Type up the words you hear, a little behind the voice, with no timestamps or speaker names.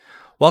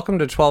Welcome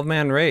to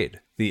 12-Man Raid,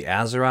 the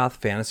Azeroth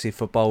Fantasy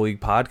Football League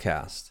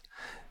podcast.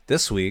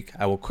 This week,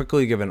 I will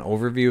quickly give an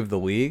overview of the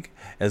league,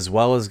 as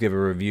well as give a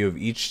review of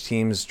each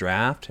team's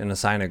draft and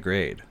assign a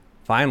grade.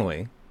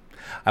 Finally,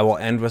 I will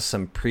end with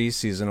some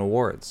preseason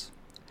awards.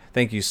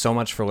 Thank you so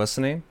much for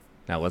listening.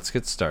 Now let's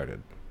get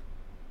started.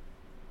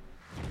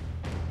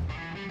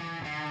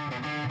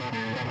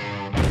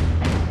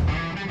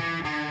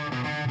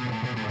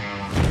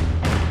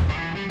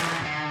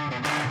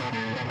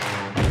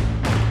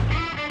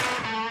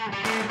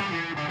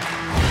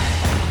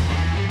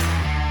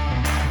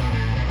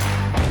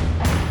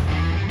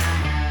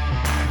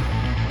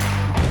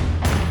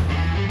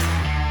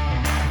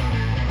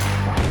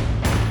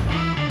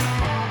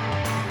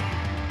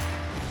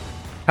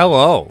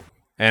 Hello,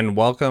 and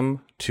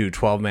welcome to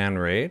 12-Man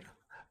Raid.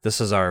 This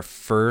is our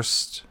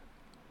first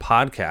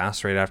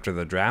podcast right after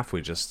the draft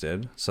we just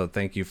did, so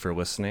thank you for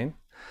listening.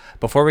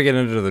 Before we get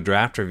into the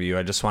draft review,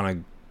 I just want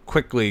to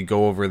quickly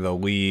go over the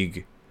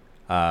league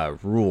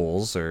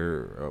rules,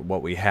 or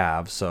what we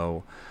have.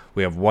 So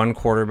we have 1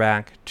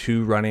 quarterback,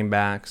 2 running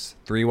backs,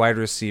 3 wide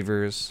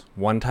receivers,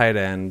 1 tight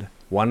end,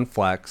 1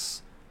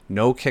 flex,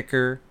 no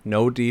kicker,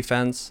 no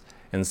defense,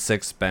 and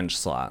 6 bench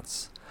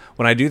slots.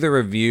 When I do the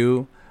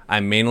review,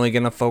 I'm mainly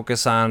going to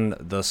focus on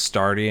the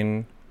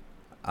starting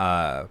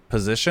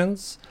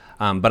positions,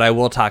 but I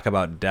will talk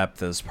about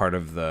depth as part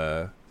of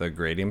the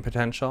grading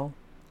potential.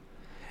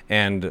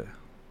 And,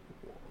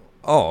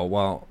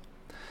 I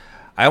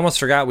almost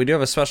forgot, we do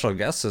have a special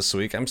guest this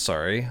week. I'm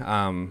sorry.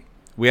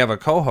 We have a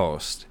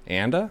co-host,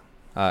 Anda.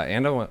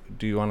 Anda,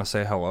 do you want to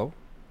say hello?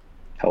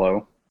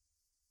 Hello.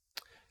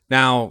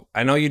 Now,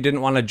 I know you didn't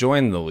want to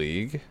join the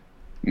league.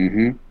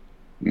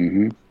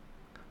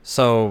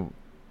 So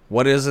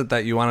what is it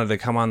that you wanted to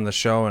come on the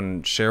show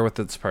and share with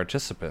its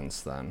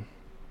participants then?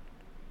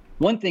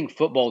 One thing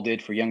football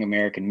did for young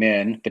American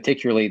men,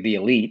 particularly the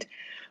elite,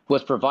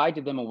 was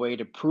provide them a way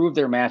to prove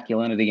their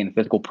masculinity and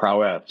physical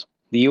prowess.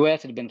 The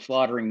U.S. had been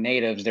slaughtering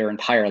natives their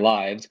entire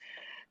lives,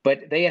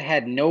 but they had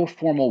had no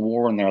formal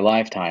war in their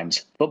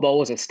lifetimes. Football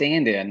was a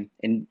stand-in,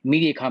 and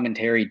media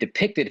commentary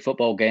depicted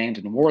football games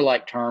in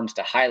warlike terms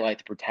to highlight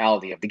the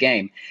brutality of the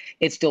game.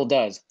 It still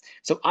does.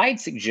 So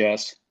I'd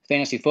suggest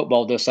fantasy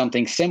football does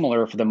something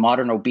similar for the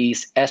modern,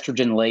 obese,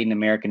 estrogen-laden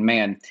American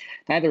man.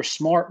 Neither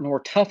smart nor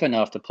tough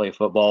enough to play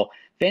football,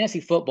 fantasy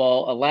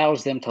football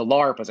allows them to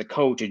LARP as a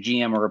coach, a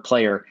GM, or a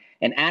player,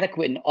 and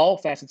adequate in all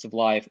facets of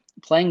life,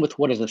 playing with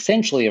what is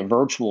essentially a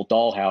virtual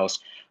dollhouse.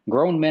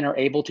 Grown men are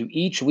able to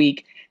each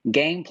week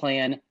game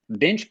plan,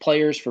 bench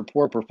players for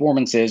poor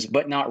performances,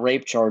 but not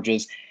rape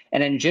charges,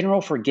 and in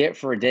general forget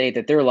for a day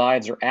that their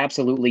lives are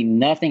absolutely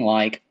nothing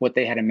like what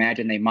they had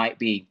imagined they might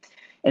be.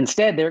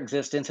 Instead, their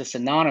existence is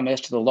synonymous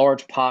to the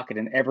large pocket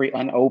in every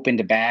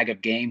unopened bag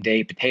of game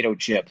day potato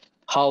chips,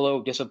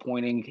 hollow,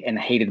 disappointing, and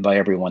hated by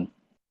everyone.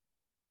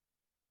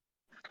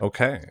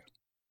 Okay.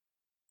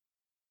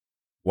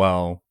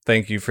 Well,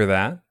 thank you for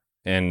that,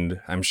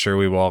 and I'm sure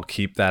we will all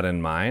keep that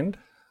in mind.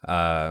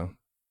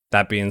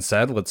 That being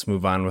said, let's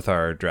move on with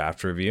our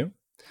draft review.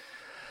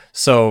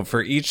 So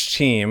for each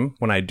team,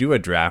 when I do a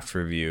draft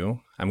review,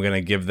 I'm going to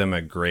give them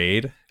a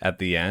grade at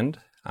the end.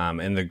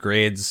 And the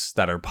grades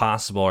that are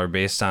possible are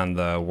based on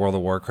the World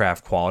of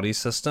Warcraft quality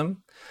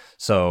system.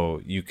 So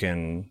you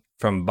can,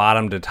 from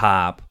bottom to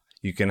top,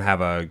 you can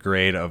have a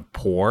grade of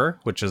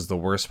poor, which is the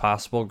worst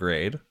possible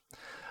grade.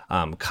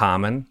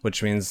 Common,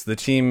 which means the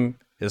team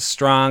is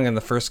strong in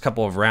the first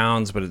couple of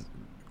rounds, but it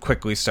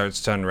quickly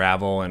starts to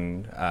unravel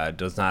and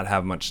does not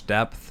have much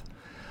depth.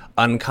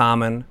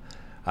 Uncommon,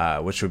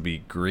 which would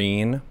be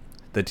green.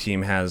 The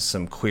team has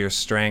some clear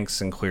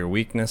strengths and clear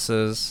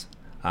weaknesses.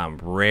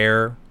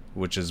 Rare,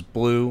 which is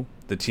blue.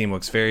 The team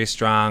looks very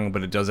strong,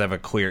 but it does have a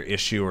clear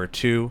issue or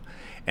two.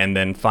 And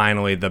then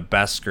finally, the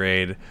best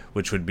grade,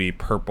 which would be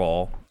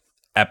purple.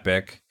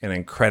 Epic, an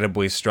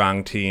incredibly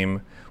strong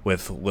team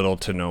with little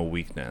to no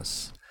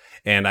weakness.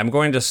 And I'm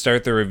going to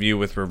start the review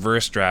with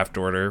reverse draft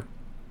order,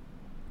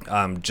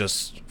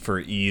 just for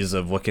ease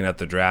of looking at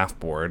the draft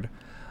board.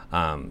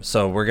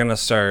 So we're going to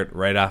start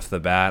right off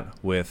the bat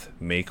with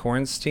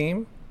Maycorn's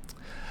team.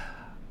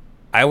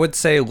 I would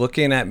say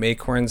looking at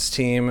Maycorn's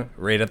team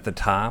right at the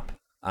top,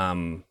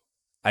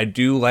 I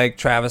do like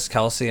Travis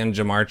Kelce and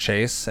Ja'Marr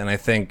Chase, and I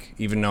think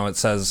even though it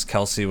says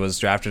Kelce was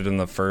drafted in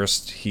the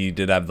first, he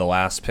did have the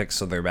last pick,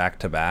 so they're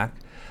back-to-back.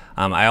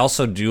 I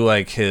also do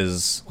like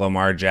his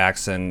Lamar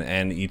Jackson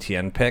and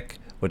ETN pick,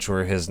 which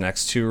were his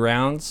next 2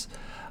 rounds.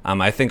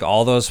 I think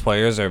all those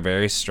players are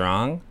very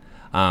strong,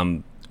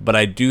 but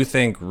I do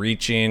think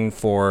reaching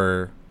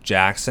for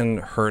Jackson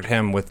hurt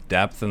him with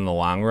depth in the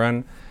long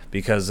run,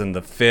 because in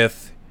the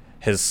 5th,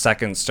 his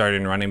second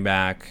starting running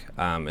back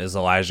is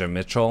Elijah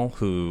Mitchell,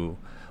 who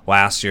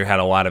last year had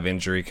a lot of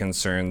injury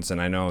concerns,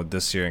 and I know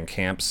this year in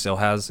camp still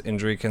has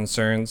injury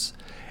concerns.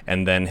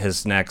 And then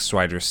his next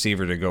wide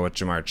receiver to go with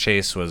Ja'Marr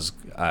Chase was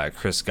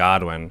Chris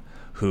Godwin,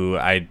 who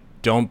I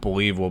don't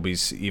believe will be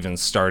even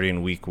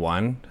starting week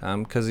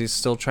 1 because he's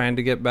still trying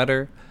to get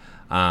better.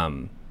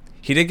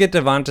 he did get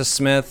Devonta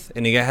Smith,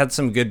 and he had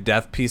some good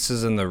depth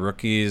pieces in the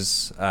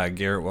rookies,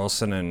 Garrett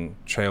Wilson and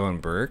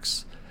Treylon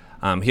Burks.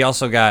 He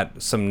also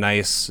got some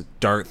nice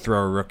dart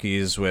throw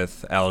rookies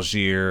with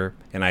Algier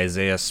and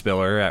Isaiah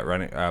Spiller at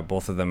running,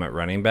 both of them at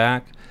running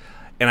back.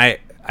 And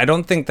I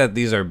don't think that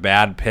these are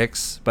bad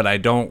picks, but I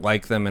don't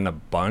like them in a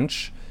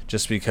bunch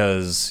just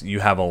because you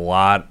have a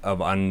lot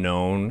of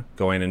unknown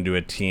going into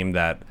a team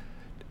that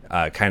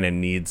kind of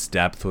needs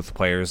depth with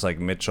players like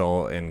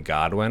Mitchell and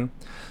Godwin.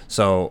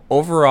 So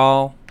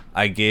overall,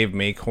 I gave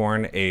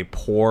Maycorn a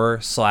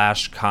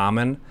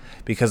poor/common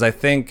because I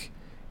think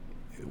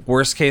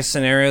worst case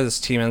scenario, this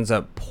team ends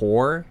up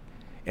poor,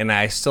 and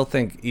I still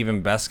think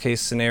even best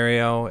case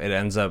scenario, it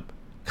ends up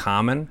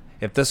common.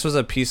 If this was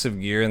a piece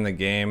of gear in the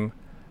game,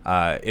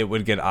 it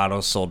would get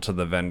auto sold to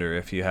the vendor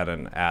if you had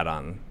an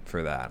add-on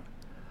for that.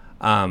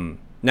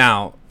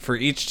 Now, for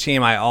each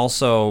team, I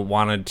also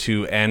wanted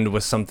to end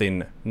with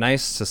something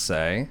nice to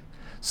say.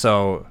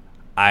 So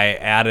I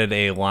added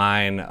a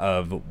line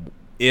of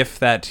if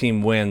that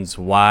team wins,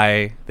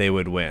 why they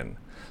would win.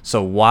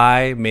 So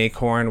why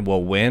Maycorn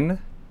will win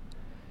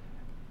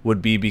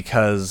would be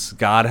because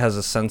God has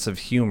a sense of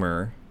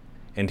humor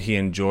and he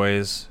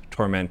enjoys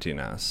tormenting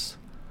us.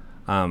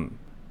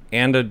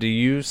 Anda, do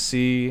you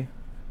see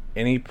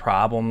any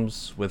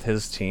problems with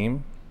his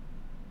team?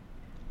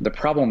 The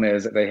problem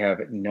is that they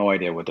have no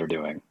idea what they're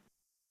doing.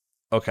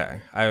 Okay,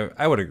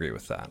 I would agree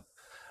with that.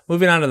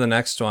 Moving on to the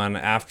next one,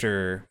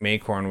 after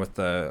Maycorn with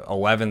the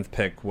 11th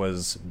pick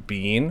was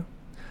Bean,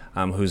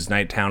 who's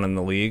Nighttown in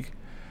the league.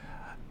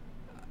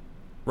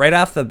 Right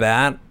off the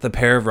bat, the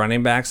pair of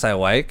running backs I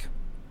like.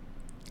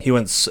 He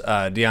went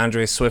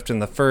DeAndre Swift in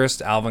the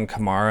first, Alvin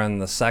Kamara in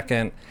the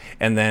second,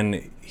 and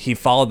then he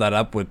followed that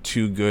up with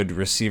two good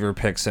receiver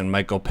picks in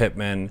Michael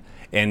Pittman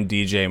and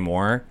DJ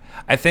Moore.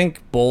 I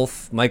think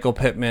both Michael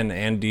Pittman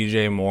and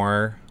DJ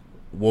Moore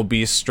will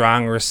be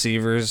strong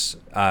receivers.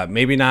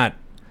 Maybe not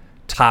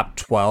top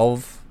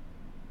 12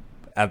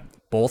 at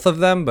both of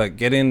them, but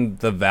getting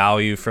the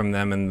value from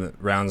them in the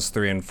rounds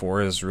 3 and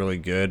 4 is really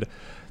good.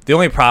 The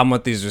only problem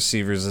with these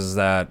receivers is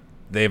that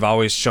they've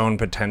always shown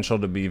potential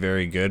to be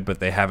very good, but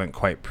they haven't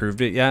quite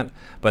proved it yet.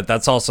 But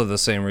that's also the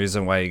same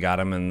reason why you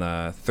got him in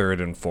the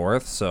 3rd and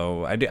 4th.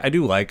 So I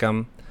do like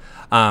him.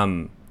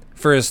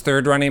 For his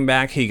third running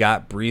back, he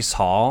got Breece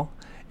Hall,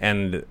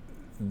 and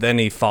then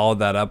he followed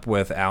that up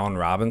with Allen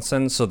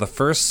Robinson. So the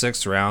first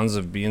 6 rounds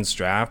of Bean's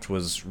draft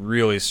was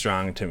really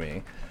strong to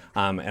me.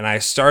 And I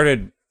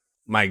started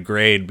my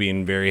grade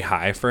being very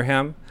high for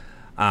him.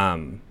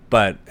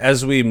 But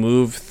as we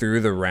move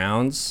through the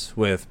rounds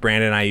with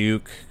Brandon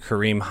Ayuk,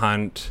 Kareem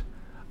Hunt,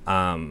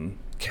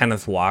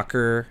 Kenneth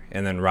Walker,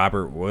 and then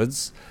Robert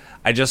Woods,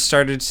 I just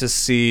started to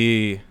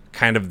see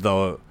kind of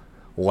the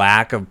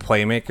lack of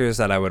playmakers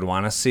that I would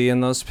want to see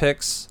in those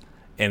picks.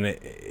 And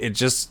it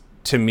just,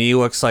 to me,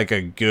 looks like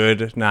a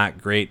good,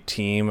 not great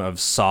team of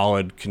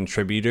solid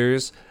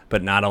contributors,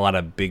 but not a lot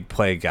of big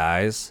play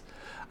guys.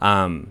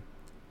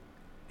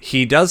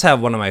 He does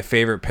have one of my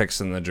favorite picks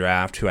in the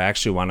draft, who I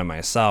actually wanted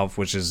myself,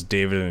 which is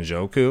David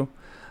Njoku.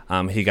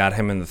 He got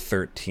him in the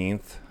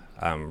 13th,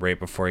 right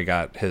before he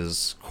got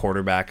his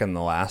quarterback in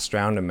the last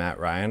round, and Matt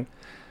Ryan.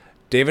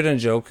 David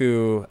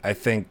Njoku, I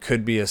think,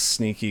 could be a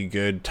sneaky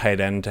good tight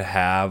end to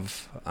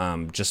have,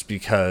 just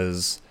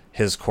because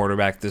his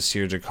quarterback this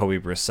year, Jacoby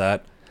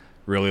Brissett,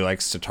 really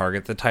likes to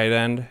target the tight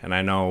end. And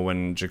I know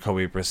when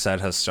Jacoby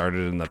Brissett has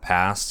started in the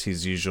past,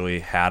 he's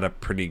usually had a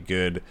pretty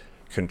good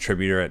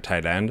contributor at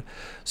tight end.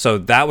 So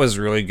that was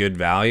really good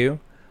value.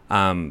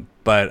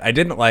 But I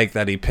didn't like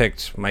that he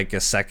picked Mike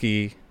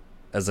Gesicki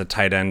as a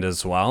tight end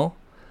as well,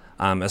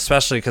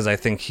 especially because I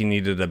think he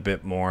needed a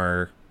bit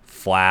more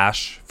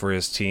flash for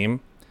his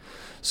team.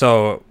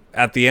 So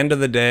at the end of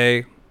the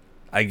day,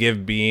 I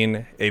give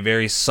Bean a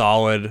very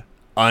solid,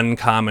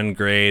 uncommon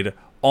grade,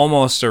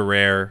 almost a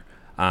rare,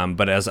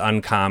 but as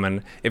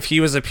uncommon. If he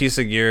was a piece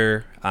of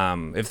gear,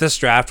 if this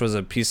draft was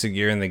a piece of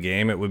gear in the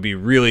game, it would be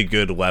really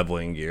good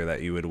leveling gear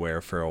that you would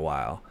wear for a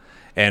while.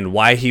 And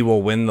why he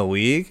will win the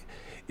league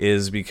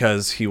is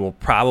because he will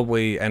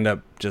probably end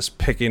up just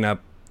picking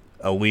up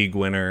a league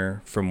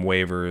winner from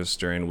waivers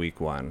during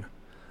week 1,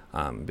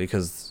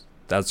 because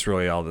that's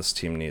really all this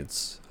team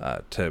needs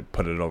to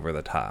put it over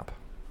the top.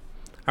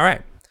 All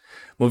right,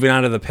 moving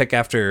on to the pick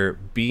after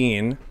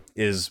Bean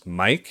is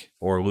Mike,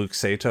 or Luke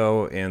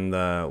Sato, in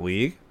the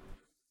league.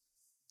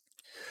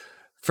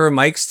 For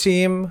Mike's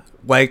team,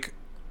 like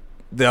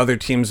the other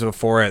teams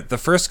before it, the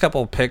first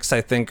couple picks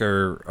I think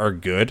are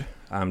good,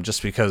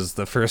 just because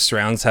the first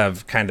rounds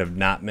have kind of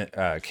not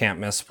can't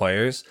miss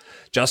players.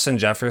 Justin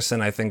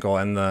Jefferson, I think, will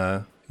end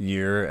the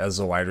year as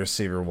a wide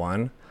receiver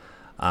 1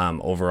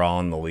 overall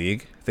in the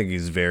league. I think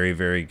he's very,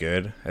 very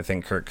good. I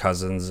think Kirk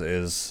Cousins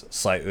is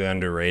slightly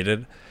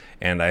underrated.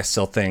 And I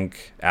still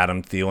think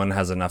Adam Thielen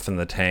has enough in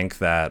the tank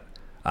that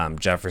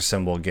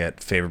Jefferson will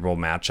get favorable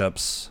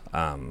matchups,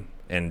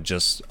 and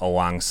just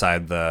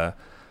alongside the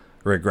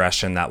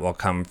regression that will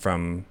come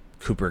from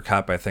Cooper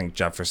Kupp, I think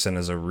Jefferson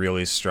is a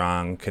really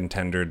strong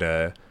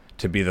contender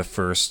to be the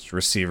first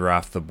receiver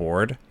off the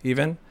board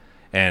even.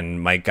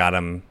 and Mike got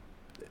him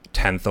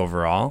 10th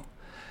overall.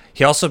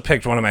 He also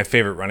picked one of my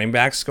favorite running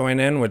backs going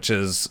in, which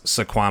is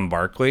Saquon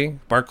Barkley.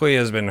 Barkley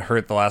has been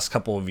hurt the last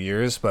couple of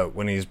years, but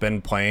when he's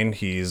been playing,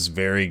 he's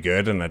very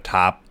good and a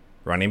top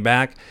running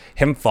back.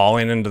 Him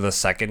falling into the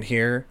second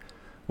here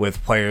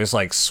with players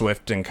like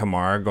Swift and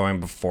Kamara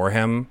going before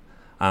him,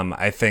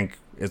 I think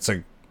it's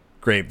a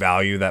great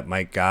value that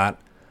Mike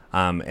got.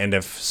 And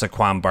if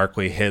Saquon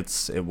Barkley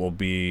hits, it will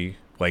be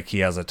like he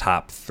has a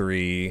top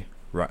 3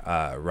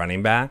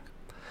 running back.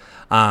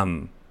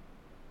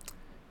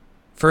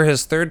 For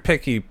his third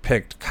pick, he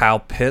picked Kyle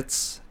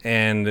Pitts,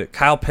 and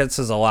Kyle Pitts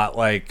is a lot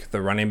like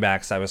the running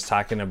backs I was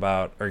talking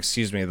about, or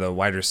excuse me, the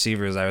wide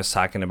receivers I was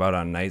talking about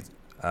on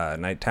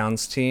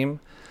Nighttown's team,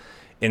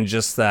 in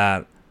just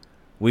that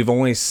we've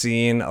only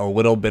seen a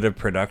little bit of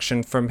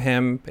production from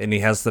him, and he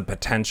has the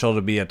potential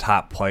to be a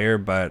top player,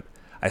 but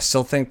I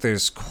still think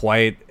there's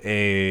quite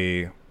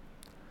a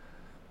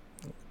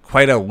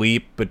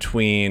leap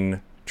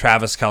between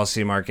Travis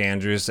Kelce, Mark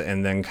Andrews,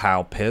 and then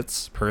Kyle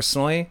Pitts,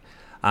 personally.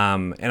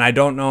 And I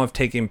don't know if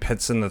taking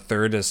Pitts in the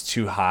third is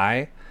too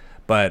high,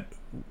 but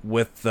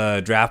with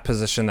the draft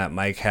position that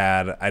Mike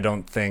had, I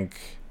don't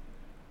think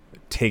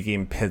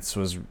taking Pitts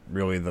was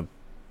really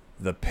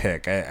the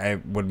pick.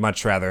 I would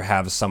much rather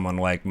have someone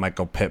like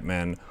Michael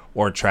Pittman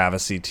or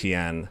Travis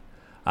Etienne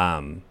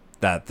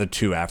that the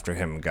two after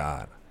him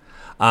got.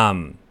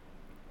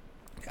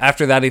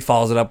 After that, he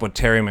follows it up with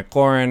Terry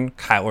McLaurin,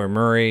 Kyler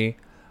Murray,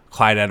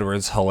 Clyde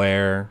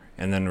Edwards-Helaire,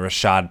 and then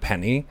Rashad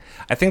Penny.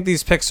 I think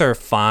these picks are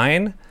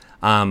fine,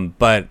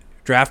 but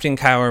drafting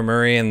Kyler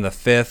Murray in the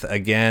 5th,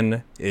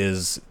 again,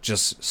 is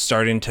just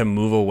starting to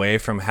move away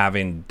from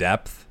having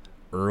depth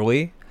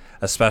early,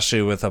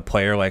 especially with a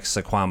player like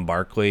Saquon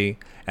Barkley,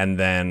 and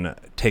then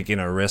taking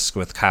a risk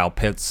with Kyle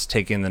Pitts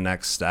taking the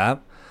next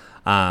step.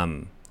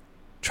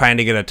 Trying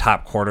to get a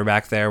top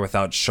quarterback there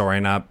without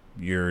shoring up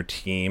your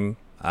team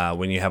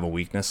when you have a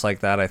weakness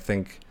like that, I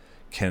think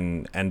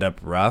can end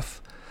up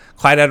rough.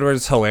 Clyde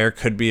Edwards-Helaire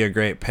could be a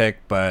great pick,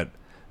 but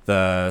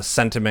the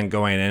sentiment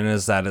going in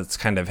is that it's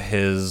kind of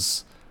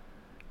his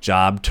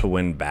job to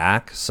win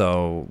back.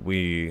 So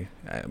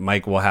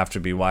Mike will have to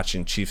be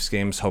watching Chiefs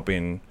games,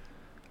 hoping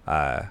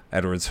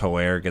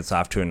Edwards-Helaire gets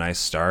off to a nice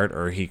start,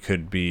 or he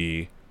could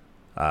be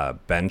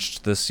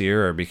benched this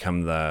year or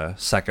become the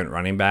second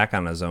running back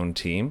on his own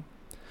team.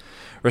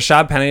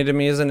 Rashad Penny to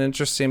me is an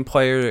interesting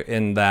player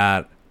in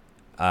that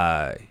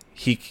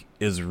he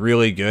is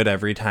really good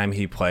every time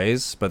he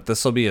plays, but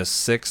this will be his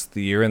 6th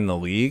year in the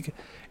league,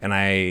 and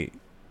I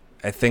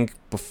think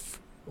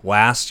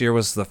last year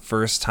was the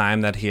first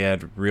time that he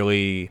had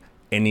really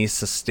any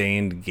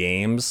sustained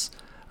games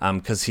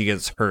because he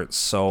gets hurt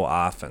so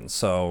often.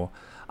 So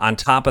on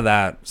top of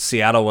that,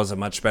 Seattle was a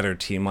much better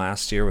team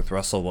last year with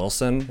Russell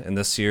Wilson, and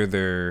this year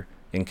they're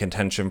in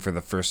contention for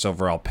the 1st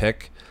overall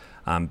pick.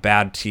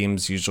 Bad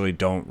teams usually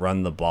don't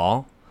run the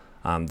ball.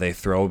 They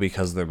throw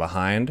because they're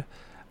behind.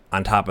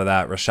 On top of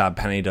that, Rashad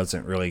Penny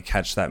doesn't really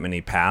catch that many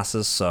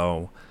passes,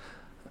 so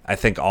I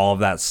think all of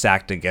that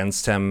stacked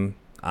against him,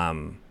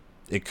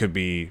 it could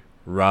be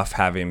rough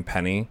having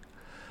Penny.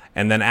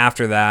 And then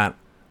after that,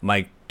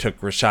 Mike took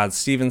Rashad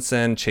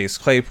Stevenson, Chase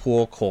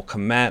Claypool, Cole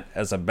Kmet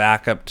as a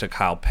backup to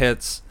Kyle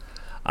Pitts,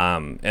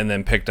 and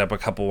then picked up a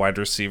couple wide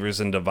receivers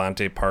in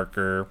Devontae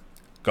Parker,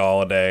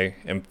 Galladay,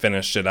 and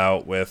finished it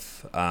out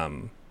with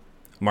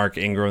Mark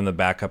Ingram, the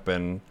backup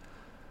in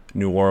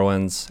New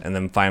Orleans, and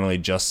then finally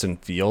Justin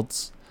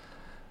Fields.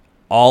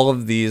 All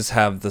of these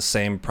have the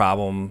same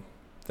problem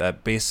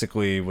that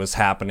basically was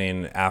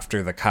happening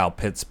after the Kyle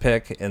Pitts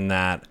pick, in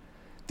that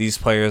these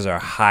players are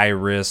high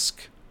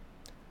risk.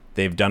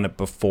 They've done it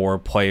before,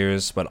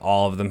 players, but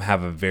all of them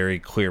have a very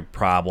clear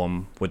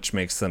problem, which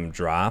makes them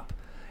drop.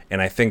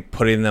 And I think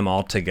putting them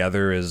all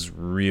together is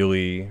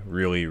really,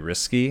 really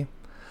risky.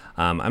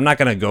 I'm not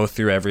going to go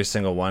through every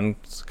single one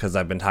because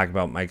I've been talking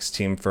about Mike's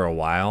team for a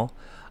while.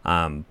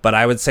 But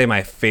I would say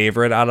my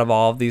favorite out of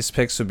all of these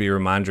picks would be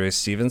Ramondre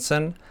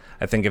Stevenson.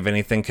 I think if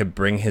anything could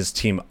bring his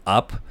team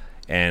up,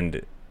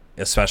 and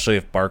especially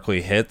if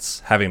Barkley hits,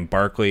 having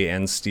Barkley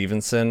and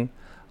Stevenson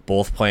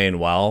both playing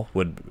well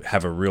would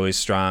have a really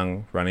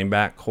strong running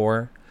back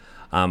core.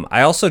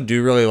 I also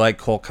do really like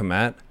Cole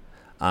Kmet.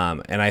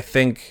 And I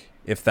think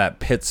if that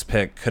Pitts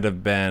pick could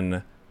have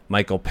been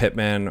Michael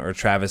Pittman or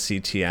Travis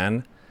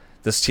Etienne,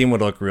 this team would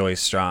look really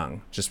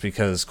strong just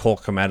because Cole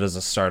Kmet is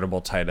a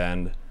startable tight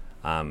end.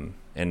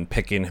 And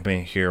picking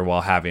him here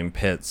while having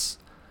Pitts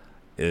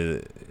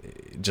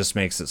just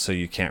makes it so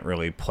you can't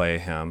really play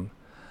him.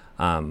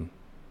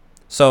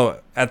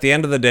 So at the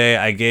end of the day,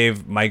 I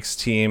gave Mike's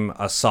team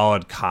a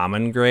solid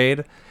common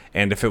grade.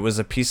 And if it was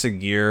a piece of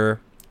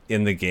gear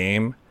in the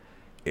game,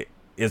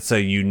 it's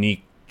a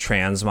unique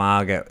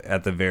transmog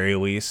at the very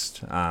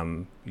least.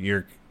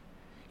 You're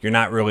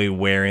not really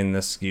wearing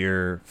this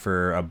gear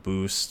for a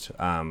boost,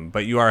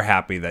 but you are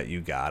happy that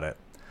you got it.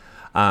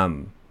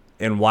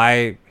 And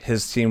why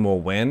his team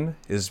will win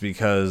is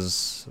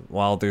because,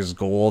 well, there's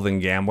gold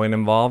and gambling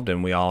involved,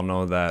 and we all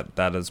know that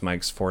that is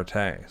Mike's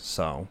forte.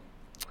 So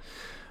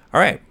All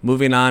right,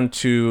 moving on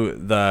to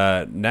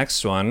the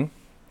next one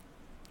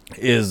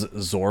is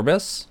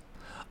Zorbis.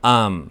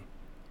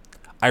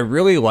 I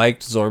really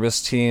liked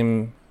Zorbis's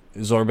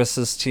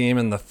team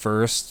in the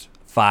first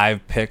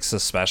 5 picks,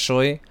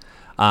 especially.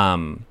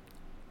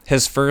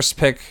 His first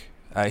pick,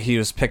 he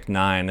was pick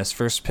 9. His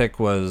first pick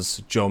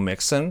was Joe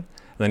Mixon. And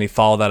then he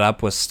followed that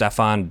up with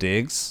Stefon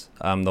Diggs,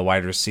 the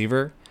wide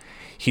receiver.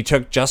 He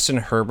took Justin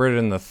Herbert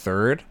in the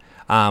 3rd,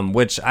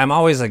 which I'm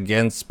always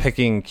against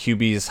picking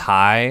QBs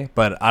high,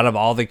 but out of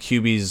all the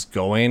QBs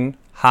going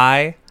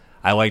high,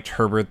 I liked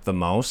Herbert the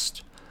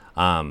most.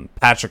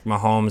 Patrick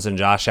Mahomes and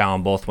Josh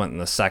Allen both went in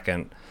the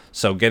 2nd,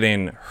 so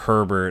getting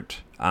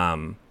Herbert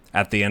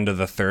at the end of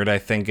the 3rd, I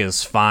think,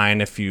 is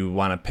fine if you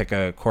want to pick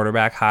a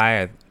quarterback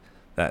high.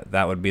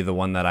 That would be the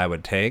one that I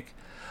would take.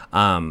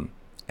 And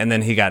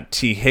then he got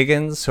T.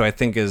 Higgins, who I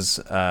think is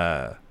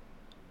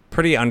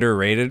pretty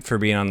underrated for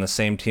being on the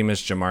same team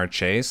as Jamar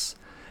Chase.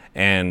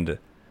 And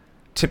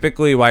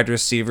typically wide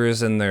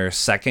receivers in their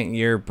 2nd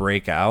year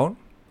break out,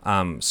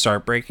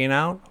 start breaking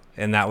out,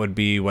 and that would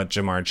be what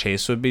Jamar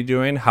Chase would be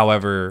doing.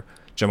 However,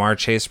 Jamar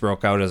Chase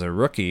broke out as a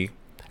rookie,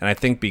 and I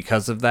think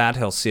because of that,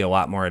 he'll see a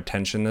lot more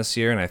attention this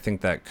year, and I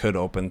think that could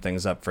open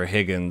things up for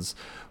Higgins,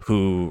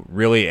 who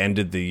really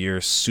ended the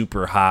year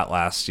super hot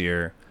last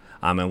year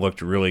and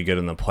looked really good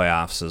in the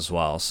playoffs as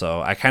well.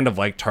 So I kind of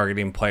like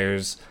targeting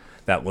players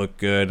that look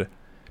good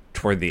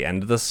toward the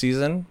end of the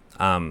season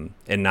and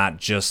not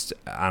just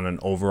on an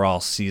overall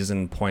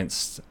season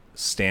points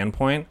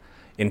standpoint.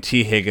 And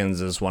T.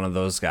 Higgins is one of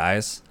those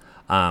guys.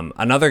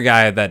 Another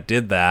guy that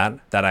did that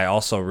I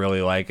also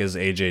really like is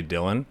A.J.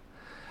 Dillon.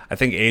 I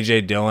think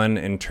A.J. Dillon,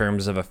 in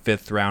terms of a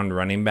 5th-round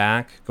running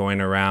back,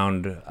 going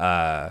around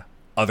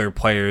other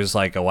players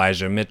like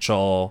Elijah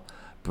Mitchell,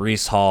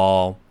 Breece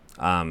Hall,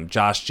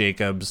 Josh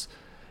Jacobs,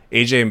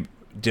 A.J.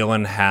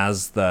 Dillon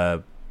has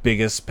the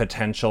biggest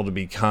potential to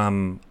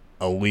become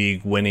a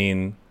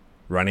league-winning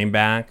running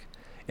back,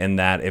 in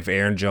that if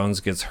Aaron Jones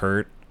gets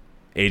hurt,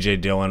 A.J.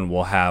 Dillon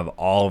will have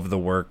all of the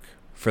work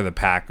for the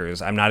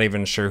Packers. I'm not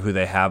even sure who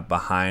they have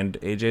behind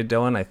A.J.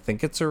 Dillon. I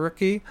think it's a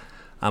rookie.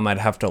 I'd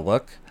have to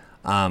look.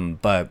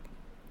 But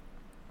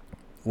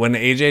when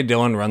A.J.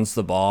 Dillon runs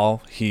the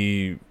ball,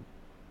 he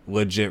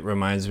legit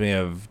reminds me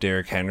of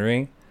Derrick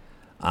Henry.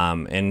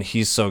 And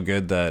he's so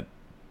good that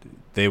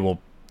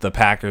the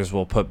Packers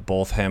will put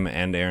both him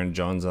and Aaron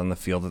Jones on the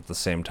field at the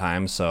same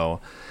time.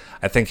 So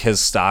I think his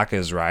stock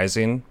is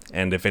rising.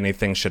 And if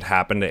anything should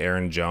happen to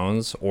Aaron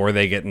Jones, or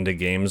they get into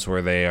games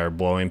where they are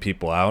blowing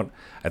people out,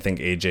 I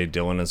think A.J.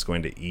 Dillon is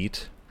going to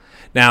eat.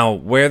 Now,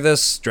 where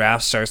this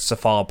draft starts to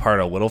fall apart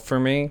a little for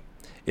me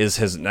is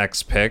his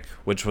next pick,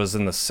 which was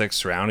in the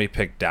 6th round. He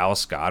picked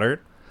Dallas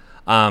Goedert.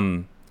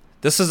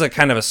 This is a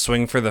kind of a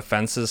swing for the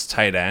fences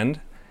tight end.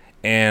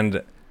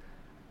 And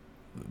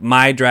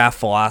my draft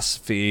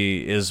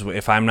philosophy is,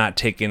 if I'm not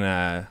taking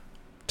a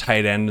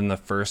tight end in the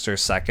 1st or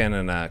 2nd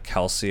and a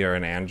Kelsey or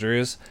an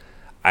Andrews,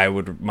 I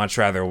would much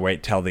rather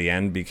wait till the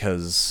end,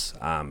 because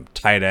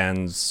tight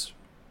ends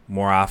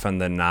more often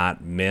than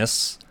not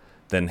miss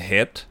than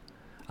hit.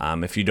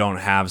 If you don't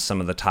have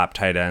some of the top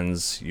tight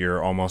ends,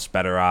 you're almost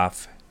better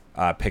off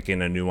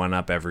picking a new one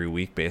up every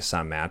week based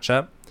on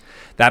matchup.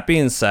 That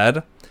being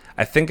said,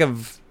 I think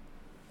of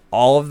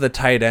all of the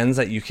tight ends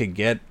that you could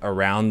get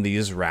around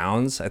these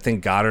rounds, I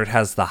think Goddard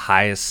has the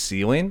highest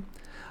ceiling,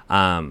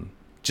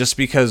 just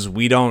because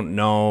we don't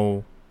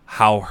know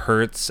how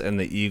Hurts and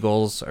the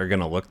Eagles are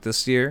going to look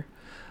this year.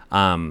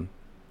 And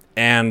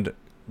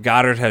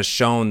Goddard has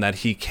shown that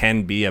he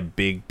can be a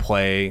big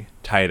play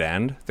tight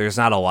end. There's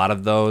not a lot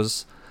of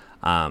those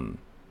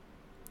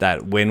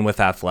that win with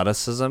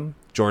athleticism.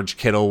 George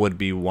Kittle would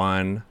be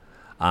one,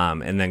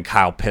 and then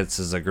Kyle Pitts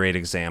is a great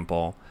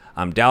example.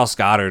 Dallas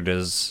Goedert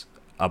is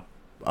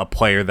a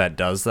player that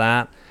does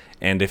that,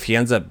 and if he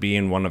ends up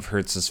being one of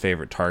Hurts's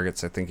favorite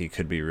targets, I think he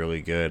could be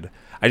really good.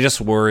 I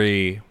just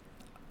worry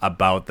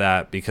about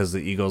that because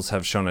the Eagles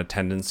have shown a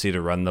tendency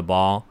to run the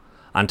ball.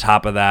 On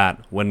top of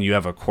that, when you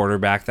have a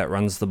quarterback that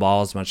runs the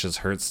ball as much as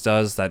Hurts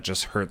does, that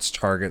just hurts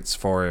targets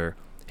for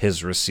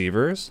his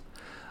receivers.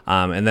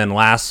 And then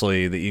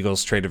lastly, the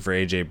Eagles traded for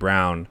A.J.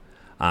 Brown,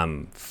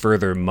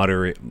 further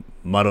muddying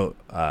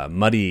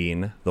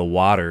the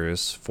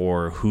waters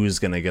for who's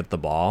going to get the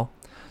ball.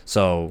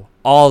 So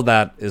all of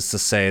that is to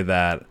say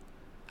that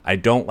I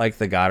don't like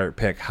the Goddard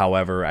pick.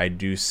 However, I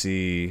do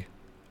see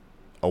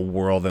a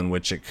world in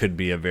which it could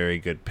be a very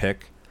good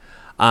pick.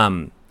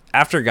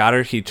 After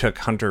Goddard, he took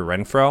Hunter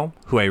Renfrow,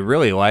 who I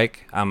really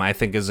like. I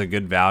think is a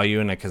good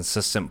value and a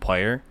consistent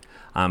player.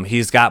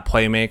 He's got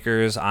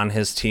playmakers on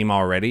his team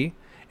already,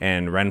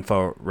 and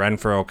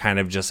Renfrow kind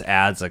of just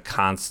adds a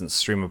constant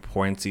stream of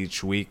points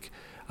each week.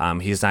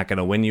 He's not going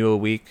to win you a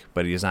week,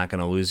 but he's not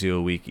going to lose you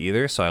a week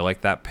either, so I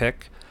like that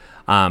pick.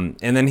 And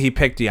then he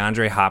picked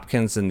DeAndre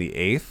Hopkins in the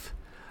 8th.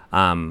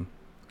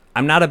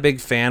 I'm not a big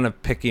fan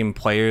of picking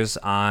players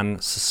on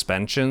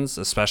suspensions,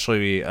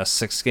 especially a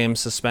 6-game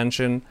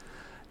suspension,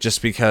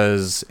 just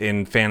because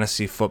in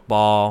fantasy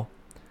football,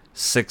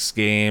 6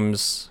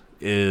 games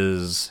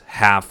is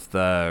half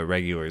the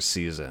regular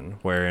season,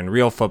 where in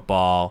real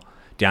football,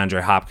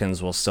 DeAndre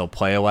Hopkins will still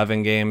play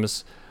 11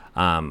 games.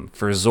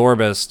 For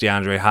Zorbas,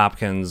 DeAndre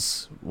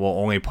Hopkins will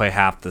only play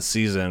half the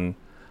season,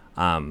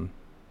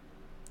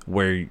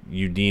 where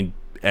you need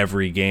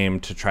every game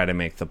to try to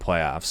make the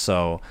playoffs.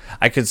 So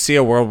I could see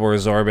a world where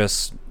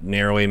Zorbas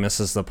narrowly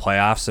misses the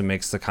playoffs and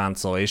makes the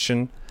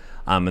consolation,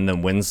 and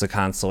then wins the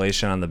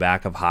consolation on the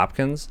back of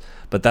Hopkins.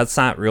 But that's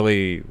not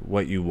really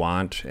what you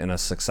want in a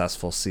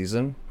successful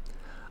season.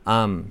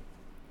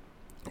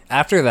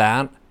 After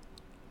that,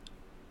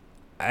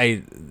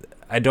 I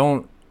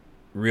don't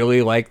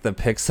really like the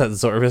picks that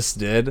Zorbas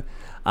did,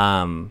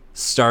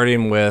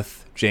 starting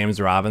with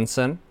James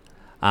Robinson.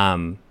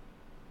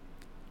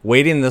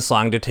 Waiting this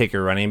long to take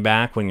a running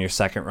back when your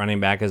second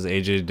running back is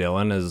A.J.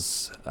 Dillon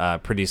is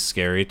pretty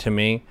scary to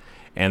me.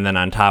 And then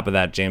on top of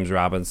that, James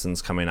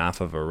Robinson's coming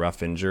off of a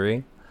rough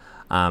injury.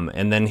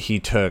 And then he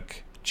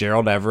took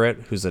Gerald Everett,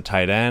 who's a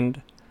tight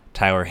end,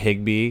 Tyler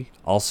Higbee,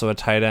 also a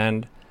tight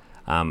end,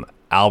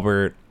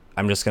 Albert,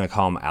 I'm just going to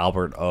call him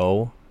Albert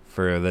O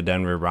for the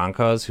Denver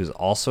Broncos, who's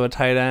also a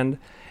tight end,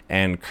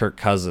 and Kirk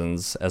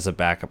Cousins as a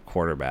backup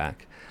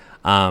quarterback.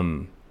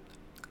 I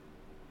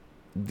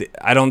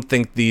don't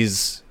think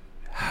these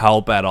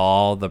help at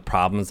all the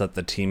problems that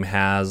the team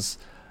has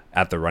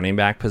at the running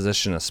back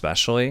position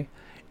especially,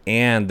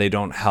 and they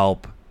don't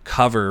help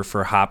cover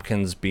for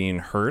Hopkins being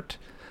hurt.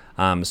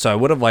 So I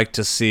would have liked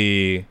to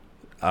see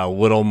a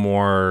little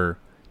more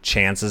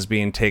chances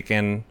being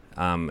taken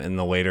in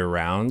the later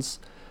rounds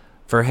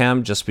for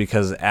him, just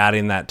because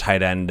adding that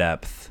tight end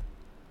depth,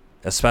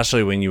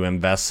 especially when you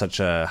invest such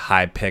a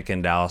high pick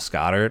in Dallas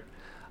Goedert,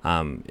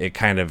 it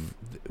kind of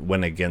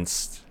went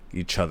against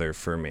each other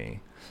for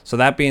me. So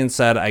that being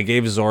said, I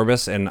gave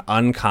Zorbas an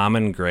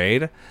uncommon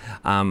grade.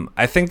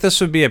 I think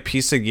this would be a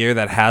piece of gear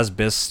that has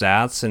BIS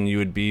stats, and you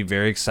would be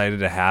very excited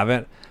to have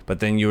it, but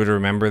then you would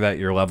remember that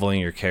you're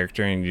leveling your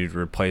character and you'd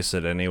replace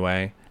it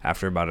anyway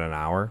after about an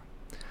hour.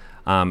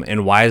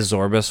 And why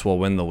Zorbas will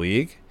win the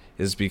league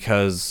is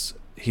because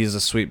he's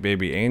a sweet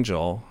baby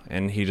angel,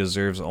 and he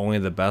deserves only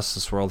the best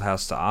this world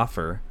has to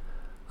offer.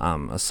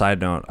 A side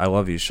note, I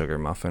love you, Sugar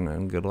Muffin,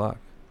 and good luck.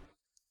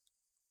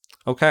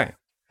 Okay.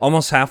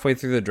 Almost halfway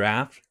through the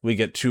draft, we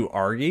get to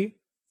Argy,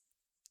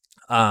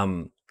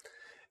 warlocked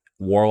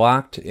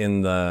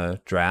in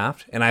the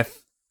draft, and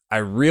I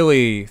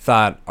really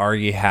thought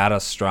Argy had a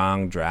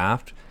strong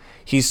draft.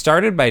 He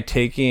started by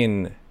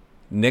taking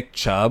Nick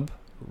Chubb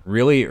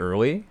really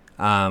early,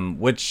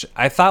 which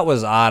I thought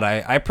was odd.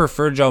 I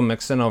prefer Joe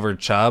Mixon over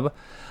Chubb,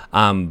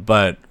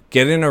 but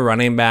getting a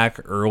running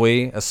back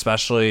early,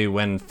 especially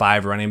when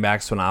 5 running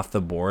backs went off the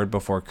board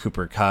before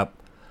Cooper Kupp,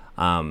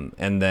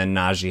 and then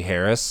Najee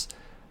Harris.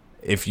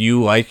 If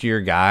you like your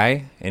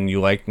guy and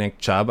you like Nick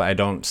Chubb, I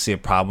don't see a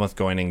problem with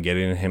going and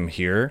getting him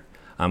here,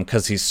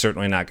 because he's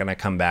certainly not going to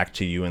come back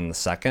to you in the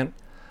second.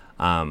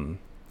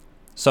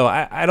 So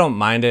I don't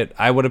mind it.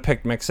 I would have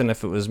picked Mixon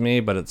if it was me,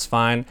 but it's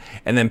fine.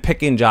 And then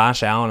picking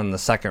Josh Allen in the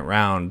second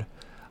round,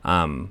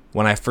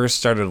 when I first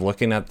started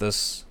looking at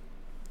this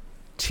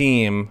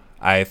team,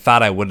 I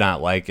thought I would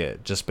not like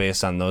it just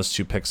based on those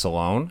 2 picks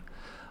alone,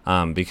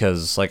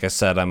 because, like I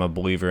said, I'm a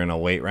believer in a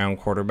late round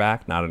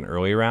quarterback, not an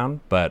early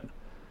round, but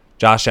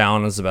Josh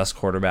Allen is the best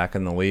quarterback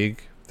in the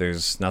league.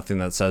 There's nothing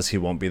that says he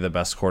won't be the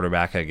best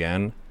quarterback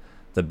again.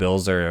 The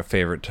Bills are a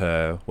favorite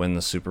to win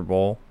the Super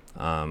Bowl,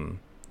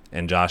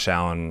 and Josh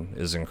Allen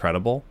is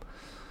incredible.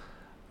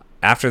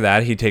 After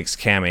that, he takes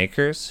Cam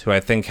Akers, who I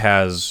think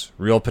has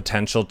real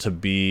potential to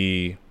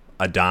be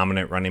a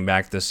dominant running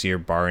back this year,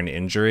 barring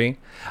injury.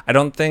 I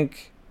don't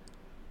think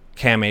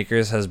Cam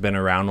Akers has been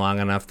around long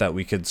enough that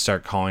we could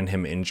start calling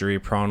him injury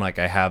prone like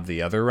I have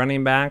the other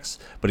running backs,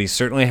 but he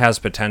certainly has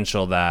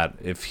potential that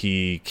if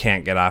he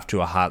can't get off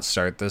to a hot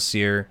start this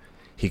year,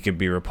 he could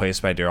be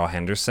replaced by Darrell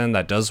Henderson.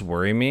 That does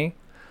worry me.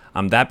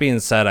 That being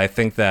said, I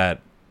think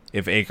that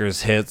if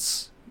Akers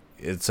hits,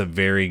 it's a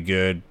very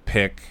good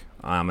pick,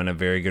 and a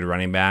very good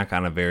running back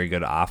on a very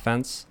good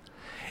offense.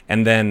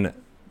 And then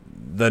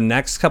the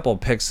next couple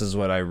picks is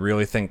what I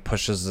really think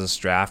pushes this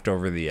draft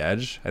over the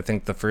edge. I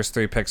think the first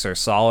 3 picks are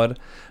solid,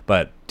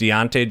 but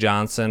Deontay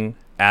Johnson,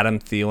 Adam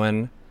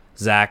Thielen,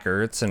 Zach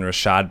Ertz, and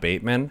Rashad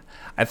Bateman,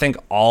 I think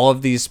all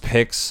of these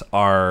picks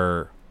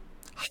are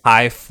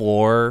high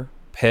floor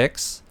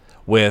picks,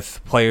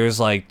 with players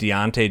like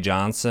Deontay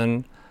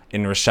Johnson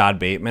and Rashad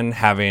Bateman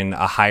having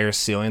a higher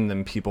ceiling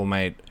than people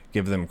might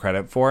give them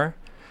credit for.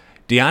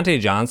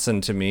 Deontay Johnson,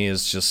 to me,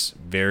 is just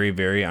very,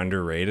 very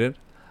underrated.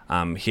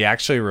 He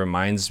actually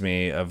reminds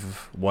me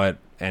of what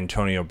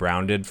Antonio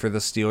Brown did for the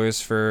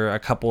Steelers for a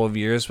couple of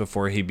years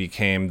before he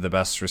became the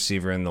best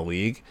receiver in the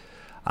league.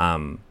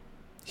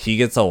 He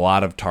gets a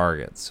lot of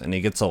targets, and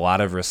he gets a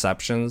lot of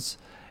receptions,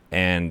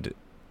 and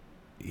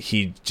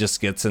he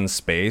just gets in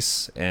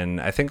space.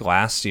 And I think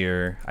last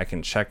year, I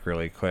can check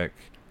really quick,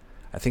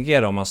 I think he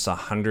had almost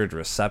 100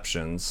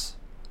 receptions.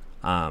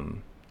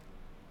 1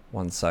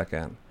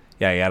 second.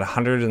 Yeah, he had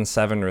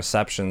 107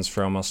 receptions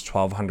for almost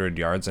 1,200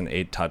 yards and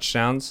 8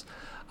 touchdowns.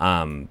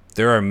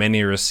 There are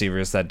many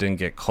receivers that didn't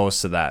get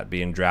close to that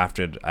being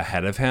drafted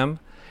ahead of him.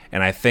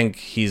 And I think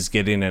he's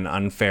getting an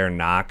unfair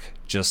knock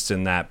just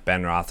in that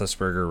Ben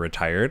Roethlisberger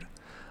retired.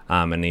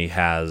 And he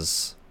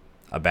has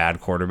a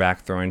bad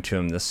quarterback throwing to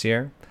him this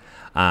year.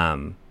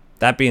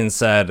 That being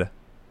said,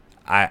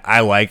 I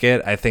like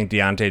it. I think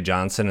Deontay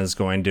Johnson is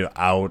going to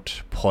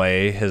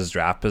outplay his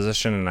draft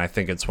position, and I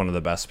think it's one of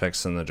the best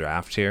picks in the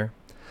draft here.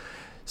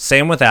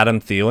 Same with Adam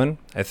Thielen.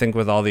 I think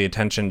with all the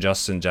attention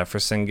Justin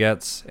Jefferson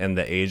gets and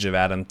the age of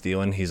Adam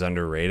Thielen, he's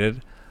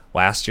underrated.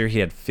 Last year he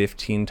had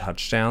 15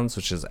 touchdowns,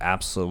 which is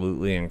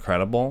absolutely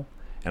incredible,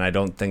 and I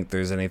don't think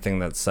there's anything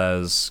that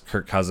says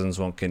Kirk Cousins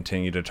won't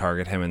continue to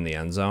target him in the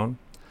end zone.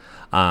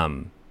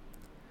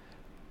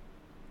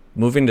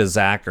 Moving to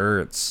Zach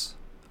Ertz,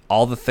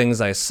 all the things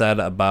I said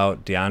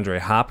about DeAndre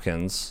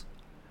Hopkins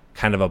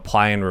kind of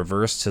apply in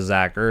reverse to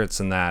Zach Ertz,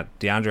 in that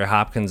DeAndre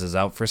Hopkins is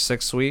out for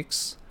 6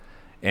 weeks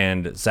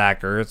and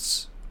Zach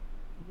Ertz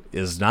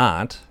is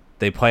not.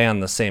 They play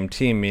on the same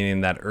team,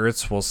 meaning that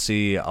Ertz will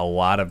see a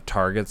lot of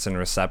targets and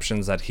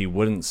receptions that he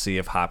wouldn't see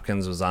if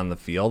Hopkins was on the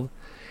field.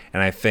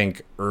 And I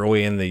think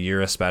early in the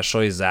year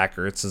especially, Zach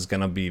Ertz is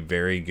going to be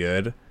very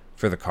good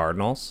for the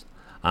Cardinals.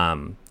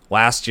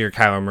 Last year,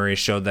 Kyler Murray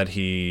showed that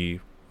he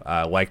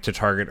liked to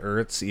target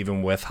Ertz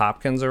even with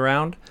Hopkins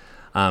around.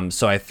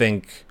 So I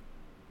think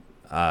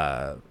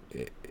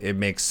it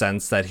makes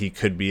sense that he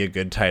could be a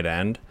good tight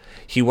end.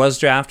 He was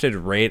drafted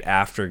right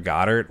after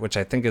Goddard, which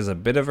I think is a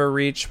bit of a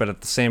reach, but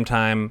at the same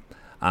time,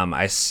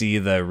 I see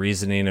the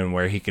reasoning and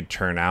where he could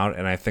turn out,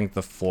 and I think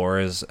the floor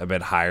is a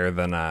bit higher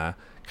than a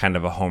kind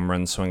of a home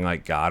run swing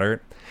like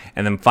Goddard.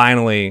 And then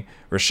finally,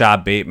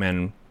 Rashad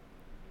Bateman,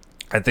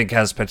 I think,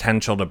 has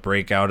potential to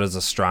break out as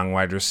a strong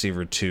wide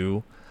receiver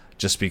too,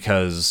 just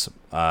because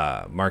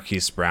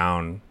Marquise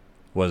Brown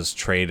was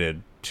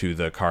traded to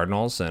the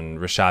Cardinals, and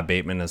Rashad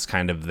Bateman is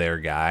kind of their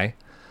guy.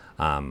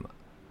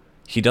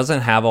 He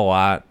doesn't have a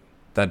lot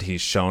that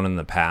he's shown in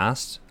the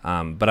past,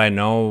 but I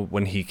know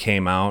when he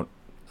came out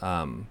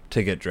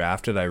to get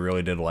drafted, I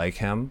really did like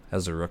him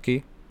as a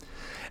rookie.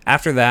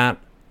 After that,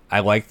 I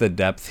like the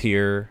depth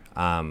here.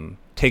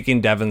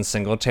 Taking Devin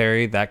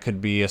Singletary, that could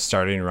be a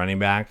starting running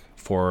back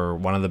for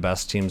one of the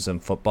best teams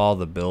in football,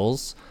 the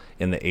Bills,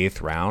 in the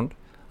 8th round.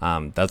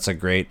 That's a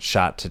great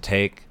shot to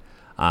take.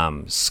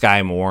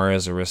 Sky Moore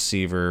is a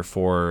receiver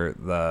for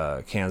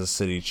the Kansas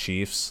City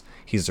Chiefs.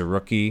 He's a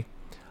rookie.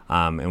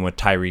 And with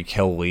Tyreek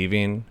Hill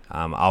leaving,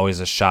 always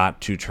a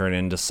shot to turn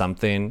into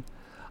something.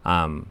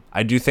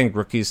 I do think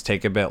rookies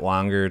take a bit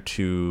longer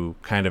to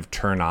kind of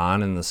turn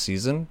on in the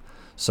season,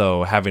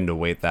 so having to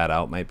wait that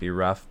out might be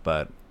rough,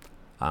 but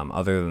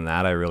other than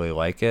that, I really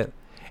like it.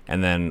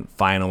 And then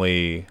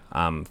finally,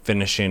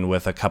 finishing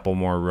with a couple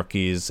more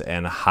rookies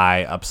and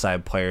high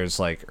upside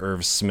players like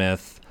Irv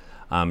Smith,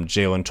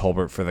 Jalen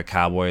Tolbert for the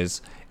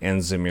Cowboys,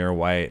 and Zamir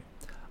White.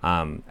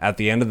 At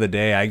the end of the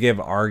day, I give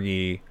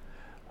Argy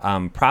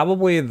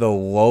probably the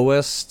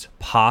lowest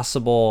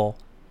possible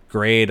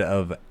grade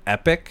of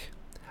epic.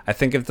 I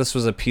think if this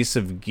was a piece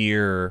of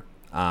gear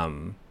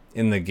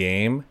in the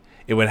game,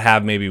 it would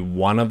have maybe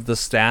one of the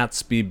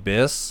stats be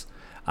BIS,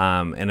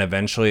 and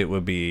eventually it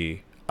would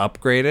be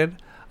upgraded.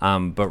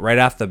 But right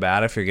off the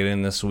bat, if you're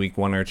getting this week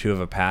 1 or 2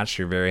 of a patch,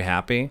 you're very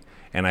happy.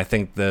 And I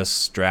think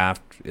this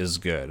draft is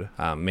good,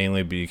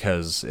 mainly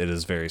because it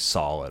is very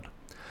solid.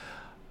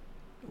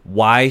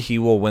 Why he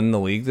will win the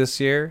league this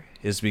year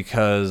is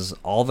because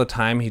all the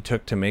time he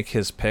took to make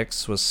his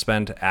picks was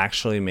spent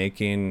actually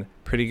making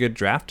pretty good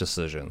draft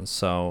decisions.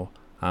 So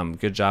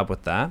good job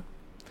with that.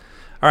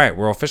 All right,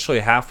 we're officially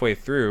halfway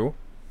through,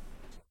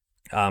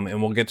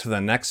 and we'll get to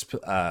the next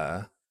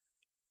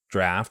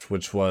draft,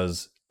 which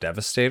was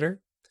Devastator.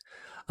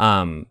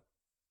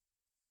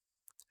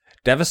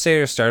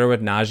 Devastator started with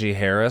Najee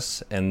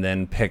Harris and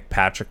then picked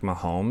Patrick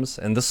Mahomes.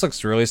 And this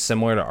looks really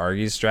similar to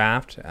Argy's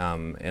draft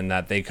in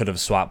that they could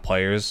have swapped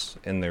players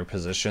in their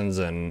positions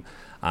and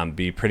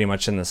be pretty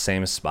much in the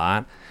same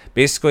spot.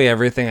 Basically,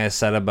 everything I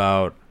said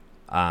about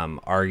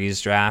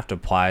Argy's draft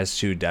applies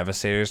to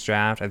Devastator's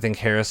draft. I think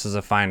Harris is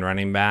a fine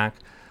running back.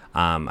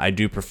 I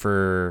do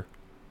prefer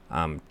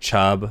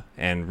Chubb,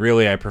 and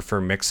really I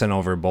prefer Mixon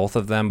over both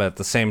of them. But at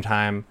the same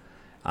time,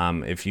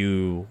 if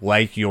you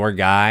like your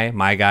guy,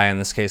 my guy in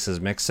this case is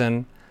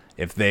Mixon.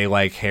 If they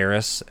like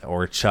Harris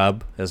or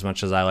Chubb as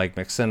much as I like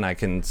Mixon, I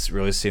can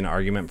really see an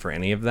argument for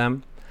any of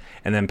them.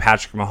 And then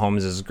Patrick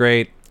Mahomes is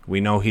great.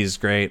 We know he's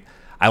great.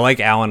 I like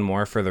Allen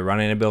more for the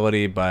running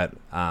ability, but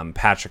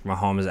Patrick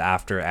Mahomes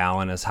after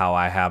Allen is how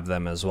I have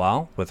them as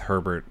well, with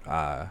Herbert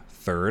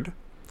third.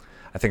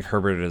 I think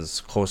Herbert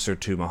is closer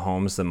to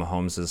Mahomes than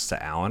Mahomes is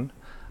to Allen.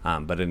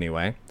 But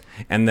anyway.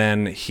 And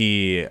then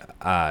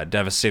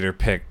Devastator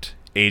picked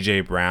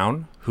A.J.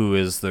 Brown, who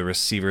is the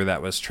receiver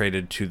that was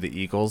traded to the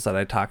Eagles that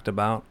I talked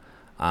about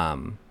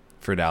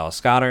for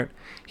Dallas Goedert.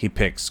 He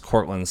picks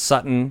Cortland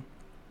Sutton,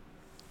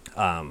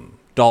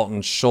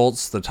 Dalton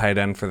Schultz, the tight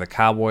end for the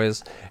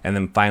Cowboys, and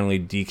then finally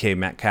DK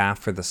Metcalf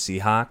for the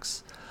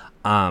Seahawks.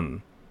 I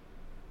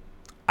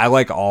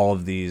like all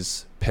of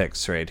these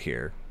picks right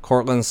here.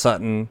 Cortland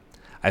Sutton,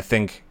 I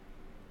think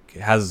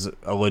has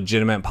a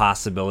legitimate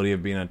possibility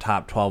of being a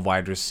top 12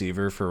 wide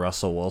receiver for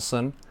Russell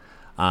Wilson.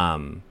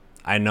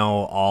 I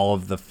know all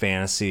of the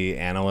fantasy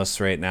analysts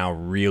right now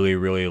really,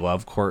 really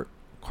love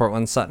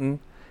Cortland Sutton.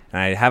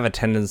 And I have a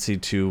tendency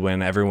to,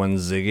 when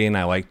everyone's zigging,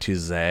 I like to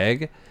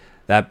zag.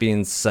 That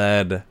being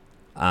said,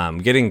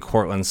 getting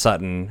Cortland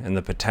Sutton and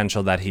the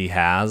potential that he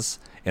has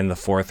in the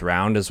 4th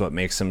round is what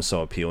makes him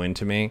so appealing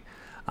to me.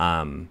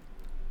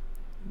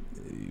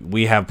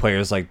 We have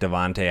players like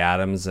Davante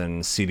Adams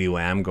and CeeDee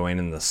Lamb going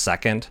in the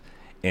 2nd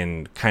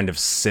in kind of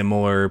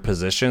similar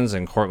positions,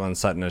 and Cortland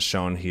Sutton has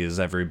shown he is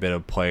every bit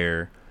of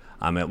player,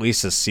 at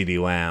least as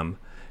CeeDee Lamb.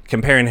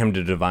 Comparing him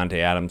to Davante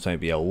Adams might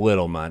be a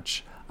little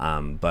much,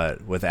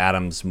 but with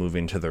Adams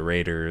moving to the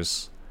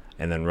Raiders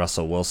and then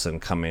Russell Wilson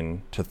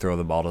coming to throw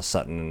the ball to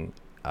Sutton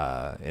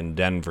in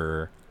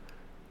Denver,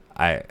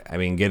 I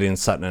mean, getting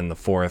Sutton in the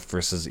 4th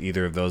versus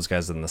either of those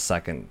guys in the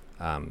 2nd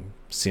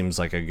seems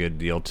like a good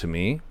deal to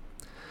me.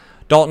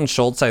 Dalton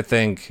Schultz, I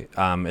think,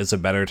 is a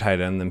better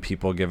tight end than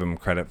people give him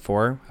credit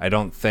for. I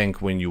don't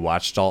think when you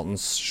watch Dalton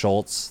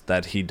Schultz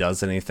that he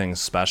does anything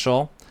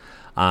special,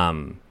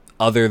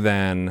 other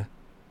than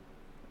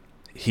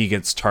he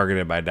gets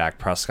targeted by Dak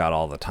Prescott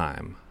all the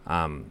time.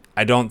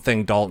 I don't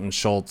think Dalton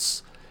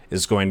Schultz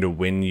is going to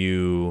win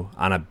you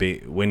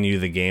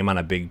the game on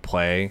a big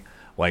play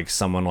like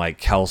someone like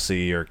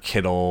Kelsey or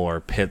Kittle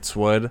or Pitts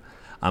would.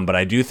 But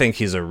I do think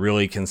he's a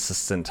really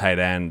consistent tight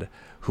end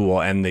who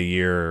will end the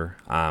year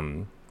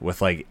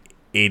with like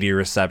 80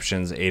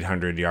 receptions,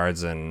 800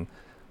 yards, and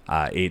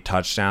 8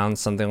 touchdowns,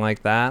 something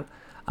like that.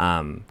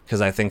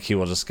 Because I think he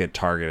will just get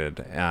targeted,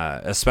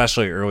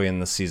 especially early in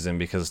the season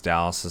because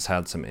Dallas has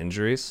had some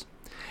injuries.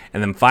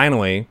 And then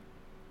finally,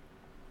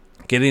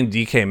 getting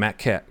DK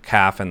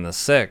Metcalf in the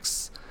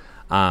 6th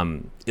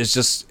is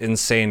just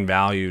insane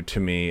value to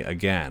me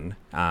again.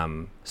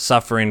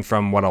 Suffering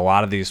from what a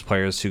lot of these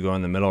players who go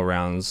in the middle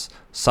rounds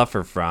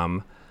suffer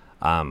from.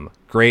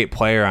 Great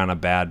player on a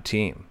bad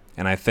team.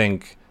 And I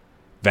think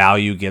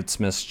value gets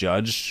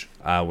misjudged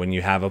when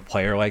you have a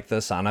player like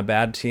this on a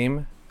bad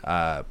team.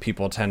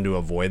 People tend to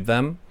avoid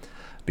them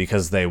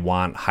because they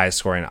want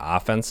high-scoring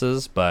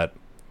offenses. But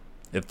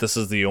if this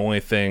is the only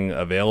thing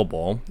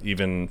available,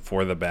 even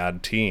for the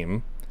bad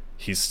team,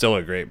 he's still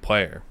a great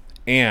player.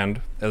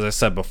 And, as I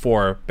said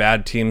before,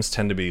 bad teams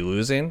tend to be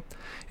losing,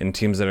 and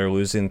teams that are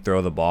losing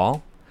throw the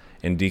ball.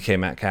 And DK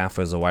Metcalf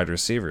is a wide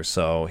receiver,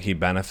 so he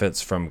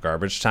benefits from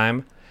garbage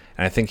time.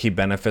 And I think he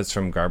benefits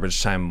from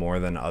garbage time more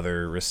than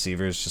other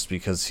receivers just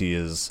because he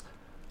is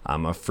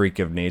a freak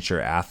of nature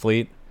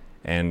athlete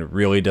and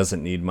really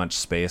doesn't need much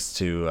space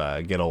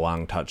to get a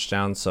long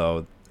touchdown.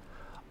 So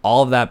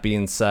all of that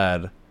being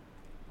said,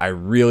 I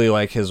really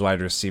like his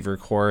wide receiver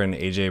core in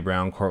A.J.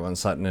 Brown, Cortland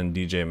Sutton, and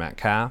DJ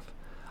Metcalf.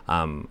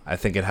 I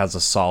think it has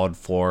a solid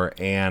floor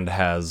and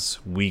has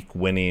week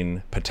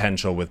winning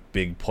potential with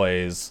big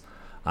plays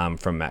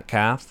from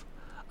Metcalf.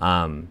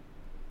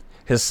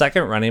 His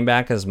second running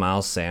back is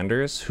Miles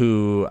Sanders,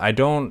 who I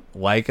don't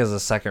like as a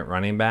second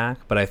running back,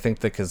 but I think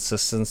the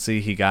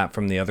consistency he got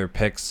from the other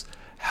picks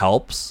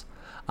helps.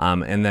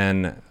 And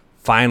then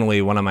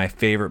finally, one of my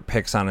favorite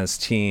picks on his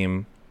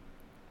team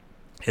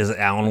is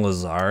Allen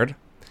Lazard,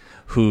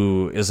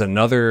 who is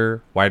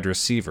another wide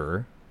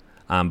receiver.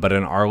 But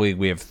in our league,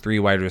 we have 3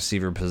 wide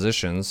receiver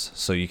positions,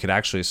 so you could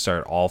actually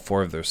start all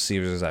 4 of the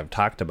receivers I've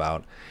talked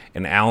about.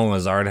 And Allen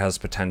Lazard has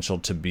potential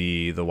to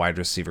be the wide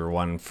receiver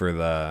 1 for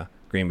the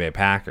Green Bay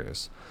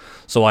Packers.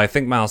 So while I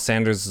think Miles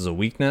Sanders is a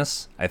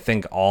weakness, I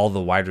think all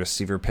the wide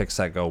receiver picks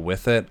that go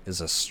with it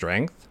is a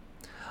strength.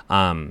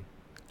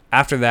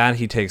 After that,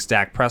 he takes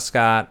Dak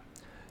Prescott,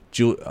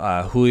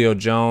 Julio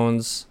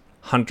Jones,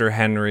 Hunter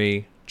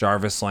Henry,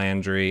 Jarvis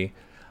Landry,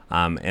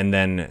 and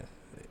then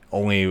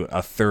only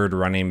a third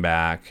running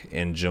back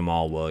in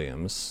Jamal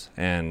Williams.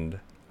 And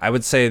I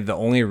would say the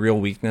only real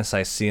weakness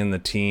I see in the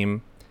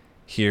team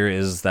here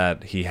is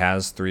that he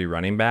has 3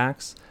 running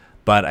backs.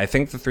 But I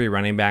think the 3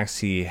 running backs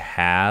he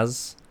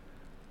has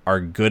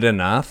are good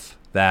enough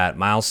that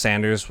Miles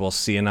Sanders will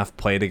see enough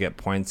play to get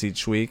points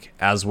each week,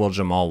 as will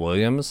Jamal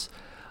Williams.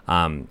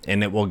 And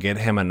it will get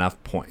him enough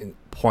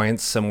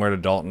points similar to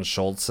Dalton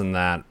Schultz in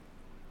that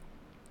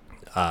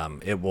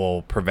it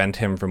will prevent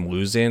him from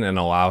losing and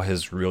allow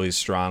his really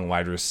strong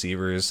wide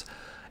receivers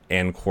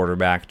and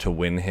quarterback to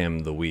win him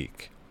the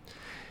week.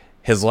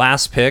 His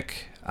last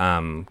pick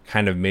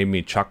kind of made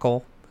me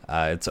chuckle.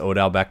 It's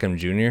Odell Beckham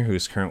Jr.,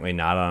 who's currently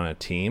not on a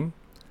team.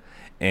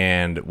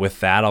 And with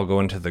that, I'll go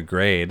into the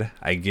grade.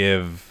 I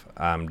give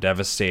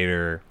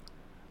Devastator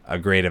a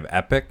grade of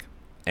epic.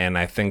 And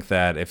I think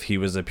that if he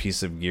was a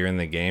piece of gear in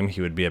the game,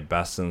 he would be a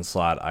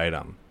best-in-slot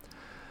item.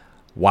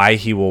 Why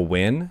he will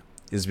win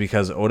is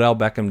because Odell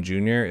Beckham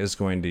Jr. is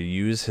going to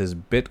use his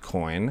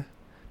Bitcoin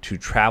to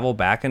travel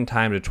back in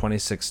time to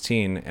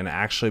 2016 and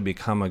actually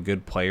become a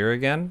good player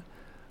again.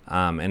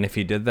 And if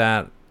he did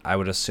that, I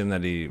would assume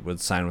that he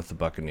would sign with the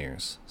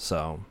Buccaneers.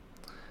 So,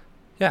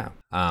 yeah.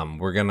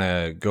 We're going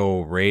to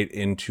go right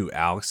into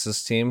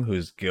Alex's team,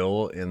 who's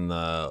Gil in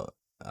the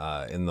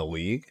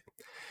league.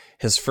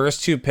 His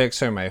first two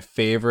picks are my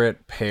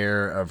favorite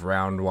pair of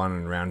round 1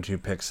 and round 2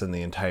 picks in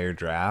the entire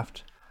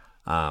draft.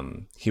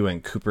 He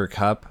went Cooper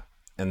Kupp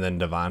and then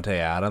Davante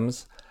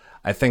Adams.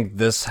 I think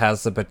this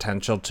has the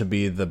potential to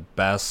be the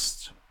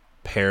best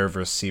pair of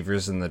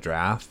receivers in the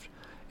draft.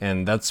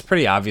 And that's a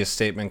pretty obvious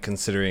statement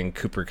considering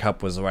Cooper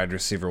Kupp was a wide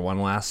receiver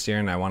 1 last year,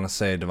 and I want to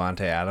say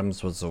Davante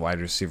Adams was a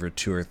wide receiver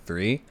 2 or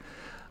 3.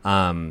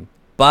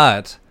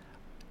 But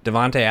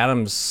Davante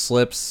Adams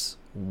slips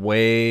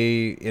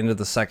way into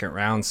the second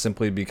round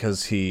simply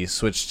because he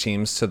switched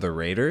teams to the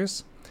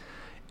Raiders.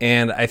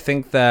 And I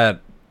think that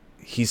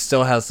he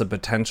still has the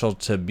potential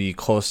to be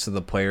close to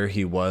the player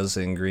he was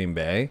in Green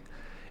Bay.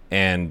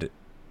 And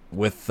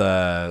with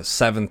the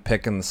 7th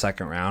pick in the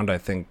second round, I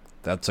think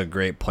that's a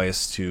great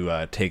place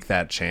to take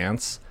that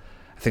chance.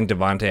 I think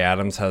Davante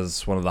Adams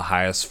has one of the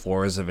highest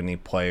floors of any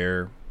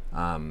player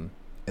in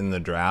the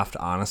draft,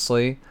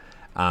 honestly.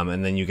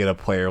 And then you get a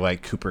player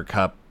like Cooper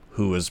Kupp,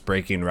 who was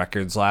breaking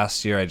records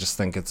last year. I just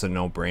think it's a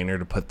no-brainer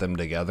to put them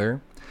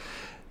together.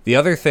 The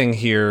other thing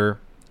here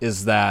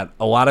is that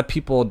a lot of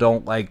people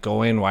don't like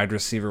going wide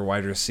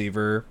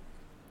receiver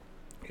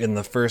in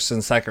the first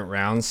and second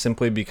rounds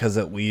simply because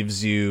it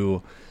leaves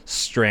you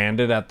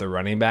stranded at the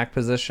running back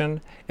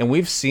position. And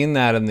we've seen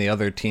that in the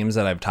other teams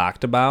that I've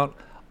talked about.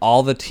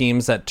 All the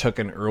teams that took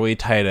an early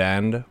tight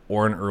end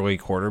or an early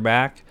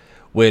quarterback,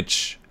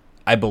 which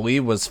I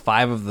believe was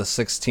 5 of the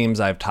 6 teams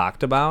I've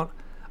talked about,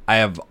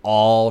 I've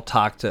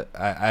talked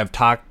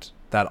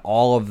that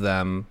all of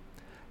them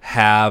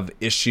have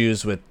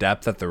issues with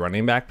depth at the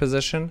running back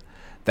position.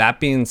 That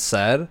being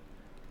said,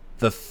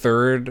 the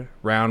 3rd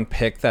round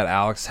pick that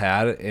Alex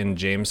had in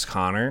James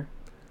Conner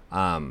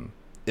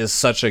is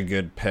such a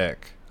good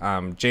pick.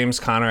 James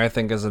Conner, I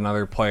think, is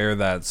another player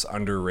that's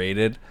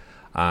underrated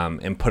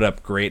and put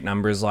up great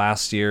numbers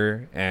last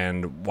year,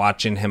 and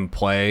watching him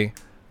play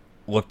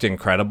looked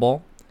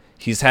incredible.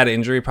 He's had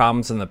injury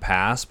problems in the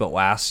past, but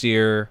last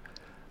year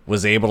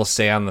was able to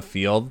stay on the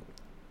field.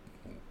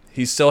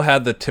 He still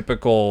had the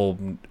typical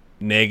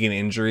nagging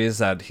injuries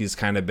that he's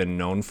kind of been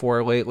known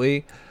for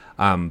lately,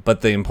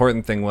 but the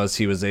important thing was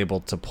he was able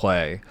to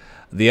play.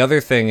 The other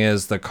thing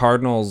is the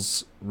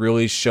Cardinals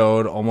really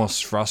showed,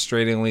 almost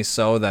frustratingly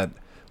so, that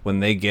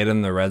when they get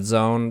in the red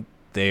zone,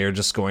 they are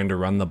just going to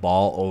run the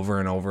ball over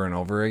and over and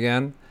over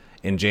again.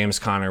 And James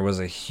Conner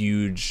was a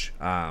huge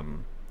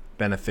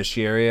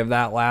beneficiary of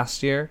that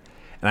last year,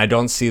 and I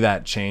don't see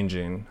that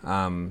changing.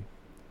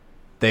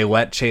 They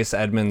let Chase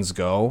Edmonds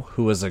go,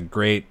 who was a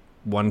great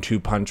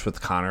 1-2 punch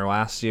with Conner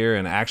last year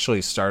and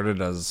actually started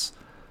as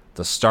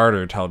the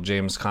starter till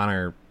James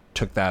Conner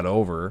took that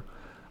over.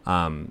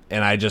 And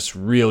I just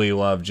really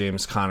love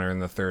James Conner in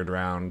the 3rd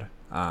round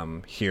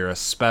here,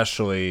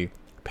 especially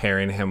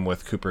pairing him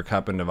with Cooper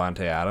Kupp and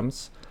Davante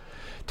Adams.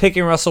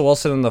 Taking Russell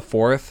Wilson in the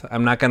 4th,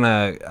 I'm not going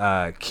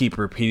to keep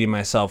repeating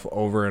myself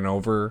over and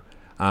over,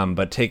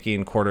 but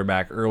taking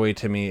quarterback early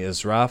to me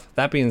is rough.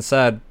 That being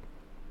said,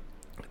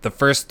 the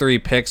first 3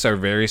 picks are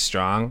very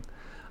strong,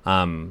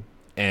 and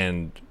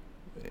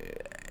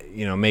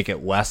make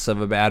it less of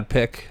a bad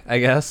pick, I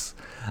guess.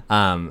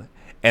 And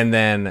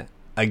then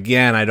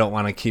again, I don't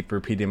want to keep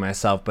repeating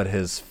myself, but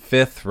his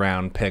 5th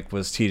round pick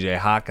was TJ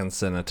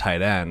Hawkinson, a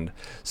tight end.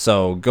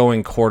 So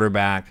going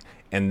quarterback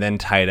and then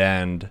tight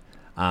end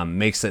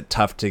makes it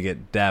tough to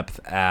get depth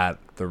at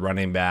the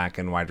running back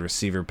and wide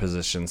receiver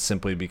position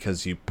simply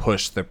because you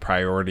push the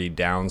priority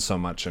down so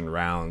much in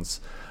rounds.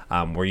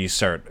 Where you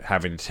start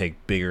having to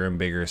take bigger and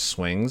bigger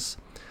swings.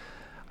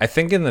 I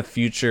think in the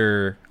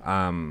future,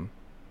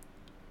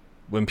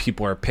 when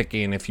people are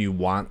picking, if you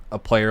want a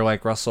player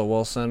like Russell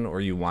Wilson or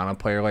you want a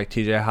player like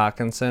TJ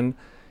Hawkinson,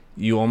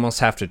 you almost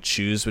have to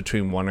choose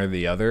between one or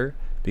the other,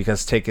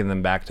 because taking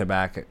them back to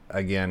back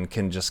again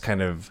can just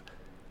kind of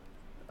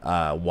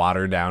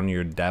water down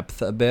your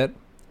depth a bit.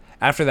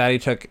 After that, he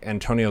took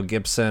Antonio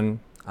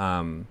Gibson,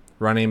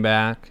 running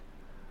back.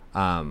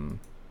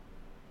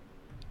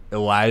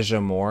 Elijah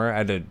Moore. I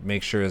had to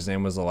make sure his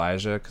name was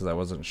Elijah because I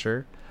wasn't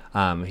sure.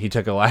 He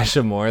took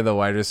Elijah Moore, the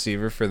wide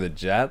receiver for the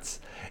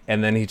Jets,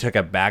 and then he took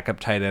a backup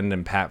tight end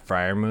in Pat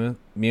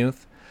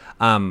Freiermuth.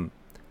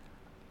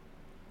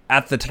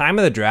 At the time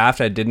of the draft,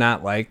 I did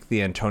not like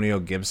the Antonio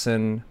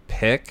Gibson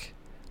pick,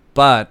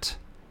 but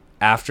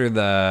after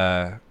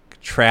the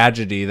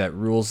tragedy that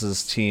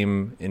Rules'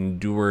 team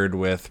endured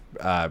with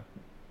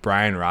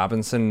Brian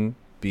Robinson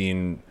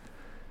being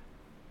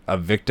a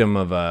victim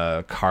of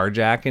a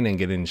carjacking and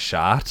getting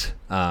shot,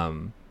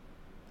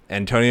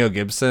 Antonio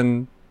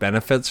Gibson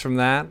benefits from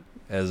that,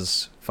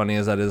 as funny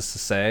as that is to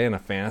say in a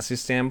fantasy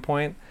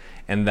standpoint,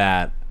 and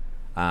that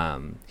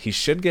he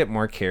should get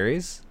more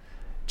carries.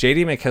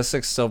 J.D.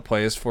 McKissick still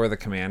plays for the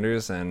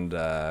Commanders and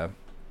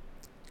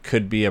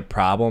could be a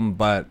problem,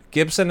 but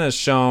Gibson has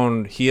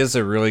shown he is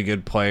a really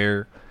good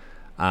player.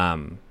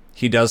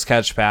 He does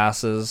catch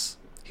passes.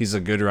 He's a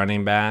good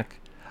running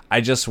back.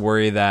 I just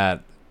worry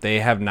that they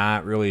have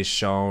not really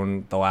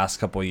shown the last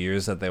couple of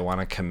years that they want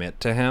to commit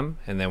to him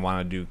and they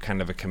want to do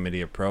kind of a committee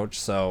approach.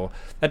 So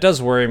that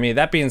does worry me.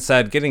 That being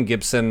said, getting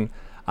Gibson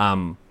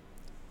in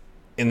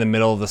in the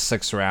middle of the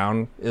 6th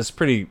round is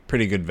pretty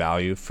good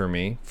value for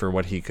me for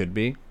what he could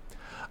be.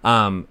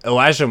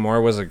 Elijah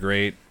Moore was a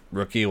great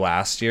rookie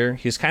last year.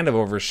 He's kind of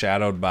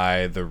overshadowed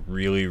by the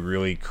really,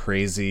 really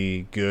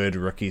crazy good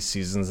rookie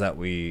seasons that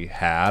we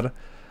had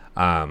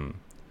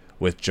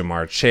with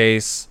Jamar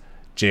Chase,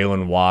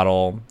 Jalen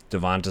Waddle,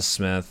 Devonta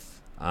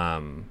Smith,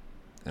 and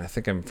I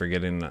think I'm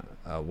forgetting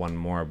one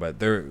more,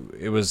 but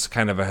it was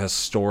kind of a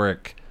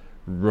historic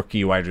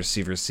rookie wide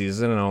receiver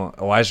season, and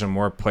Elijah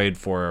Moore played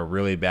for a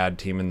really bad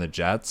team in the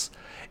Jets,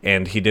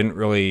 and he didn't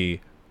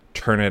really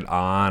turn it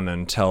on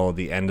until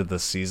the end of the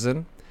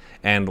season.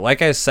 And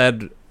like I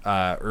said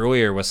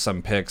earlier with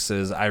some picks,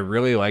 is I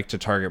really like to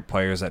target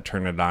players that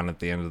turn it on at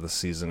the end of the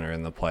season or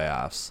in the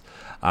playoffs,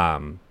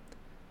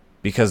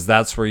 because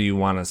that's where you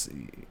want to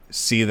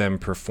see them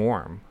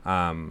perform.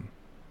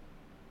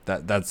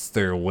 That's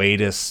their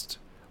latest,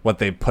 what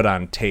they put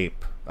on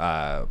tape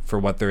for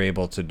what they're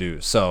able to do.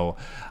 So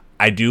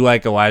I do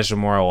like Elijah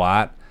Moore a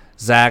lot.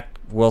 Zach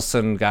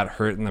Wilson got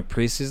hurt in the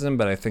preseason,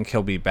 but I think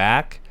he'll be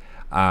back.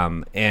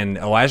 And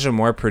Elijah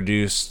Moore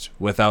produced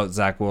without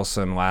Zach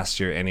Wilson last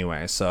year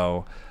anyway.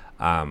 So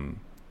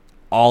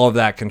all of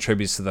that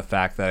contributes to the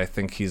fact that I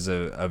think he's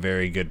a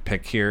very good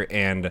pick here.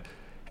 And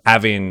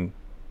having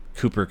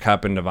Cooper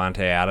Kupp and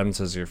Devontae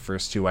Adams as your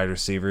first 2 wide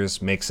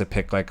receivers makes a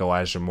pick like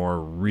Elijah Moore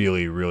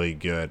really, really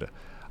good.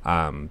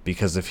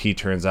 Because if he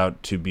turns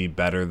out to be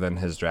better than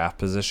his draft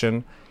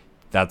position,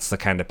 that's the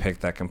kind of pick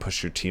that can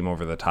push your team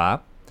over the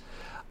top.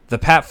 The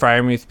Pat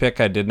Freiermuth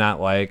pick I did not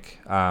like,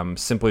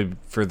 simply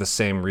for the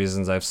same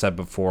reasons I've said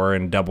before,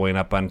 and doubling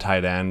up on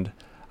tight end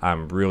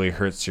really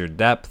hurts your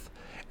depth.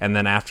 And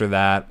then after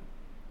that,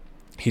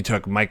 he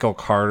took Michael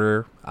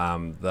Carter,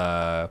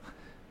 the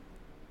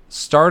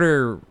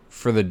starter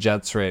for the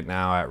Jets right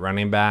now at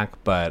running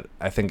back, but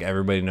I think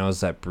everybody knows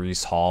that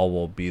Breece Hall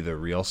will be the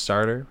real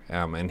starter,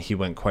 and he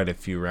went quite a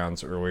few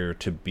rounds earlier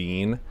to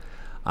Bean.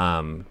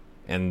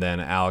 And then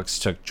Alex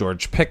took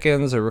George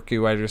Pickens, a rookie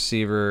wide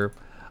receiver,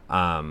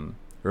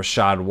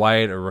 Rachaad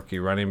White, a rookie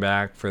running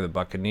back for the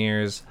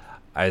Buccaneers,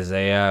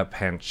 Isaiah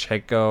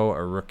Pacheco,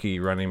 a rookie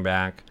running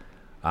back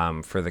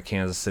for the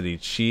Kansas City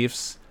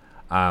Chiefs,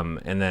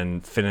 and then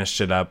finished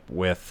it up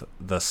with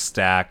the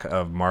stack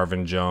of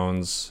Marvin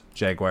Jones,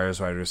 Jaguars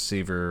wide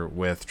receiver,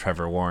 with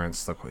Trevor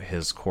Lawrence,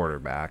 his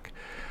quarterback.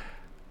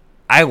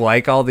 I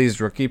like all these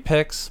rookie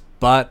picks,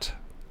 but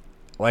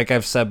like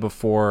I've said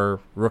before,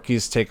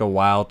 rookies take a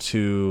while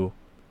to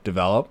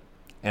develop,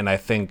 and I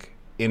think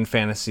in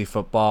fantasy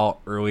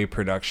football, early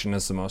production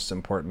is the most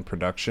important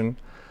production.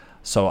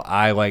 So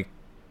I like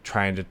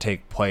trying to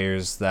take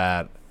players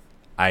that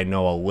I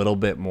know a little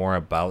bit more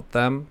about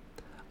them.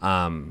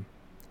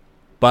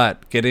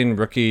 But getting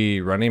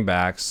rookie running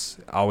backs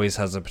always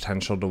has the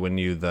potential to win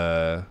you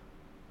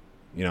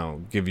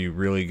give you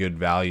really good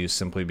value,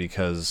 simply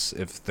because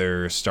if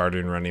their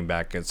starting running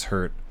back gets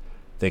hurt,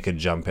 they could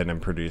jump in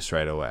and produce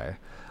right away.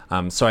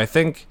 So I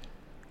think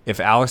if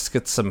Alex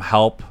gets some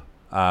help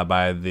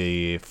by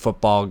the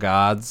football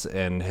gods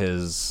and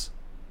his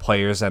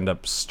players end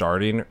up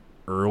starting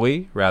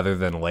early rather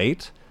than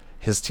late,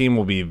 his team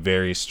will be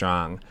very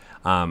strong.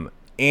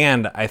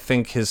 And I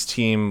think his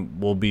team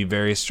will be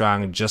very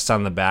strong just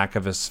on the back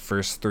of his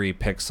first 3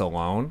 picks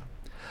alone.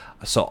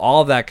 So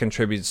all of that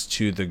contributes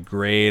to the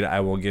grade I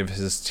will give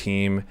his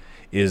team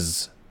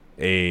is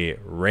a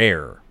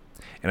rare.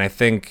 And I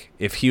think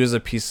if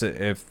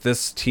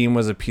this team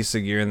was a piece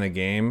of gear in the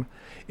game,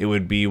 it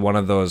would be one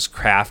of those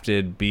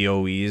crafted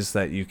BOEs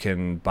that you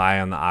can buy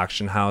on the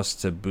auction house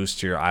to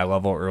boost your eye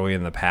level early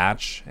in the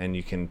patch, and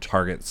you can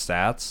target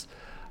stats.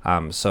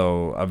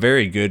 So a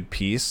very good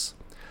piece.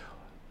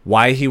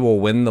 Why he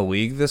will win the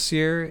league this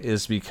year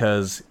is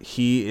because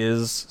he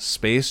is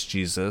Space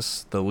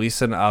Jesus, the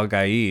Lisan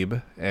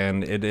Al-Gaib,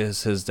 and it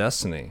is his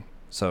destiny.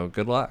 So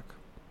good luck.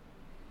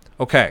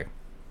 Okay.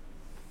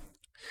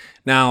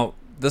 Now,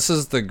 this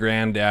is the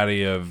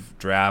granddaddy of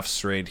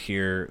drafts right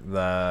here,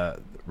 the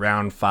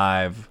round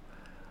 5,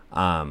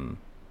 and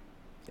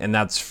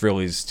that's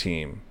Philly's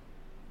team.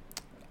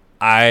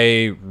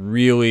 I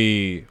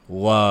really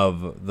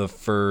love the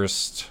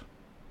first,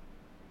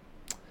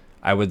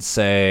 I would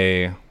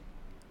say,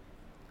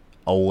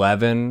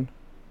 11,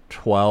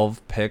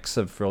 12 picks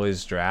of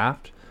Philly's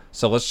draft.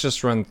 So let's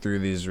just run through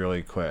these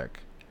really quick.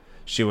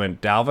 She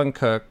went Dalvin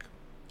Cook,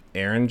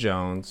 Aaron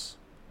Jones,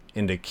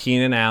 into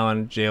Keenan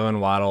Allen, Jalen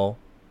Waddle,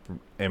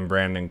 and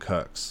Brandon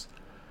Cooks.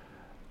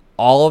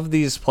 All of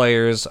these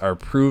players are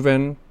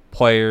proven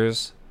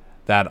players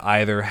that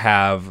either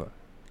have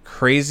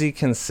crazy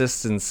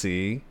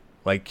consistency,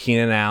 like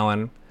Keenan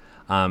Allen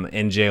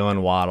and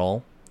Jalen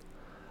Waddle,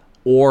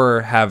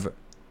 or have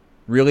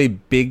really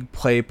big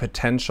play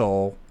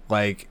potential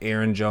like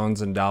Aaron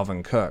Jones and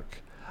Dalvin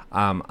Cook.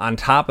 On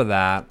top of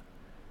that,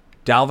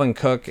 Dalvin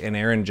Cook and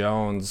Aaron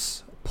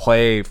Jones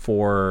play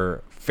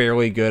for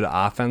fairly good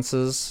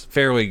offenses.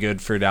 Fairly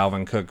good for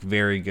Dalvin Cook,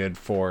 very good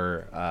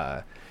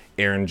for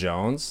Aaron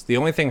Jones. The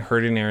only thing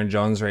hurting Aaron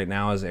Jones right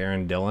now is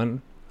Aaron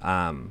Dillon.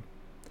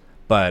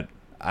 But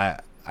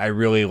I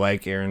really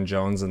like Aaron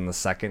Jones in the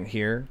second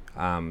here.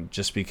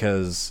 just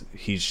because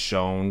he's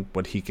shown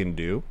what he can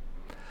do.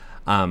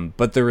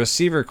 But the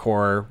receiver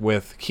core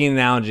with Keenan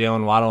Allen,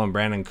 Jalen Waddle, and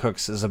Brandon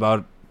Cooks is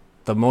about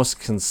the most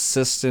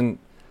consistent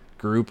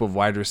group of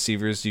wide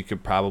receivers you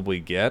could probably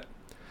get.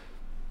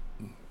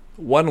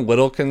 One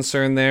little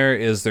concern there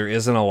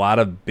isn't a lot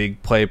of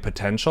big play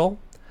potential,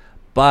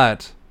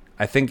 but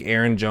I think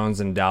Aaron Jones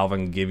and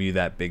Dalvin give you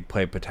that big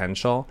play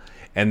potential.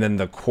 And then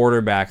the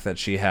quarterback that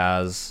she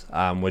has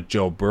with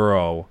Joe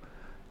Burrow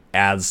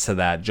adds to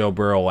that. Joe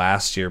Burrow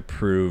last year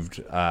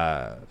proved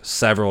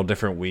several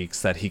different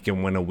weeks that he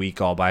can win a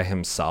week all by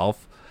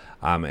himself.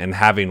 And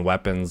having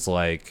weapons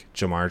like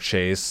Jamar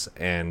Chase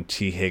and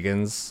T.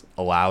 Higgins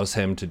allows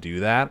him to do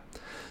that.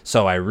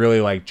 So I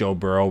really like Joe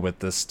Burrow with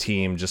this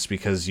team just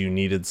because you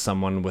needed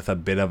someone with a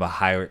bit of a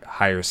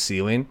higher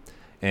ceiling,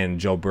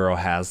 and Joe Burrow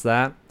has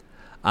that.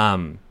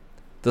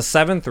 The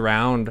seventh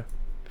round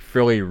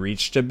really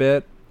reached a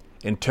bit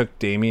and took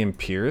Dameon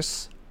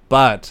Pierce,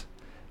 but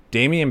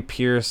Dameon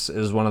Pierce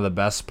is one of the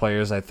best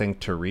players I think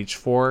to reach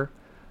for.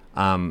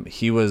 I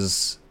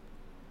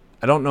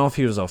don't know if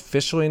he was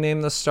officially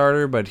named the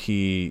starter, but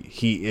he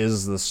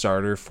is the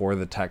starter for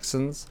the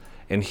Texans,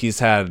 and he's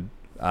had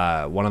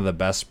one of the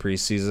best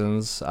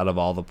preseasons out of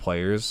all the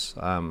players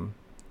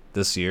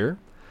this year,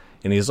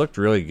 and he's looked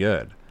really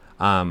good.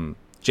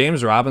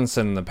 James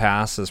Robinson in the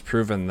past has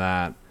proven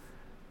that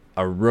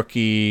a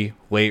rookie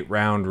late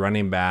round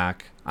running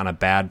back on a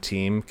bad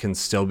team can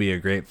still be a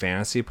great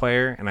fantasy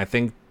player, and I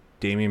think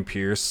Dameon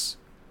Pierce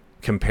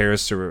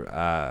compares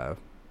to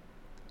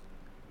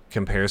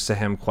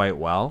him quite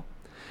well.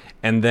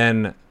 And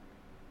then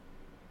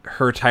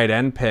her tight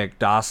end pick,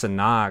 Dawson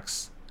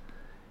Knox,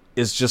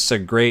 is just a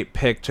great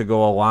pick to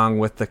go along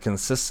with the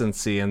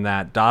consistency in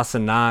that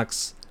Dawson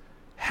Knox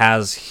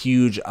has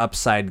huge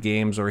upside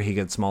games where he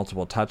gets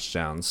multiple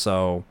touchdowns.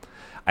 So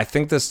I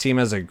think this team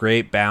has a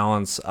great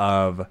balance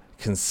of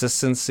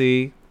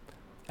consistency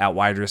at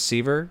wide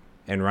receiver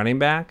and running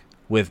back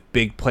with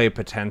big play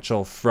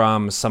potential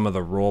from some of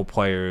the role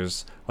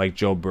players like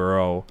Joe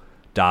Burrow,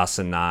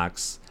 Dawson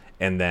Knox,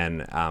 and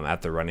then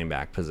at the running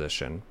back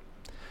position.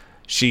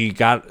 She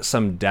got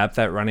some depth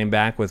at running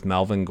back with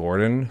Melvin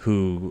Gordon,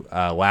 who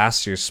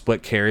last year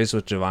split carries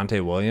with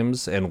Javonte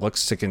Williams and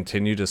looks to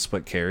continue to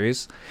split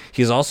carries.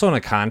 He's also in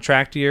a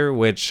contract year,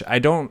 which I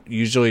don't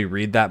usually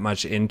read that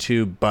much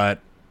into,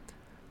 but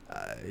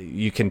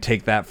you can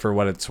take that for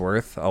what it's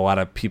worth. A lot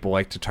of people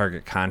like to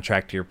target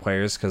contract year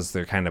players because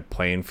they're kind of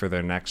playing for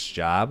their next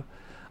job.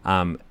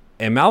 And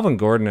Melvin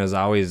Gordon has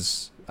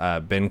always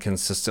been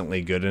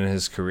consistently good in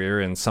his career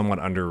and somewhat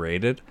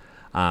underrated.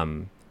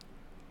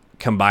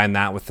 Combine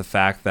that with the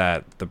fact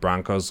that the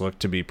Broncos look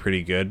to be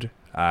pretty good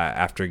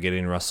after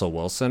getting Russell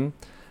Wilson.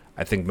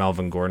 I think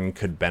Melvin Gordon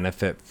could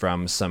benefit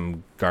from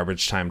some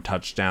garbage time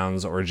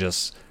touchdowns or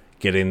just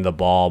getting the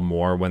ball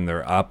more when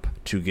they're up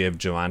to give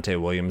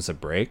Javonte Williams a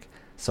break.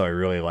 So I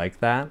really like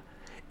that.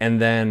 And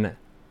then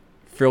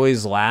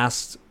Philly's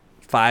last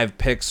 5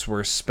 picks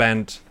were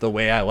spent the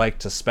way I like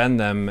to spend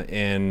them,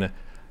 in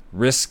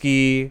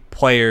risky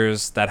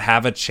players that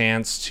have a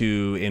chance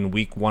to, in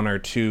week 1 or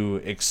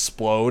 2,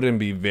 explode and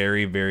be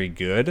very, very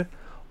good,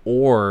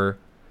 or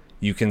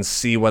you can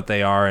see what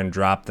they are and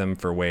drop them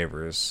for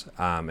waivers.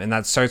 And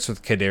that starts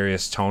with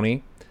Kadarius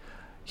Toney.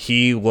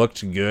 He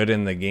looked good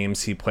in the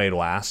games he played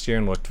last year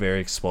and looked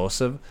very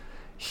explosive.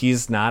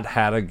 He's not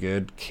had a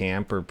good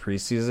camp or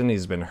preseason.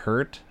 He's been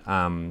hurt,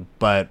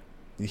 but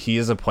he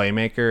is a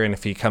playmaker, and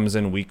if he comes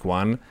in week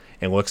 1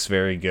 and looks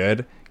very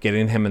good,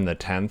 getting him in the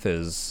 10th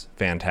is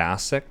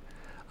fantastic.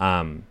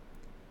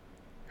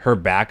 Her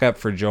backup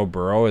for Joe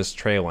Burrow is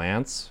Trey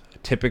Lance.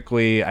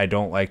 Typically, I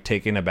don't like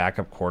taking a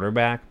backup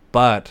quarterback,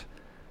 but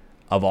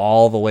of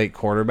all the late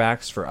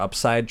quarterbacks for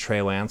upside,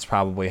 Trey Lance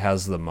probably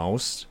has the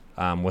most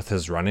with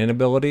his running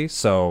ability.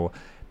 So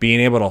being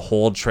able to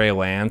hold Trey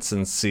Lance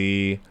and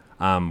see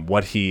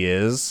what he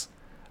is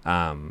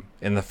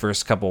in the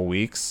first couple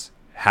weeks,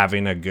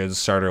 having a good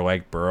starter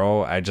like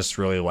Burrow, I just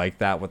really like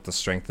that with the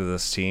strength of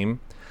this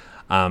team.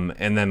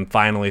 And then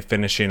finally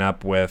finishing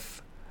up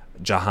with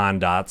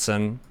Jahan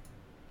Dotson,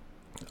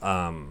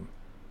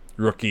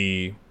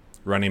 rookie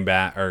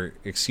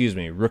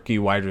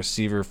wide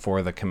receiver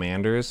for the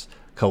Commanders,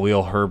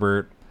 Khalil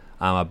Herbert,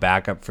 a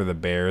backup for the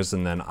Bears,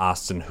 and then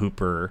Austin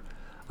Hooper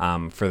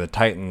for the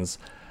Titans.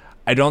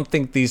 I don't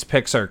think these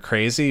picks are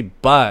crazy,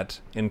 but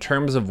in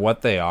terms of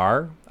what they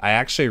are, I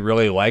actually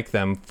really like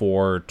them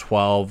for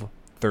 12,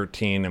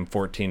 13, and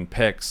 14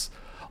 picks,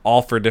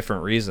 all for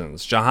different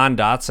reasons. Jahan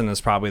Dotson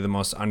is probably the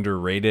most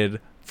underrated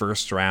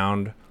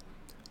first-round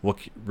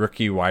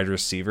rookie wide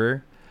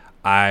receiver.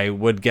 I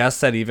would guess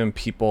that even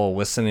people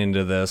listening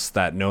to this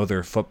that know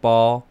their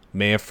football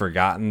may have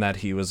forgotten that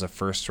he was a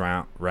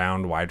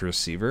first-round wide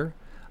receiver.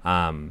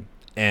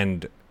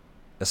 And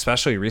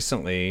especially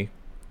recently,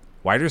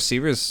 wide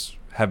receivers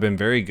have been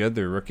very good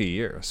their rookie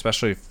year,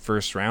 especially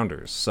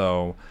first-rounders.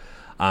 So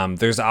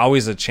there's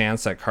always a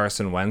chance that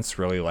Carson Wentz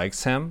really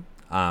likes him.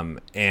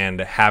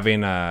 And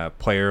having a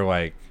player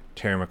like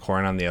Terry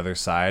McLaurin on the other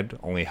side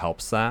only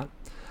helps that.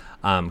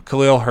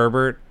 Khalil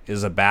Herbert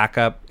is a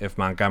backup if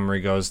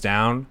Montgomery goes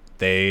down.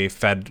 They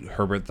fed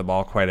Herbert the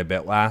ball quite a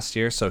bit last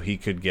year, so he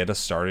could get a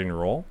starting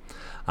role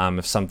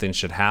if something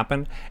should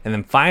happen. And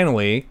then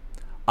finally,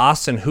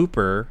 Austin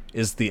Hooper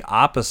is the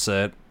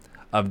opposite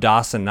of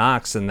Dawson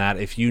Knox in that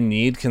if you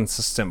need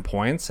consistent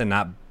points and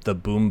not the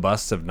boom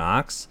bust of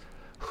Knox,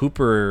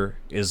 Hooper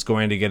is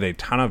going to get a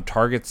ton of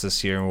targets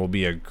this year and will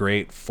be a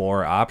great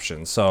floor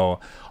option. So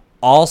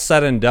all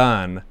said and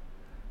done,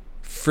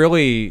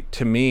 Frilly,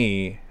 to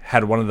me,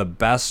 had one of the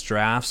best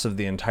drafts of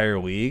the entire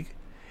league,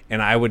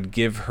 and I would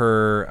give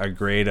her a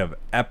grade of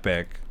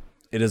epic.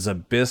 It is a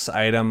BIS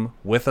item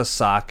with a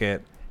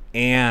socket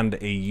and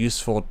a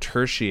useful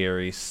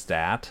tertiary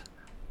stat.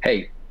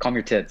 Hey, calm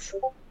your tits.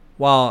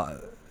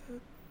 Well,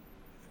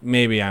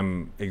 maybe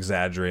I'm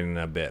exaggerating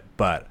a bit,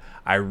 but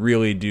I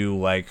really do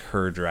like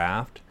her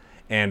draft.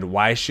 And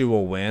why she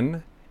will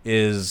win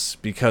is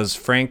because,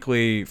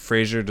 frankly,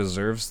 Frazier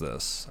deserves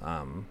this.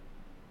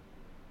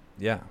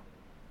 Yeah.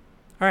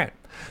 All right.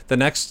 The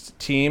next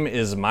team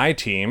is my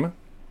team.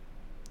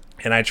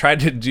 And I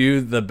tried to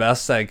do the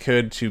best I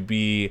could to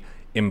be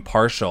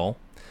impartial.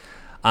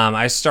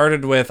 I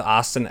started with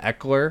Austin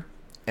Eckler,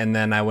 and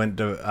then I went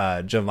to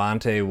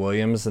Javonte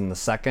Williams in the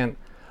second.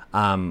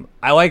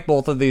 I like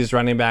both of these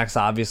running backs,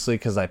 obviously,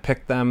 because I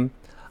picked them.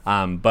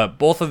 But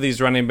both of these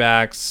running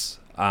backs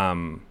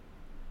are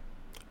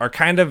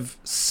kind of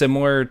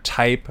similar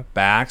type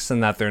backs in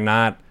that they're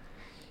not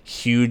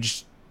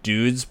huge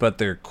dudes, but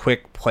they're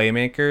quick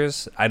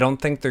playmakers. I don't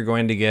think they're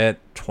going to get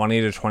 20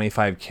 to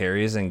 25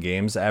 carries in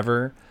games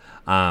ever.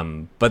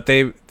 But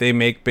they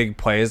make big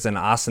plays, and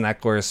Austin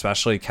Eckler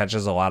especially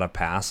catches a lot of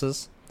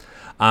passes.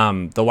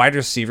 The wide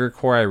receiver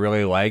core I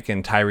really like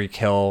in Tyreek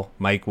Hill,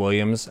 Mike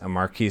Williams, and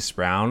Marquise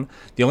Brown.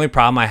 The only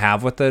problem I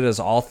have with it is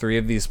all three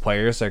of these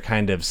players are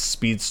kind of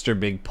speedster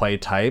big play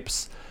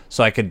types.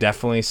 So I could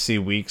definitely see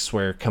weeks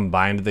where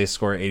combined they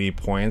score 80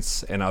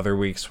 points and other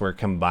weeks where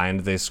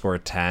combined they score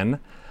 10.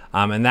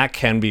 And that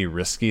can be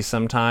risky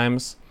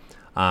sometimes.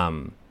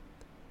 I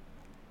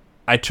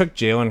took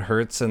Jalen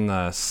Hurts in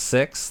the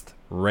 6th,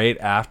 right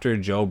after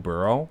Joe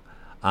Burrow.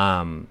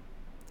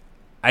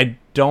 I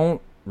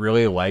don't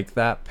really like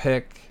that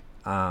pick.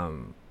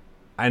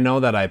 I know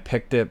that I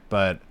picked it,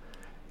 but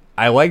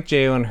I like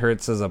Jalen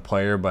Hurts as a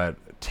player, but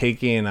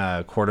taking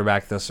a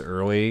quarterback this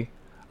early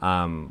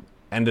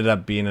ended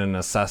up being a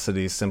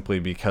necessity simply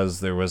because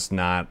there was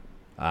not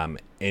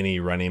any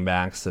running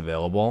backs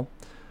available.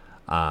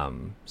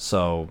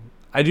 So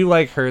I do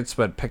like Hurts,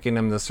 but picking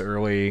him this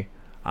early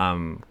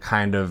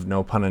kind of,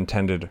 no pun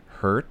intended,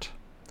 hurt.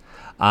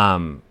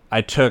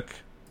 I took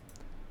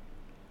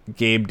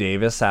Gabe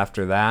Davis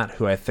after that,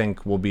 who I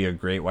think will be a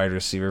great wide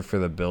receiver for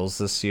the Bills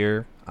this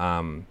year.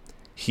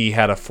 He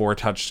had a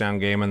 4-touchdown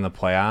game in the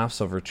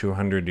playoffs, over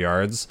 200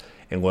 yards,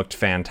 and looked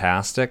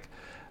fantastic.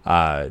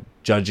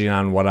 Judging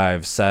on what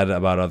I've said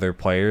about other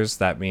players,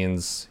 that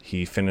means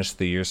he finished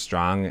the year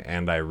strong,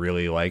 and I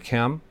really like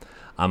him.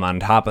 On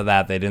top of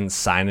that, they didn't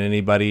sign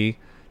anybody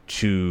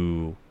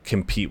to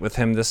compete with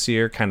him this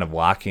year, kind of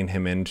locking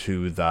him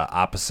into the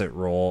opposite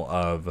role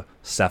of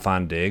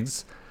Stephon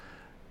Diggs.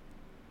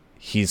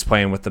 He's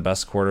playing with the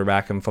best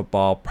quarterback in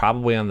football,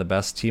 probably on the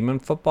best team in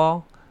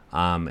football,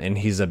 and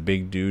he's a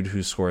big dude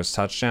who scores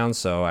touchdowns,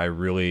 so I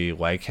really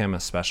like him,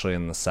 especially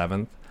in the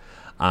 7th.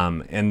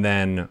 And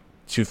then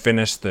to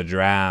finish the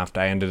draft,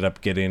 I ended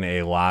up getting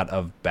a lot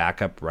of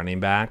backup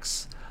running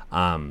backs.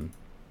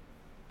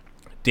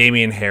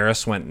 Damian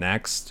Harris went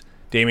next.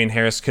 Damian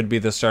Harris could be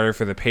the starter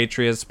for the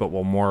Patriots, but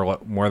will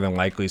more than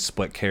likely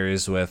split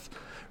carries with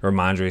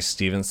Ramondre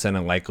Stevenson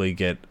and likely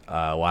get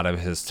a lot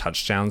of his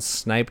touchdowns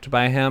sniped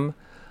by him.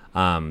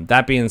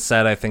 That being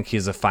said, I think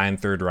he's a fine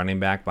third running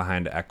back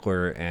behind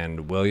Eckler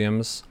and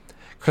Williams.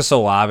 Chris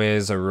Olave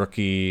is a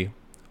rookie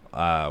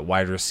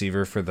wide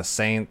receiver for the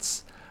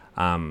Saints.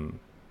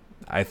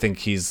 I think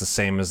he's the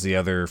same as the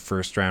other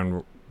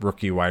first-round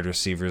rookie wide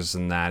receivers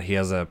in that he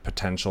has a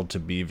potential to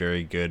be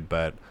very good,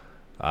 but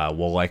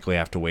we'll likely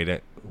have to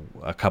wait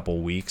a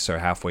couple weeks or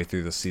halfway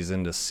through the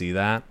season to see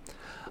that.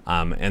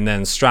 And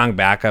then strong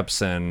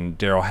backups in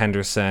Darrell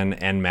Henderson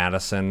and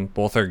Madison.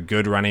 Both are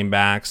good running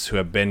backs who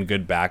have been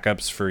good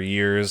backups for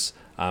years.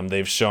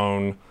 They've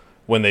shown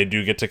when they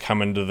do get to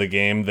come into the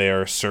game, they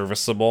are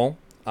serviceable,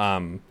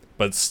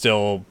 but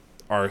still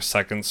are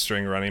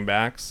second-string running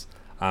backs.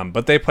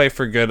 But they play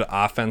for good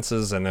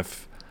offenses, and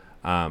if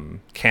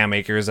Cam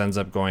Akers ends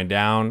up going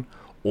down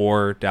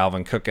or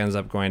Dalvin Cook ends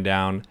up going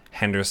down,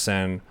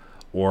 Henderson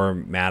or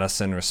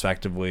Madison,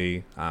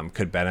 respectively,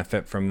 could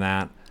benefit from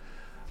that.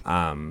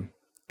 And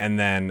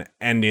then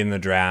ending the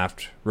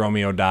draft,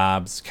 Romeo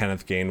Doubs,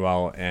 Kenneth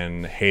Gainwell,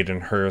 and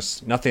Hayden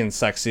Hurst. Nothing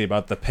sexy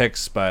about the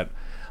picks, but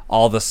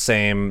all the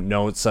same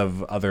notes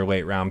of other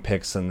late-round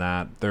picks in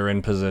that they're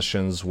in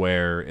positions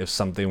where if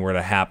something were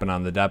to happen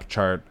on the depth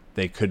chart,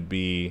 they could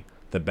be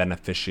the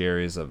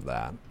beneficiaries of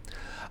that.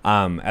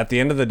 At the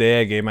end of the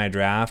day, I gave my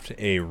draft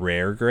a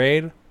rare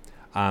grade.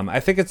 I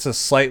think it's a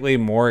slightly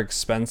more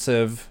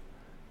expensive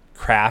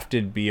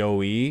crafted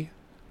BOE.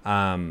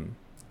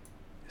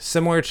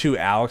 similar to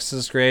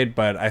Alex's grade,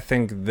 but I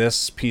think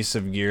this piece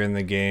of gear in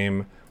the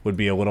game would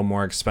be a little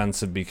more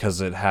expensive because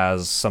it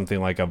has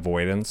something like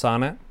avoidance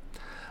on it.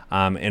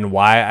 And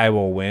why I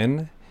will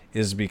win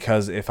is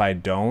because if I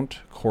don't,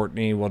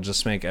 Courtney will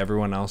just make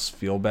everyone else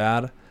feel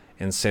bad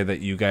and say that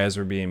you guys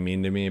were being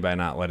mean to me by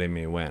not letting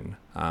me win.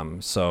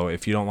 So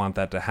if you don't want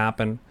that to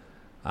happen,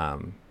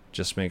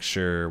 just make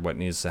sure what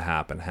needs to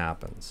happen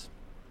happens.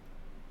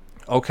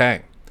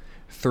 Okay,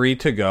 3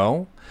 to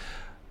go.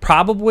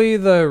 Probably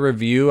the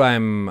review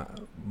I'm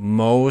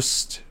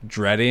most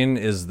dreading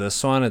is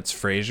this one. It's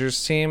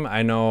Fraser's team.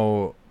 I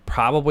know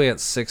probably at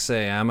 6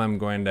 a.m. I'm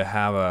going to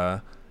have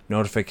a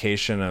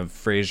notification of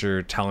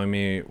Fraser telling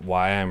me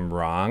why I'm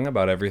wrong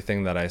about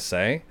everything that I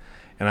say,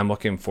 and I'm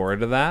looking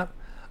forward to that.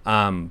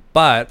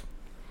 But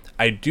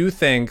I do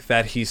think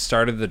that he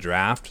started the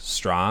draft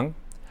strong.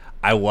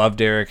 I love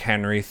Derrick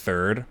Henry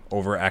third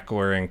over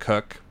Eckler and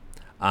Cook.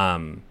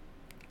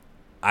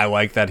 I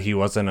like that he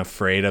wasn't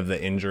afraid of the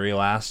injury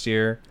last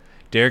year.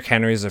 Derrick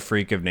Henry's a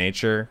freak of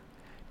nature.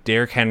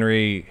 Derrick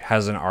Henry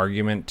has an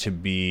argument to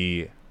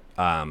be,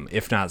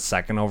 if not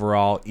second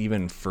overall,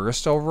 even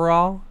first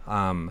overall.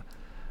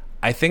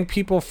 I think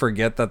people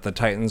forget that the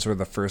Titans were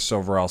the first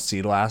overall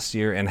seed last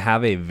year and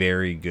have a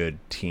very good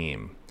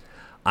team.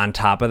 On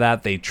top of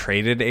that, they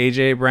traded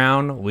A.J.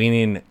 Brown,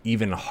 leaning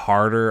even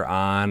harder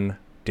on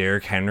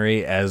Derrick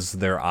Henry as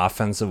their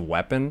offensive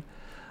weapon.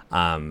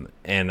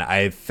 And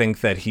I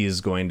think that he's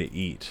going to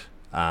eat.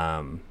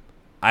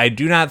 I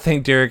do not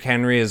think Derrick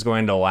Henry is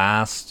going to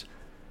last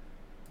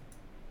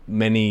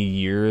many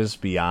years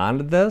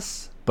beyond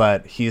this,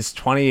 but he's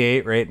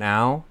 28 right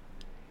now.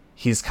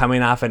 He's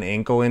coming off an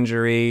ankle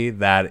injury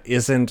that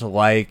isn't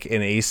like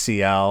an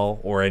ACL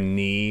or a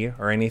knee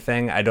or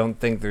anything. I don't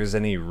think there's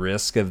any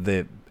risk of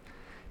the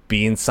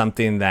being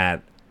something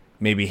that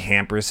maybe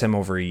hampers him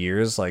over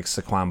years like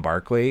Saquon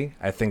Barkley.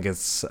 I think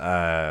it's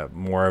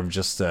more of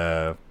just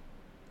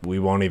we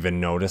won't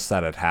even notice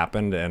that it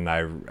happened, and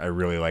I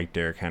really like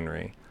Derrick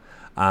Henry.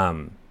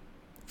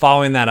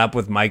 Following that up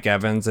with Mike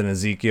Evans and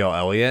Ezekiel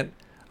Elliott,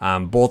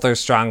 both are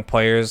strong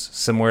players,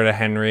 similar to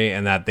Henry,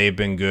 in that they've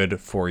been good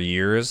for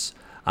years.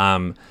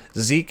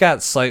 Zeke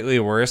got slightly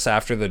worse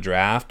after the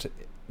draft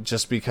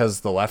just because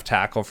the left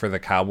tackle for the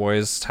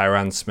Cowboys,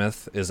 Tyron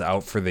Smith, is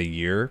out for the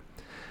year,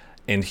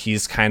 and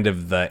he's kind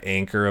of the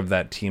anchor of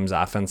that team's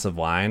offensive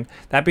line.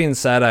 That being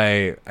said,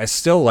 I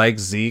still like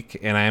Zeke,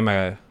 and I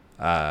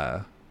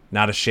am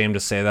not ashamed to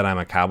say that I'm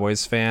a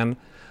Cowboys fan.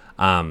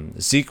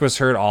 Zeke was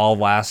hurt all of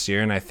last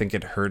year, and I think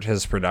it hurt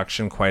his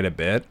production quite a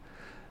bit.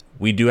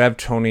 We do have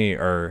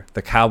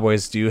the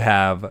Cowboys do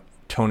have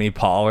Tony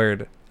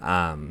Pollard,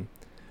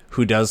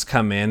 who does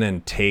come in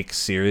and take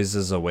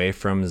series away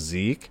from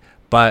Zeke.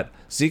 But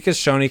Zeke has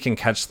shown he can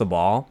catch the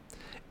ball.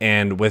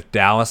 And with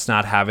Dallas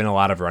not having a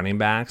lot of running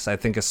backs, I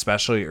think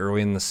especially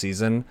early in the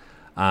season,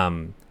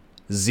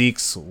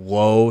 Zeke's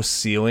low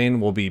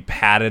ceiling will be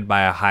padded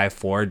by a high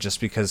floor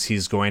just because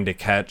he's going to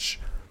catch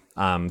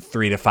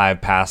 3 to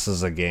 5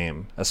 passes a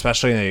game,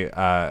 especially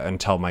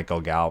until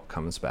Michael Gallup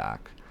comes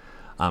back.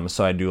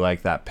 So I do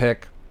like that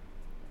pick.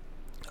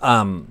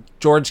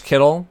 George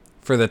Kittle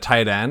for the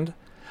tight end.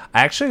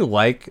 I actually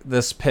like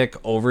this pick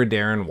over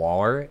Darren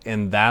Waller,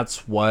 and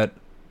that's what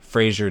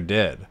Frazier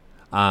did.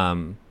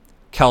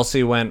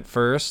 Kelsey went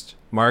first,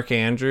 Mark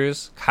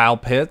Andrews, Kyle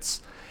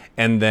Pitts,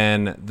 and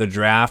then the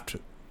draft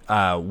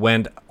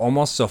went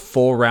almost a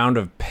full round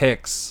of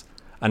picks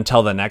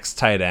until the next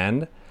tight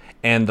end.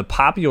 And the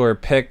popular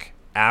pick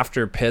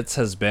after Pitts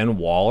has been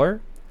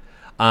Waller.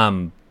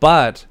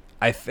 But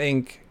I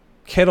think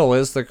Kittle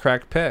is the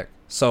correct pick.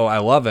 So I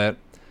love it.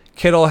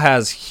 Kittle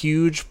has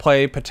huge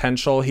play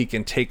potential. He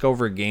can take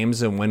over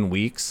games and win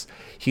weeks.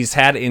 He's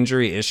had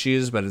injury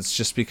issues, but it's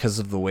just because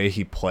of the way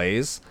he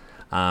plays.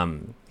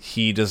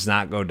 He does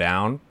not go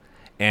down.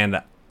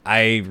 And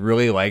I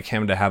really like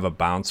him to have a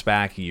bounce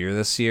back year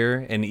this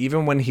year. And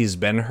even when he's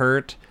been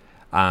hurt,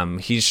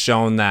 he's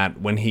shown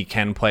that when he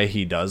can play,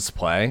 he does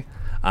play.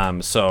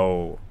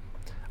 So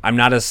I'm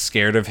not as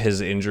scared of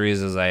his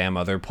injuries as I am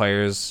other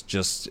players,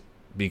 just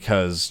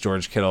because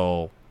George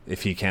Kittle,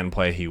 if he can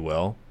play, he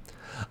will.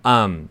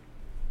 The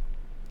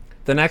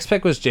next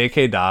pick was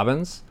J.K.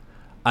 Dobbins,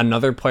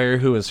 another player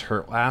who was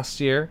hurt last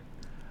year.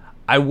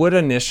 I would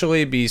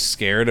initially be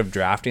scared of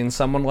drafting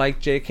someone like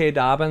J.K.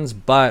 Dobbins,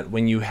 but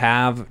when you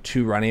have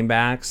two running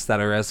backs that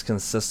are as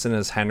consistent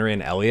as Henry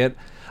and Elliott,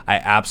 I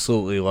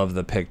absolutely love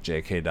the pick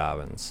J.K.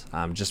 Dobbins,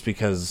 just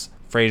because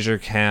Frazier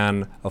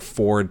can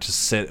afford to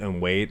sit and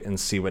wait and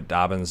see what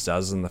Dobbins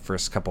does in the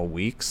first couple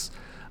weeks,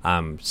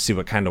 see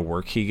what kind of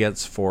work he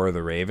gets for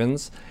the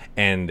Ravens,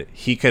 and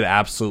he could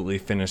absolutely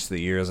finish the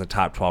year as a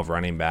top 12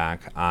 running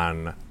back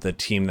on the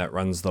team that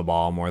runs the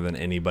ball more than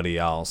anybody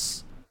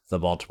else, the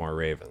Baltimore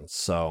Ravens.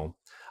 So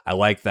I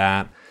like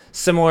that.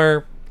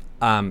 Similar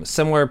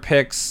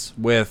picks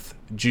with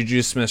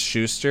Juju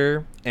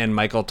Smith-Schuster and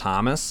Michael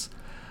Thomas.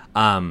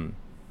 I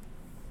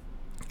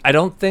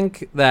don't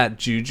think that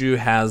Juju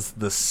has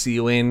the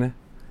ceiling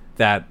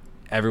that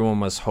everyone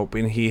was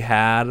hoping he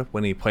had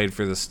when he played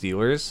for the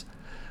Steelers,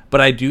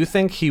 But I do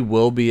think he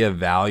will be a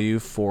value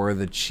for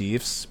the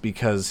Chiefs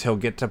because he'll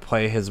get to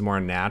play his more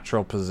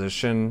natural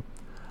position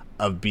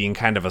of being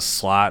kind of a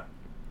slot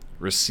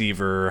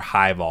receiver,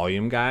 high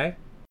volume guy.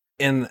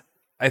 And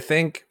I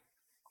think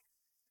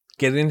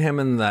getting him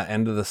in the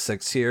end of the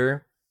sixth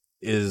here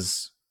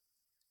is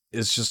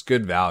just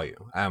good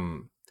value.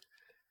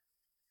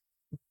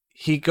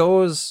 He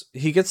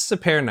gets to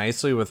pair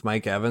nicely with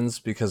Mike Evans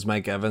because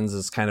Mike Evans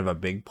is kind of a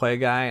big play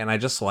guy, and I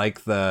just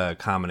like the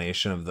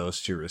combination of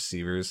those two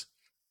receivers.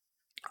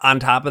 On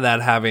top of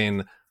that,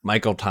 having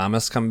Michael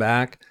Thomas come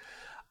back,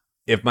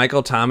 if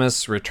Michael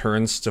Thomas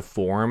returns to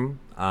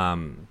form,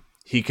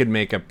 he could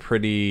make a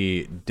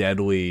pretty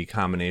deadly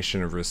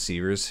combination of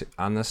receivers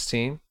on this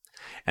team.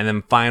 And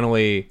then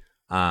finally,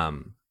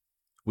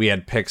 we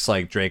had picks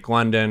like Drake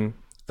London,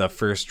 the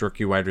first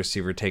rookie wide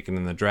receiver taken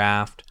in the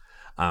draft,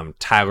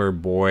 Tyler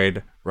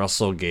Boyd,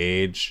 Russell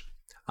Gage,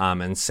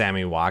 and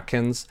Sammy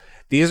Watkins.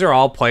 These are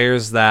all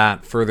players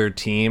that for their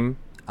team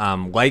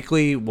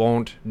likely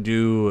won't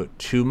do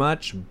too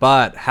much,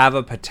 but have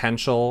a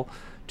potential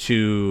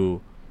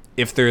to,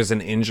 if there's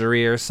an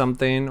injury or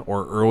something,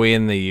 or early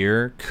in the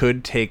year,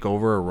 could take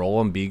over a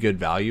role and be good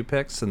value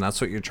picks. And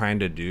that's what you're trying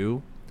to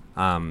do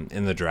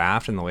in the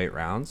draft in the late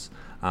rounds.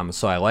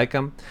 So I like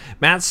him.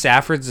 Matt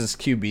Stafford's his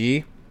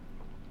QB,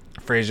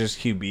 Frazier's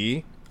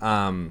QB.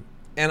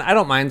 And I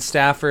don't mind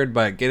Stafford,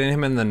 but getting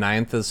him in the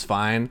 9th is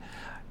fine.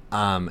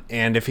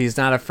 And if he's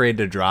not afraid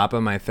to drop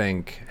him, I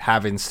think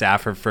having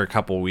Stafford for a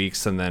couple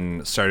weeks and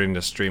then starting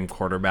to stream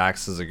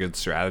quarterbacks is a good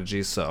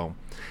strategy. So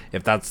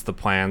if that's the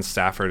plan,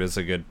 Stafford is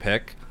a good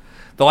pick.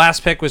 The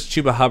last pick was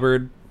Chuba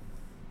Hubbard.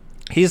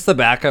 He's the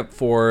backup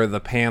for the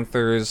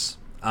Panthers.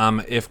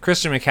 If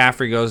Christian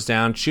McCaffrey goes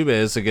down, Chuba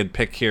is a good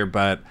pick here,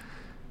 but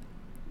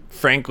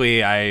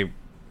frankly,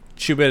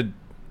 Chuba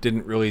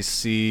didn't really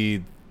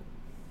see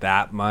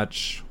that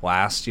much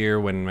last year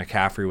when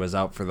McCaffrey was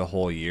out for the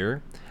whole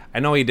year. I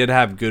know he did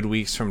have good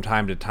weeks from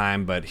time to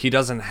time, but he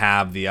doesn't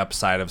have the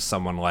upside of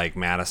someone like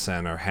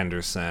Madison or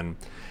Henderson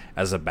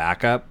as a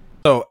backup.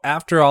 So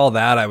after all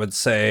that, I would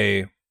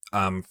say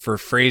for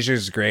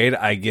Frazier's grade,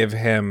 I give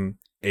him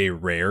a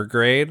rare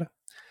grade.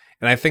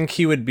 And I think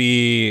he would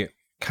be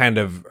kind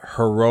of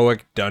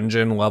heroic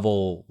dungeon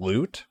level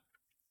loot.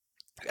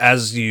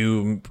 As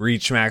you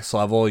reach max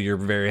level, you're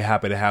very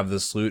happy to have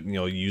this loot and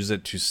you'll use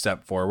it to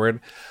step forward.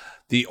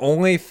 The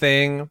only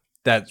thing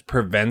that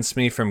prevents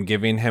me from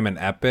giving him an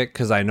epic,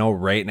 because I know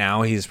right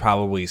now he's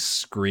probably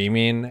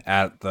screaming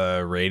at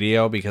the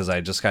radio because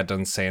I just got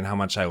done saying how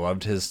much I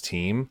loved his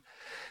team.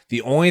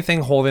 The only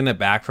thing holding it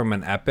back from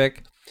an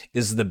epic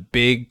is the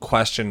big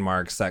question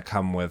marks that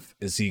come with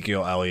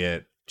Ezekiel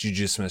Elliott,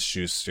 Juju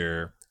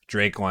Smith-Schuster,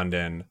 Drake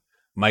London,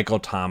 Michael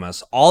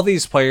Thomas. All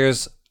these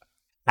players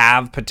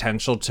have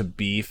potential to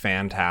be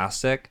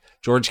fantastic.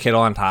 George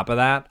Kittle on top of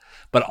that,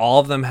 but all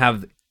of them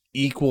have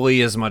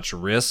equally as much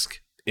risk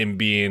in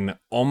being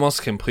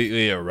almost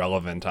completely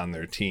irrelevant on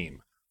their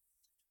team.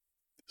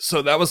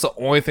 So that was the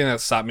only thing that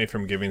stopped me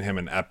from giving him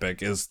an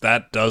epic, is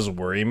that does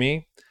worry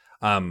me.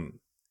 And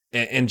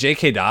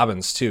J.K.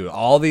 Dobbins too.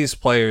 All these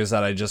players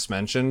that I just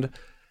mentioned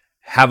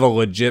have a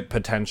legit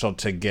potential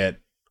to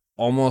get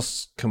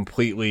almost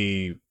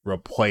completely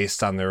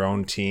replaced on their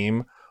own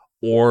team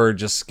or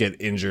just get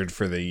injured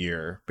for the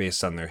year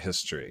based on their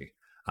history.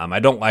 I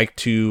don't like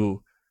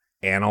to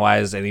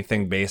analyze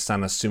anything based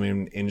on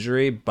assuming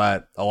injury,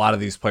 but a lot of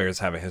these players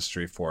have a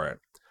history for it.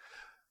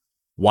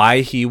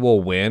 Why he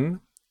will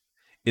win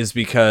is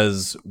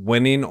because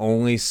winning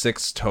only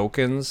 6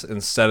 tokens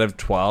instead of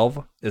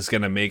 12 is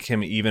going to make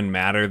him even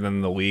madder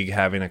than the league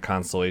having a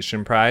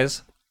consolation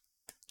prize.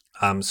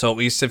 So at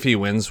least if he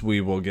wins,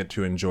 we will get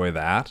to enjoy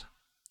that.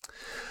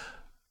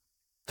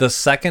 The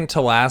second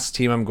to last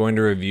team I'm going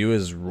to review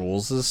is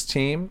Rules'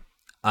 team.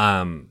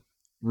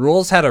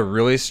 Rules had a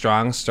really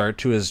strong start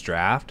to his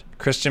draft.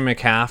 Christian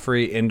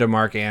McCaffrey into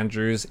Mark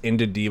Andrews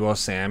into Deebo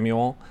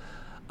Samuel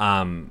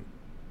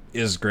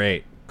is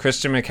great.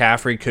 Christian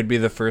McCaffrey could be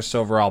the first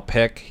overall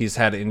pick. He's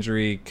had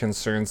injury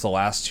concerns the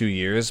last 2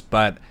 years,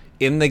 but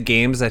in the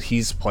games that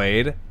he's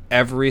played,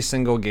 every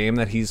single game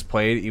that he's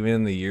played, even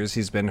in the years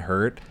he's been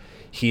hurt,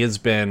 he has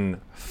been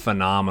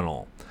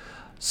phenomenal.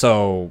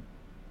 So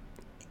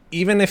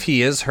even if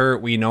he is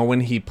hurt, we know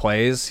when he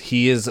plays,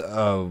 he is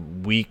a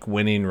week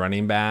winning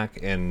running back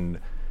and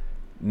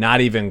not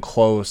even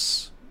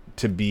close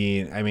to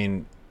being, I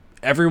mean,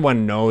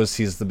 everyone knows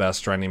he's the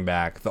best running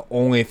back. The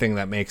only thing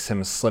that makes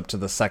him slip to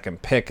the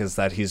second pick is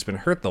that he's been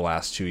hurt the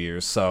last 2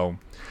 years. So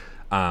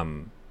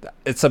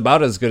it's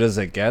about as good as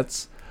it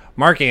gets.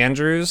 Mark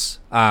Andrews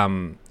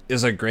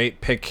is a great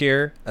pick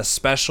here,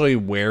 especially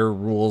where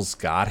Rules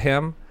got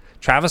him.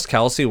 Travis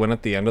Kelce went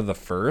at the end of the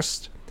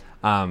first.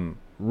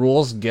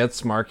 Rules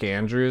gets Mark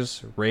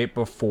Andrews right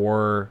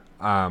before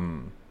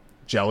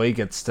Jelly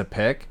gets to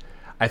pick.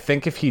 I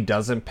think if he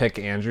doesn't pick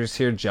Andrews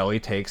here, Jelly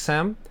takes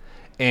him.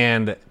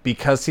 And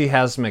because he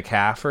has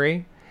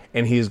McCaffrey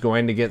and he's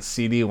going to get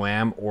CeeDee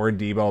Lamb or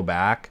Deebo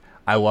back,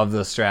 I love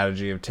the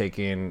strategy of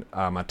taking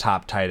a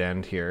top tight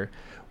end here.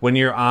 When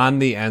you're on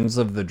the ends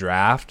of the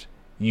draft,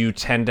 you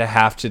tend to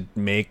have to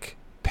make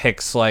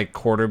picks like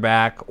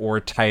quarterback or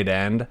tight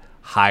end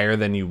higher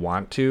than you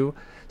want to,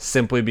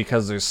 simply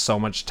because there's so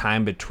much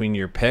time between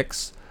your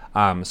picks.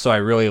 So I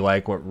really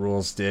like what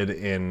Rules did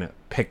in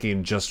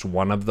picking just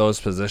one of those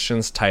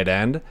positions, tight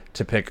end,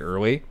 to pick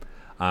early,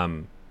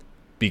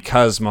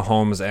 because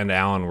Mahomes and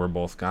Allen were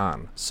both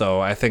gone.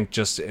 So I think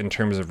just in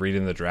terms of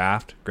reading the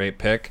draft, great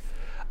pick.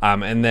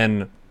 And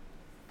then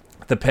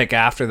the pick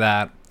after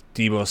that,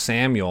 Deebo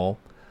Samuel.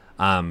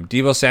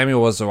 Deebo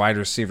Samuel was a wide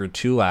receiver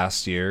 2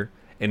 last year,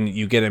 and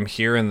you get him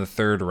here in the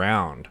 3rd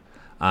round.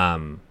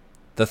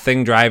 The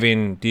thing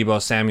driving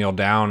Deebo Samuel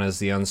down is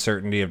the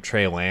uncertainty of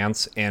Trey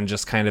Lance and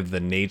just kind of the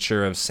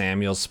nature of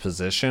Samuel's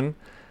position,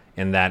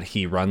 in that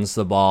he runs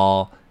the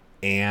ball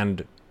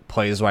and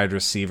plays wide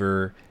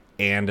receiver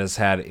and has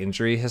had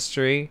injury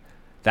history.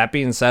 That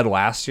being said,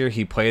 last year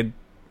he played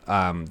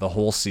the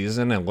whole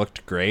season and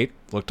looked great.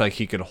 Looked like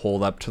he could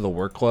hold up to the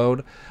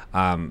workload.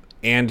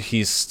 And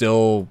he's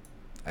still,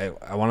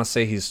 I want to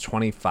say he's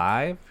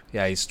 25.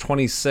 Yeah, he's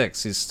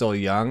 26. He's still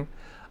young.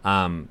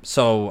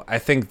 So I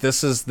think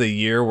this is the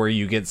year where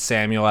you get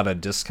Samuel at a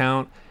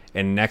discount,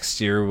 and next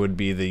year would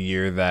be the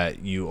year that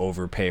you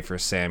overpay for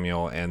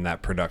Samuel and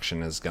that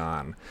production is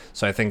gone.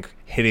 So I think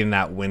hitting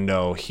that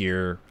window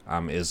here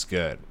is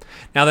good.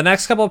 Now the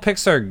next couple of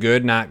picks are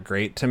good, not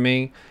great to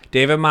me.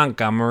 David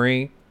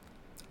Montgomery,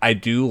 I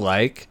do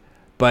like,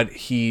 but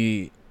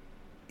he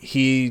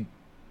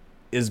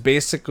is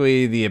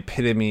basically the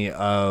epitome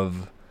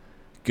of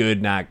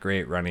good, not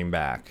great running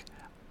back.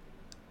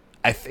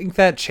 I think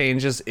that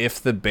changes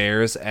if the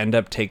Bears end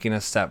up taking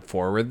a step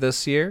forward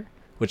this year,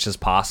 which is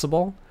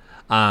possible.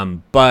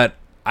 But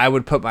I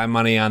would put my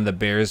money on the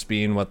Bears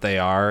being what they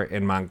are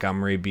and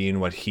Montgomery being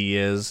what he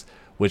is,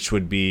 which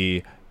would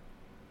be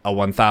a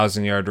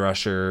 1,000-yard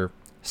rusher,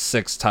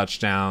 6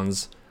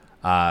 touchdowns,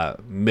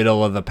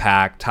 middle of the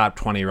pack, top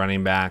 20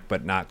 running back,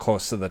 but not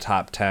close to the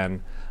top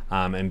 10,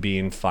 and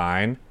being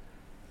fine.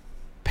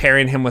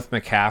 Pairing him with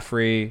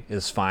McCaffrey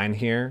is fine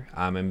here,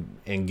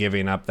 and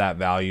giving up that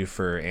value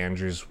for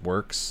Andrews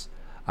works.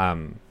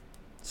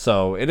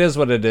 So it is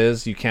what it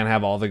is. You can't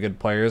have all the good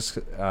players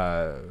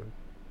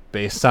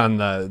based on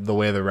the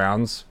way the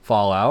rounds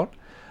fall out.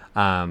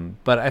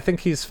 But I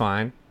think he's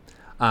fine.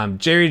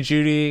 Jerry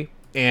Jeudy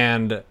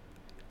and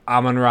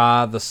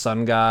Amon-Ra, the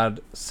Sun God,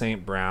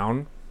 St.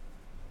 Brown,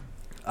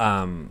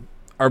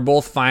 are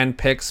both fine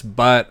picks,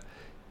 but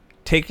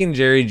taking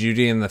Jerry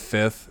Jeudy in the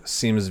 5th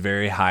seems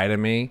very high to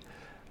me.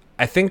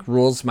 I think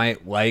Rules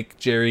might like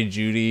Jerry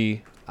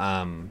Jeudy,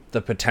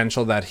 the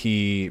potential that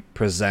he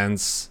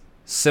presents,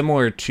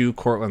 similar to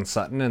Courtland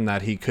Sutton, in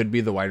that he could be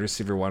the wide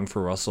receiver 1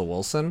 for Russell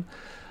Wilson.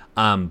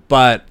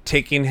 But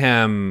taking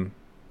him,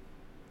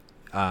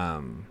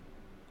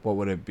 what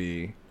would it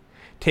be?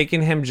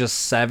 Taking him just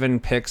 7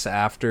 picks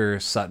after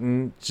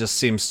Sutton just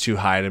seems too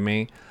high to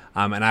me.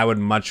 And I would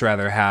much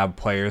rather have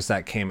players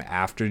that came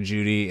after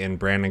Jeudy in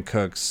Brandon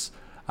Cooks,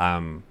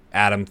 Adam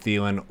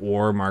Thielen,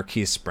 or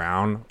Marquise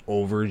Brown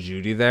over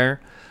Jeudy there.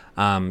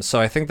 So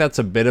I think that's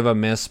a bit of a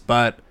miss,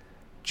 but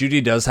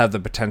Jeudy does have the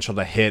potential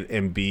to hit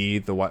and be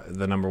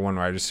the number 1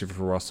 wide receiver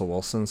for Russell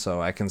Wilson, so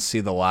I can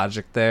see the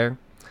logic there.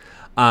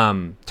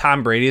 Tom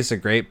Brady is a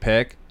great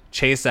pick.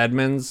 Chase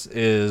Edmonds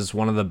is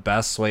one of the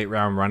best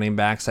late-round running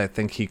backs I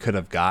think he could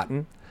have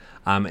gotten.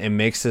 It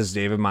makes his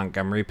David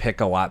Montgomery pick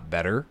a lot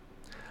better.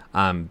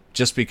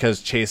 Just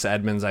because Chase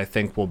Edmonds, I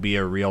think, will be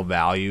a real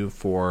value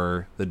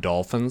for the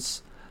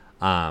Dolphins.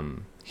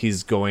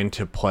 He's going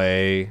to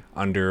play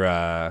under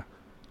a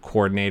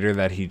coordinator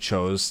that he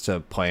chose to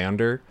play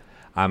under.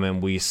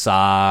 And we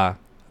saw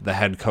the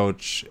head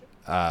coach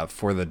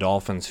for the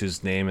Dolphins,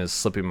 whose name is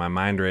slipping my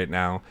mind right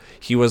now.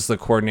 He was the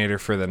coordinator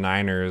for the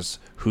Niners,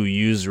 who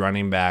used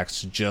running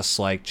backs just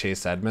like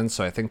Chase Edmonds.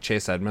 So I think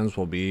Chase Edmonds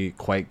will be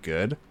quite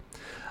good.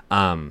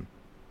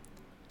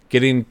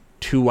 Getting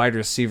 2 wide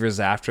receivers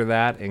after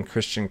that in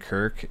Christian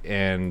Kirk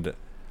and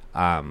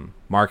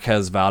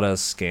Marquez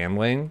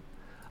Valdes-Scantling.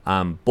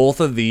 Both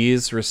of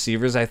these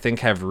receivers, I think,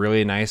 have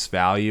really nice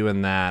value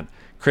in that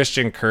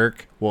Christian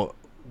Kirk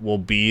will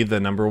be the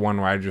number 1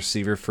 wide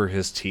receiver for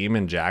his team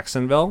in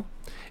Jacksonville.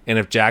 And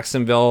if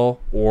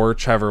Jacksonville or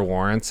Trevor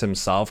Lawrence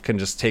himself can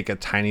just take a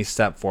tiny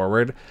step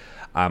forward,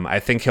 I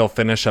think he'll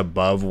finish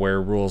above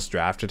where Rules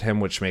drafted him,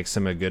 which makes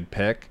him a good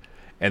pick.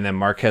 And then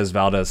Marquez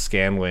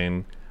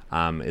Valdes-Scantling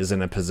is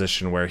in a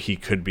position where he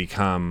could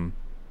become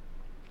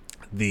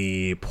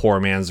the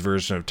poor man's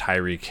version of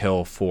Tyreek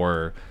Hill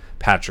for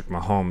Patrick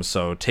Mahomes.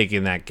 So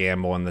taking that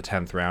gamble in the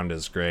 10th round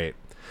is great.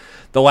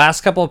 The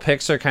last couple of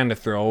picks are kind of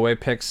throwaway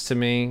picks to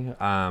me.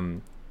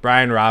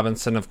 Brian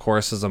Robinson, of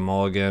course, is a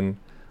mulligan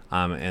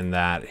in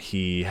that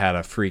he had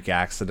a freak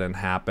accident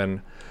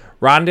happen.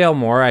 Rondale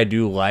Moore I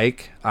do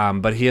like,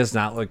 but he has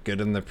not looked good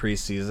in the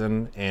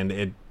preseason, and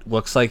it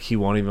looks like he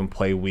won't even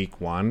play week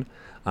 1.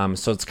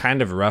 So it's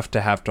kind of rough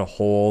to have to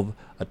hold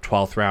a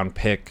 12th round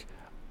pick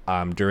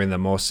during the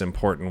most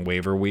important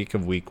waiver week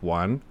of week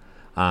 1.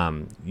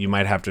 You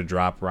might have to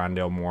drop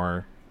Rondale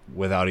Moore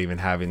without even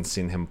having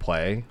seen him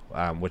play,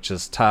 which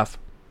is tough.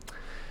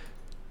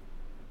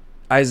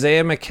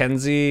 Isaiah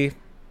McKenzie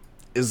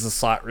is the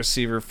slot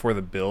receiver for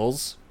the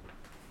Bills.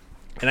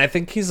 And I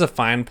think he's a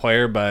fine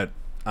player, but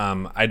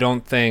I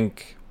don't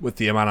think with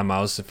the amount of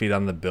mouths to feed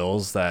on the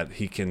Bills that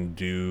he can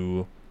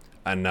do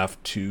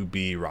enough to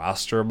be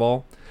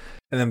rosterable.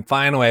 And then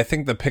finally, I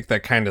think the pick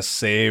that kind of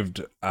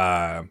saved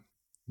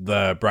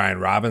the Brian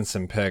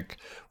Robinson pick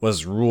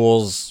was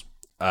Rules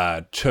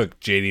took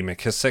J.D.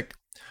 McKissic,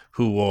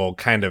 who will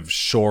kind of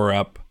shore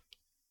up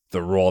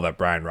the role that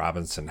Brian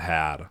Robinson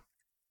had.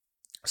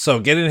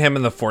 So getting him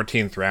in the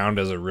 14th round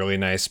is a really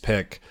nice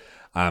pick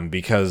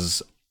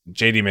because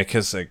J.D.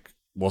 McKissic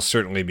will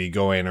certainly be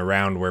going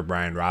around where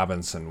Brian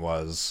Robinson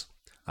was.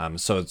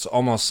 So it's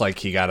almost like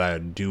he got a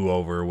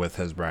do-over with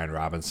his Brian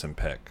Robinson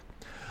pick.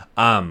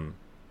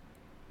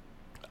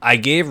 I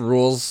gave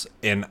Rules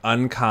an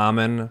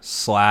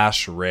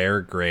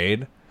uncommon/rare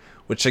grade,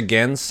 which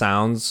again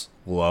sounds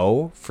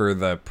low for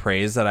the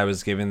praise that I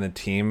was giving the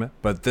team.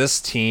 But this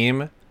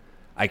team,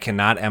 I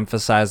cannot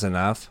emphasize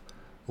enough,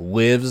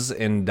 lives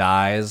and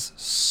dies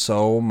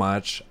so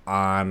much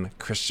on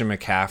Christian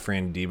McCaffrey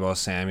and Deebo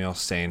Samuel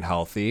staying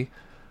healthy.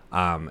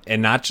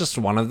 And not just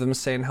one of them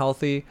staying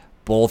healthy,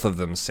 both of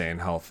them staying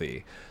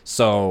healthy.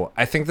 So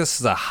I think this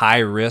is a high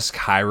risk,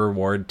 high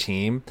reward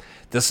team.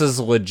 This is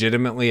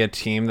legitimately a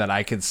team that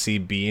I could see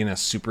being a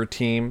super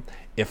team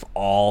if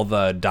all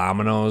the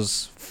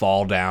dominoes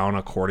fall down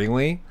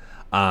accordingly.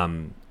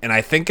 And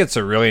I think it's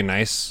a really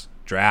nice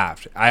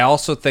draft. I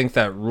also think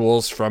that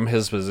Rules from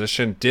his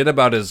position did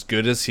about as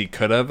good as he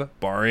could have,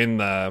 barring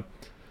the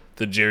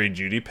Jerry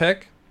Jeudy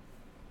pick.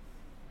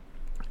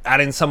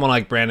 Adding someone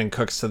like Brandon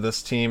Cooks to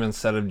this team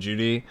instead of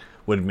Jeudy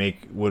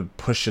would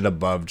push it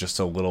above just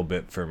a little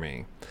bit for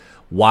me.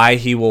 Why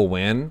he will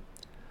win?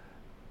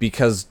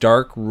 Because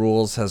Dark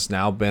Rules has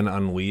now been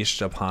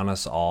unleashed upon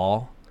us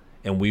all,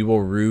 and we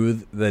will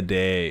rue the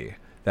day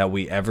that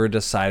we ever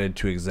decided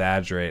to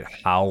exaggerate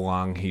how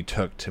long he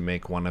took to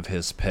make one of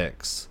his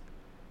picks.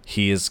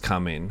 He is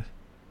coming.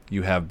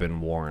 You have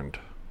been warned.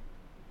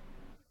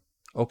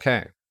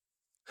 Okay.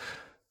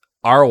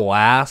 Our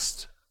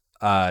last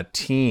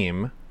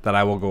team that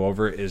I will go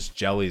over is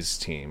Jelly's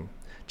team.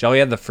 Jelly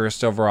had the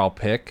first overall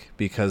pick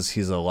because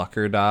he's a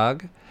lucker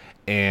dog,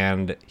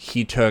 and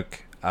he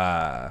took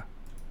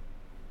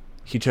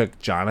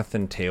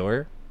Jonathan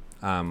Taylor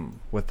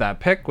with that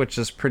pick, which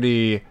is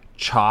pretty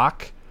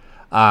chalk.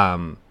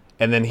 And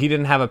then he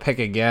didn't have a pick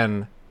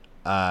again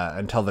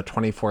until the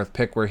 24th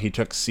pick, where he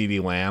took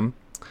CeeDee Lamb.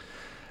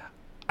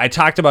 I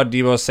talked about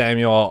Deebo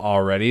Samuel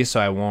already, so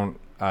I won't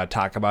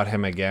talk about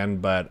him again,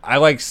 but I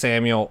like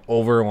Samuel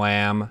over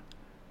Lamb.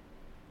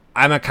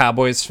 I'm a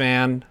Cowboys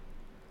fan.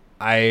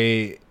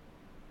 I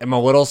am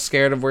a little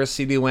scared of where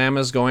CeeDee Lamb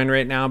is going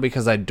right now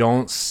because I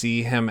don't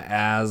see him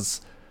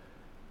as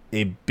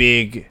a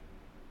big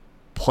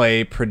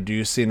play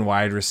producing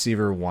wide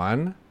receiver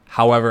one.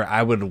 However,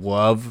 I would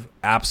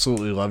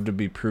absolutely love to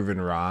be proven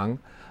wrong.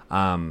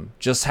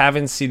 Just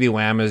having CeeDee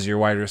Lamb as your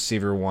wide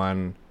receiver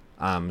one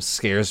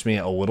scares me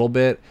a little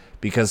bit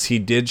because he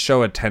did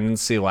show a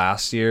tendency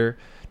last year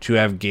to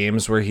have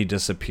games where he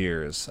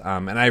disappears.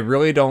 And I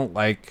really don't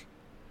like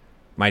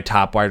my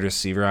top wide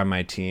receiver on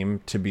my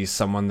team to be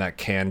someone that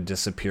can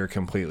disappear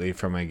completely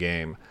from a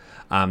game.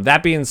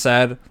 That being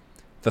said,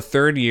 the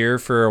third year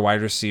for a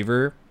wide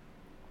receiver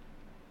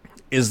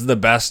is the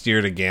best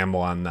year to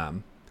gamble on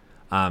them.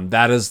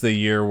 That is the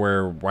year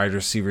where wide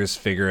receivers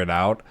figure it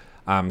out.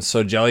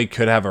 So Jelly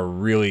could have a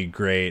really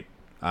great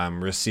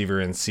receiver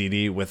in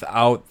CD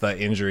without the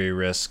injury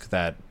risk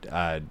that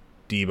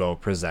Deebo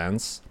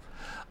presents.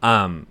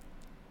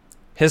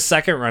 His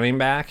second running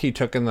back he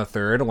took in the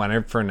third,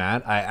 Leonard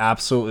Fournette. I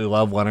absolutely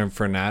love Leonard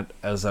Fournette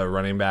as a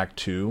running back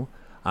too.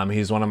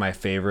 He's one of my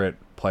favorite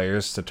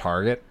players to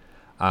target.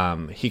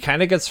 He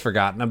kind of gets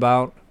forgotten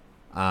about,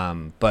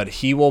 but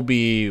he will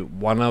be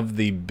one of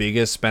the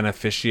biggest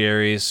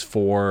beneficiaries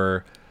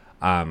for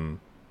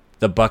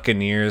the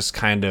Buccaneers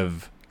kind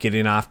of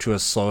getting off to a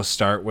slow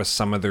start with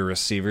some of their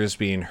receivers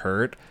being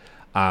hurt.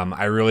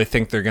 I really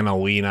think they're going to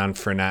lean on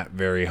Fournette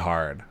very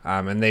hard.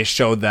 And they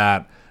showed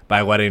that by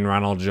letting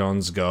Ronald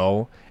Jones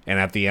go. And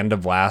at the end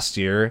of last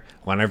year,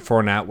 Leonard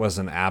Fournette was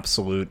an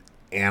absolute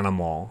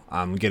animal,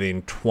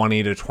 getting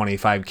 20 to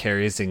 25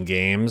 carries in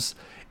games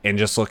and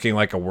just looking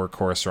like a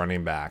workhorse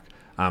running back.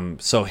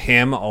 So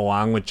him,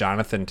 along with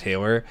Jonathan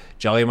Taylor,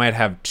 Jelly might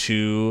have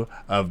two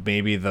of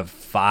maybe the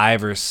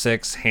 5 or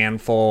 6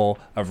 handful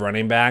of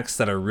running backs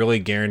that are really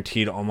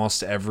guaranteed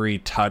almost every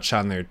touch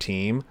on their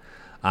team,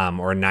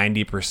 or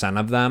 90%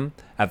 of them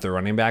at the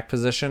running back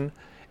position.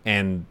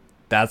 And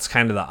that's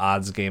kind of the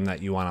odds game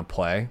that you want to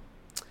play.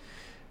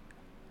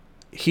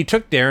 He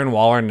took Darren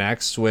Waller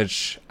next,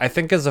 which I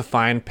think is a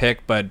fine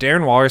pick, but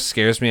Darren Waller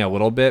scares me a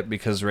little bit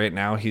because right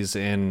now he's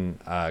in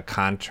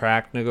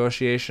contract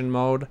negotiation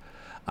mode.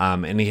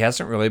 And he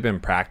hasn't really been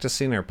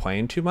practicing or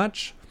playing too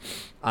much.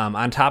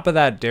 On top of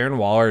that, Darren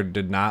Waller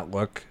did not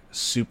look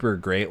super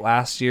great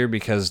last year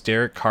because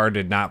Derek Carr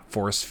did not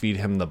force feed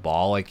him the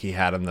ball like he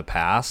had in the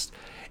past.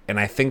 And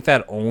I think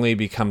that only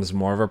becomes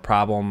more of a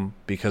problem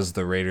because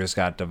the Raiders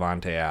got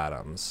Davante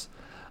Adams.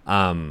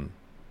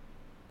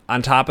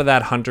 On top of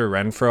that, Hunter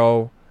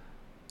Renfrow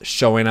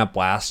showing up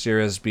last year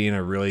as being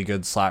a really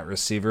good slot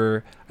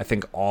receiver, I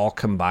think all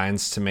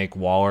combines to make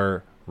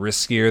Waller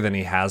riskier than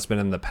he has been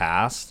in the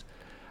past.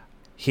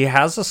 He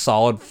has a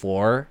solid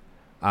floor,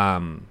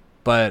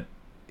 but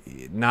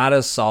not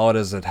as solid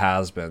as it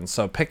has been.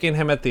 So picking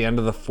him at the end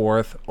of the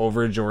fourth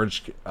over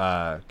George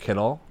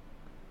Kittle.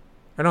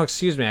 Or no,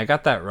 excuse me, I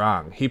got that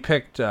wrong. He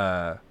picked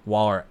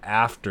Waller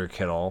after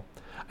Kittle.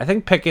 I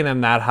think picking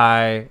him that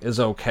high is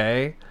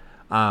okay.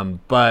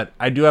 But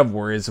I do have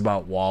worries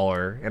about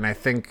Waller, and I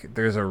think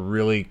there's a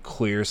really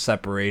clear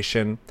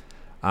separation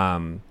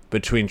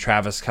between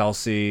Travis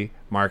Kelce,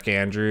 Mark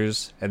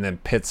Andrews, and then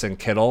Pitts and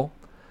Kittle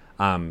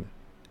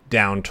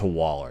down to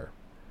Waller.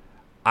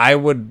 I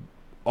would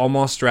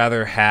almost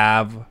rather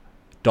have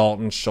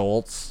Dalton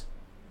Schultz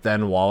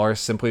than Waller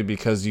simply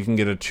because you can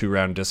get a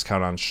 2-round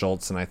discount on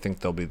Schultz, and I think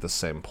they'll be the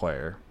same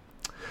player.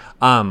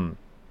 The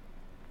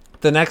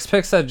next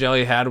picks that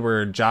Jelly had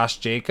were Josh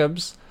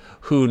Jacobs,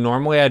 who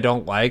normally I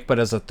don't like, but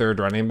as a third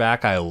running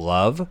back, I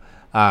love.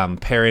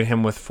 Pairing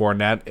him with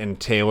Fournette and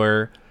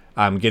Taylor,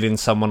 getting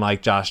someone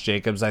like Josh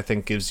Jacobs, I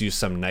think gives you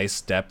some nice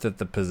depth at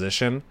the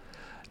position.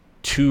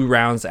 2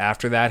 rounds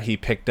after that, he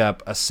picked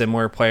up a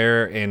similar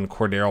player in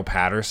Cordero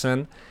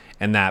Patterson,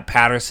 and that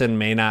Patterson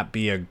may not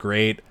be a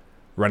great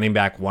running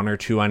back 1 or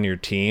 2 on your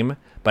team,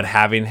 but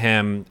having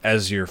him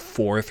as your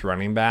 4th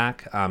running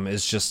back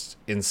is just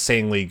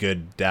insanely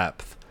good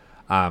depth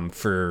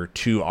for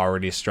 2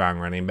 already strong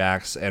running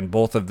backs, and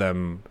both of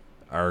them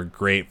are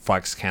great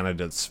flex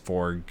candidates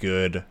for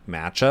good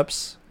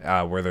matchups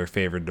where they're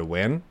favored to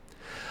win.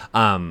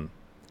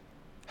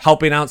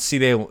 Helping out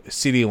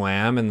CeeDee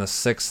Lamb in the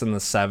 6th and the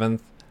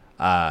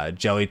 7th,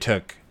 Jelly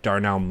took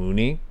Darnell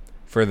Mooney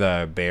for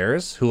the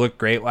Bears, who looked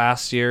great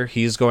last year.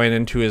 He's going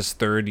into his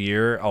 3rd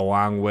year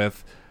along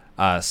with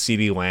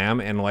CeeDee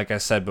Lamb, and like I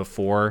said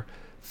before,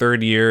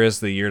 3rd year is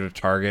the year to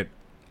target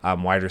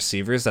wide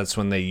receivers. That's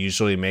when they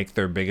usually make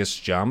their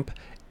biggest jump,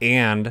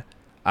 and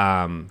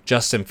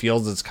Justin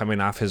Fields is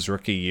coming off his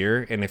rookie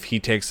year, and if he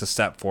takes a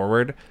step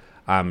forward,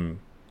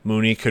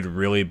 Mooney could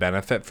really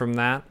benefit from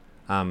that.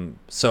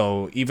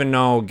 So even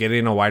though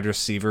getting a wide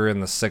receiver in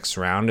the 6th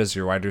round as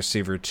your wide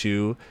receiver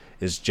 2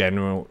 is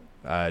generally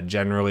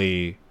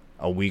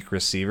a weak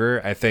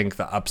receiver, I think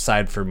the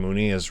upside for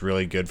Mooney is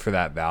really good for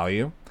that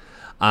value.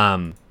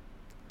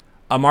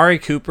 Amari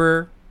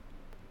Cooper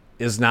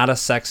is not a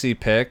sexy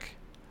pick.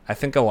 I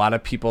think a lot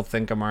of people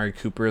think Amari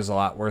Cooper is a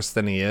lot worse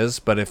than he is,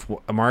 but if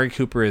Amari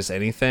Cooper is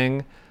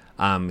anything,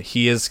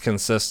 he is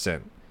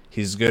consistent.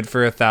 He's good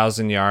for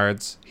 1,000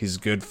 yards. He's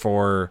good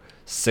for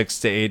 6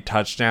 to 8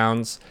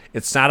 touchdowns.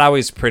 It's not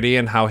always pretty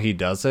in how he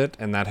does it,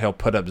 and that he'll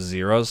put up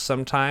zeros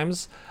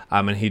sometimes,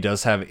 and he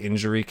does have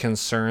injury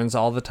concerns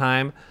all the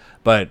time.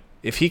 But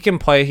if he can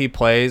play, he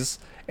plays,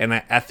 and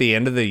at the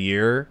end of the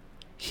year,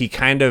 he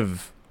kind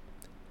of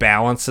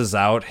balances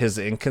out his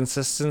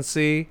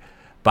inconsistency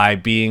by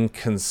being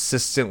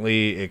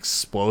consistently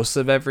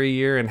explosive every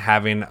year and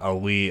having a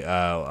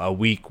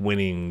week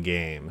winning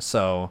game.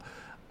 So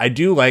I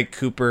do like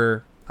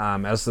Cooper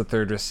as the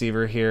 3rd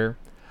receiver here.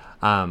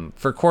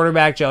 For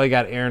quarterback, Jelly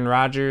got Aaron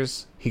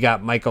Rodgers. He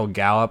got Michael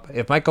Gallup.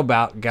 If Michael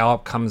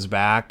Gallup comes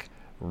back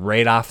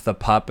right off the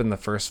pup in the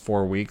first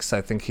 4 weeks,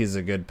 I think he's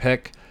a good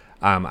pick.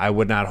 I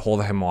would not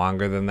hold him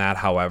longer than that.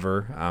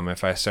 However,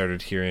 if I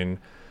started hearing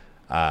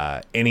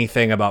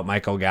anything about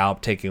Michael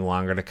Gallup taking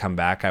longer to come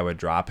back, I would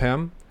drop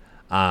him.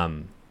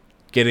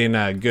 Getting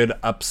a good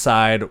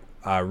upside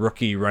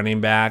rookie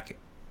running back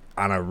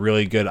on a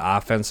really good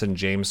offense in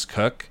James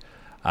Cook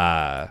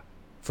for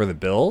the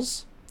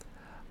Bills.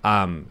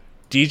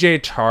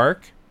 DJ Chark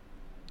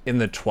in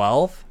the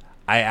 12th,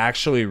 I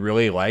actually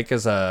really like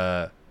as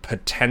a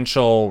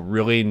potential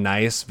really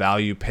nice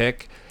value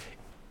pick.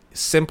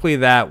 Simply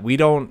that we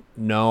don't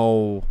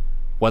know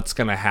what's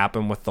going to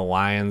happen with the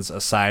Lions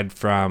aside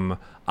from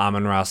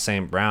Amon-Ra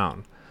St.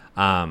 Brown.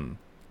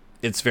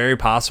 It's very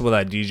possible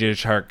that DJ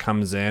Chark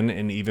comes in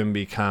and even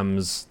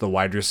becomes the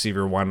wide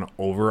receiver 1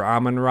 over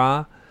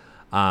Amon-Ra.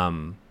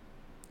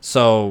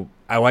 So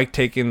I like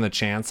taking the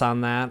chance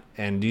on that,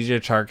 and DJ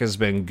Chark has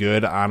been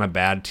good on a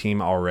bad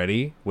team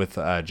already with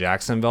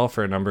Jacksonville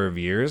for a number of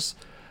years.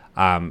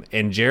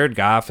 And Jared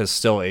Goff is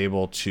still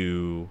able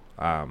to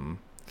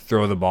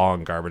throw the ball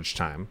in garbage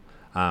time.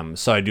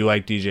 So I do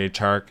like DJ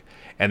Chark.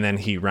 And then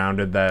he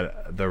rounded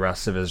the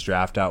rest of his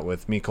draft out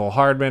with Mecole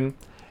Hardman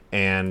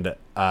and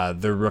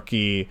the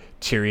rookie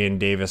Tyrion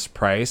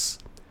Davis-Price.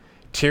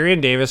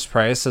 Tyrion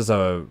Davis-Price is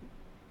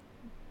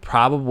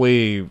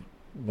probably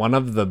one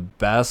of the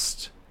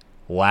best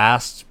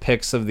last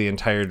picks of the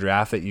entire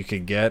draft that you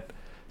could get,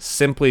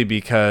 simply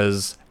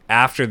because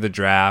after the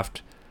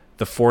draft,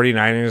 the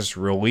 49ers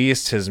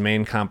released his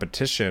main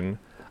competition,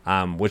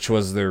 which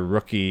was their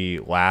rookie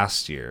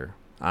last year.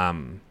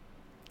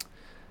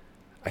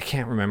 I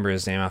can't remember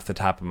his name off the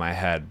top of my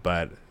head,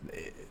 but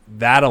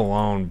that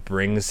alone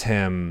brings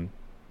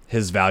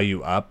his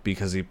value up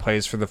because he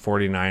plays for the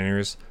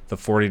 49ers. The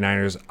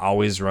 49ers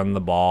always run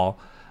the ball.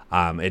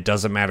 It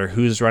doesn't matter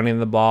who's running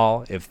the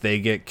ball. If they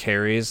get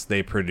carries,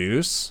 they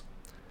produce.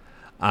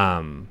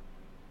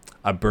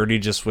 A birdie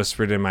just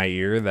whispered in my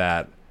ear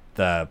that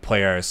the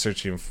player I was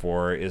searching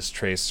for is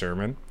Trey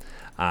Sermon.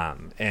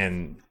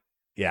 And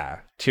yeah,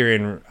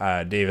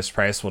 Tyrion Davis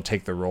Price will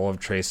take the role of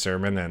Trey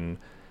Sermon. And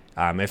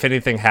if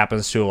anything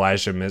happens to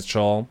Elijah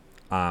Mitchell,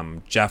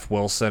 Jeff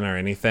Wilson, or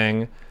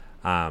anything,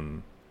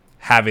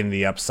 having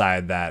the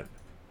upside that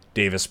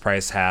Davis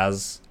Price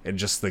has, and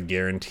just the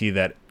guarantee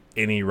that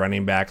any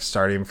running back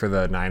starting for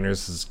the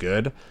Niners is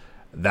good,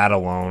 that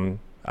alone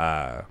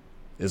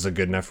is a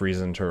good enough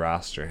reason to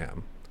roster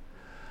him.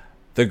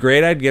 The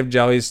grade I'd give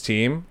Jelly's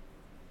team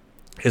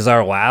is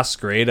our last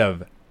grade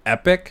of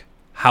epic.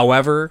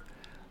 However,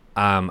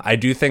 I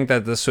do think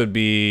that this would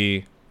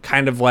be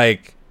kind of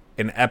like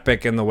an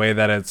epic in the way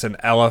that it's an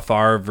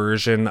LFR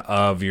version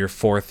of your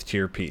 4th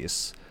tier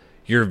piece.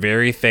 You're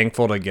very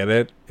thankful to get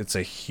it. It's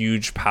a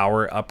huge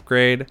power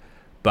upgrade,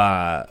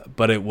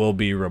 but it will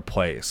be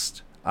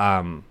replaced.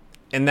 And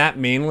that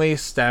mainly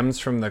stems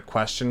from the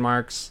question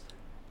marks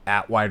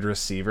at wide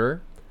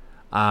receiver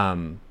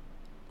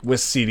with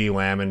CeeDee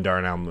Lamb and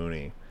Darnell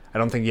Mooney. I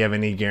don't think you have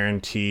any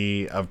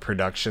guarantee of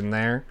production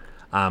there,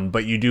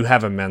 but you do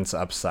have immense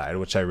upside,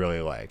 which I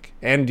really like.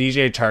 And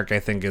DJ Chark, I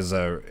think, is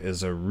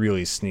a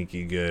really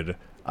sneaky good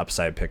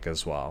upside pick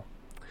as well.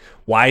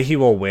 Why he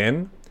will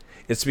win?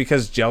 It's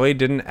because Jelly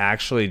didn't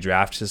actually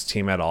draft his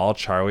team at all.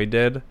 Charlie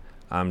did.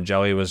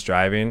 Jelly was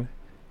driving,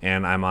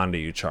 and I'm on to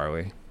you,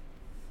 Charlie.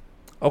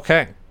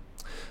 Okay,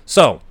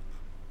 so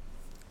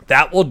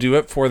that will do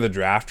it for the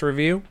draft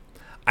review.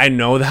 I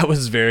know that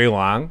was very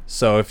long,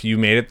 so if you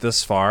made it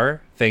this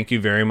far, thank you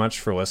very much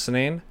for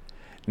listening.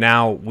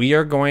 Now, we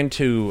are going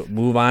to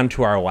move on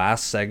to our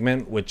last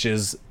segment, which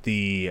is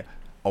the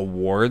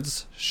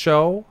awards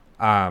show.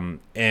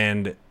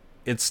 And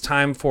it's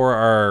time for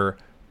our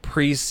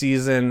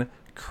preseason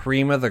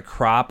Cream of the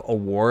Crop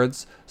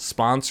awards,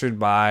 sponsored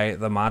by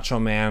the Macho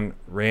Man,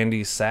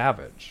 Randy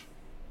Savage.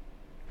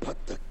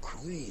 But the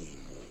cream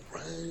will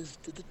rise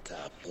to the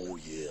top, oh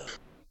yeah.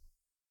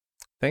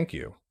 Thank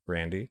you,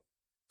 Randy.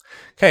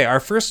 Okay, our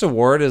first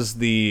award is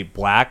the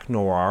Black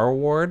Noir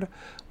Award,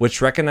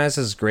 which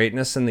recognizes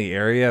greatness in the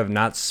area of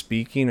not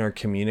speaking or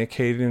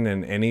communicating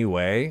in any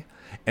way.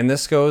 And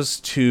this goes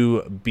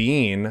to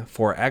Bean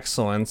for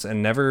excellence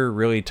and never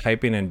really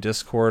typing in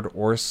Discord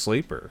or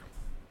Sleeper.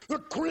 The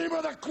cream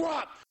of the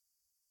crop!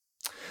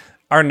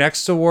 Our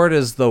next award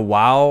is the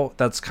Wow,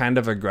 That's Kind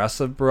of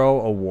Aggressive Bro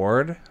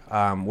Award,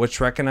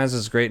 which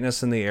recognizes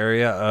greatness in the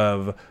area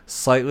of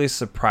slightly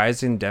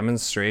surprising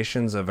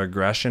demonstrations of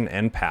aggression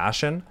and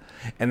passion.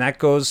 And that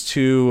goes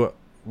to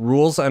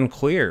Rules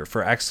Unclear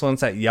for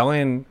excellence at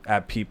yelling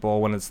at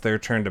people when it's their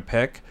turn to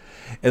pick,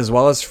 as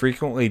well as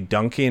frequently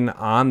dunking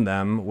on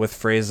them with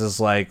phrases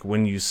like,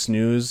 when you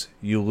snooze,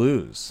 you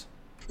lose.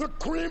 The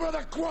cream of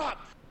the crop!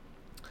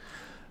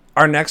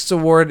 Our next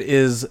award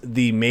is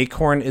the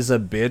Macorn is a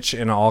Bitch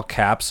in all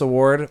caps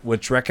award,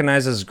 which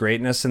recognizes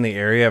greatness in the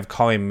area of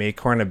calling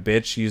Macorn a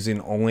bitch using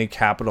only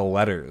capital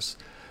letters.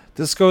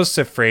 This goes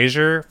to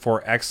Frazier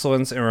for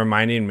excellence in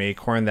reminding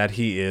Macorn that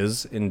he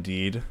is,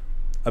 indeed,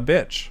 a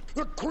bitch.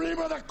 The cream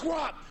of the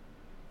crop!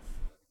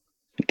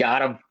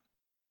 Got him.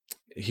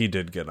 He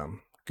did get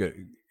him.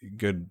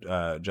 Good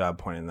job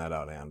pointing that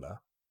out, Anda.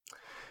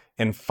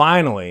 And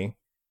finally,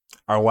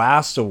 our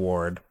last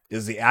award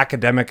is the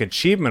Academic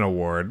Achievement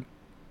Award,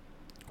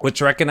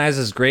 which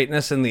recognizes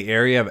greatness in the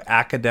area of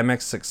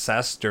academic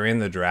success during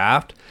the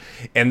draft.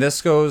 And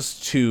this goes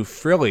to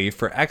Frilly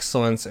for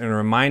excellence in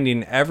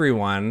reminding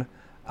everyone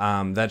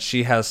that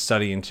she has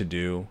studying to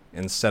do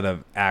instead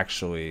of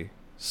actually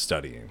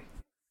studying.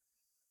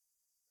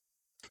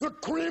 The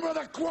cream of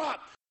the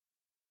crop!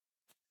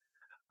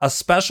 A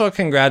special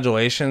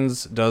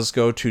congratulations does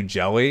go to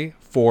Jelly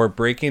for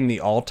breaking the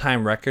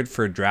all-time record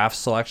for draft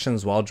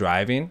selections while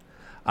driving.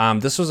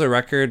 This was a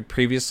record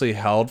previously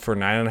held for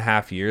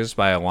 9.5 years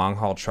by a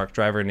long-haul truck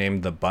driver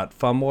named the Butt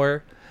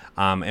Fumbler.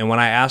 And when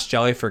I asked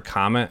Jelly for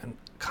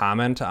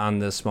comment on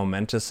this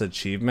momentous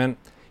achievement,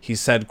 he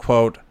said,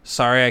 quote,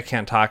 "Sorry, I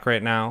can't talk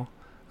right now.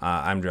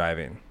 I'm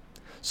driving."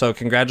 So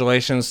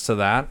congratulations to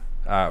that,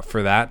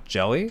 for that,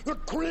 Jelly. The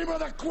cream of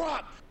the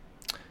crop!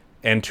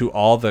 And to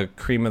all the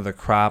Cream of the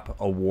Crop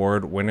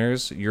award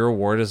winners, your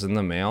award is in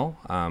the mail.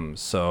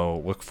 So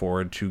look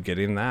forward to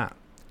getting that.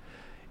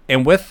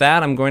 And with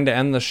that, I'm going to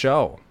end the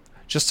show.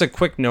 Just a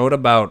quick note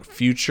about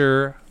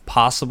future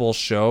possible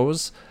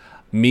shows.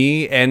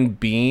 Me and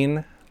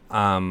Bean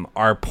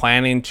are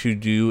planning to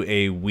do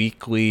a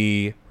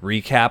weekly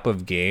recap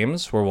of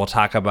games where we'll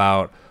talk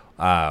about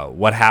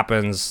what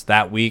happens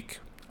that week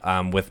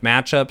with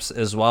matchups,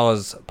 as well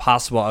as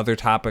possible other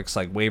topics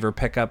like waiver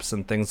pickups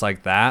and things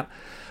like that.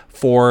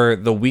 For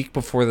the week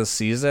before the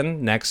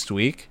season, next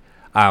week,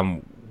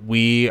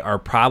 we are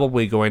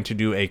probably going to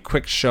do a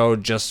quick show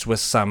just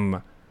with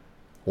some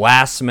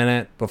last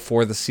minute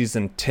before the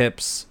season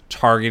tips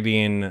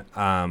targeting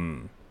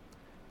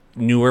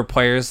newer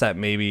players that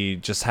maybe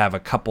just have a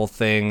couple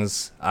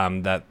things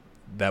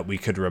that we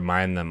could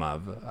remind them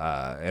of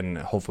and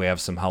hopefully have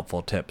some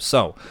helpful tips.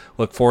 So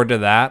look forward to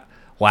that.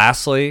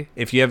 Lastly,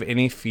 if you have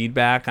any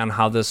feedback on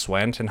how this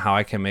went and how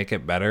I can make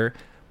it better,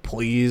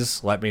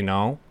 please let me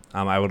know.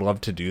 I would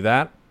love to do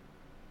that.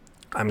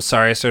 I'm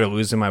sorry I started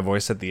losing my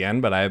voice at the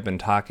end, but I have been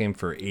talking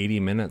for 80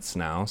 minutes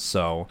now.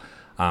 So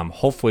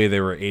hopefully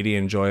there were 80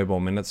 enjoyable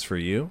minutes for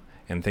you.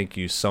 And thank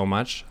you so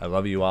much. I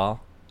love you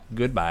all.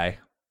 Goodbye.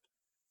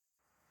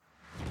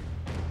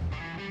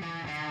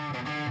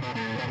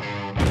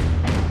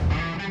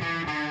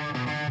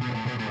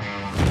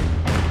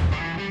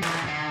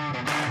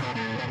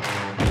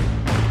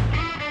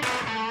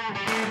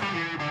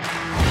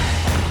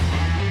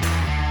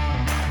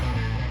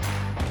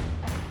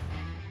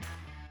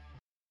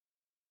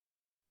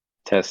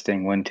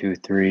 Testing 1 2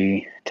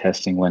 3.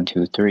 Testing 1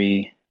 2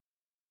 3.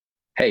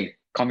 Hey,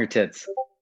 calm your tits.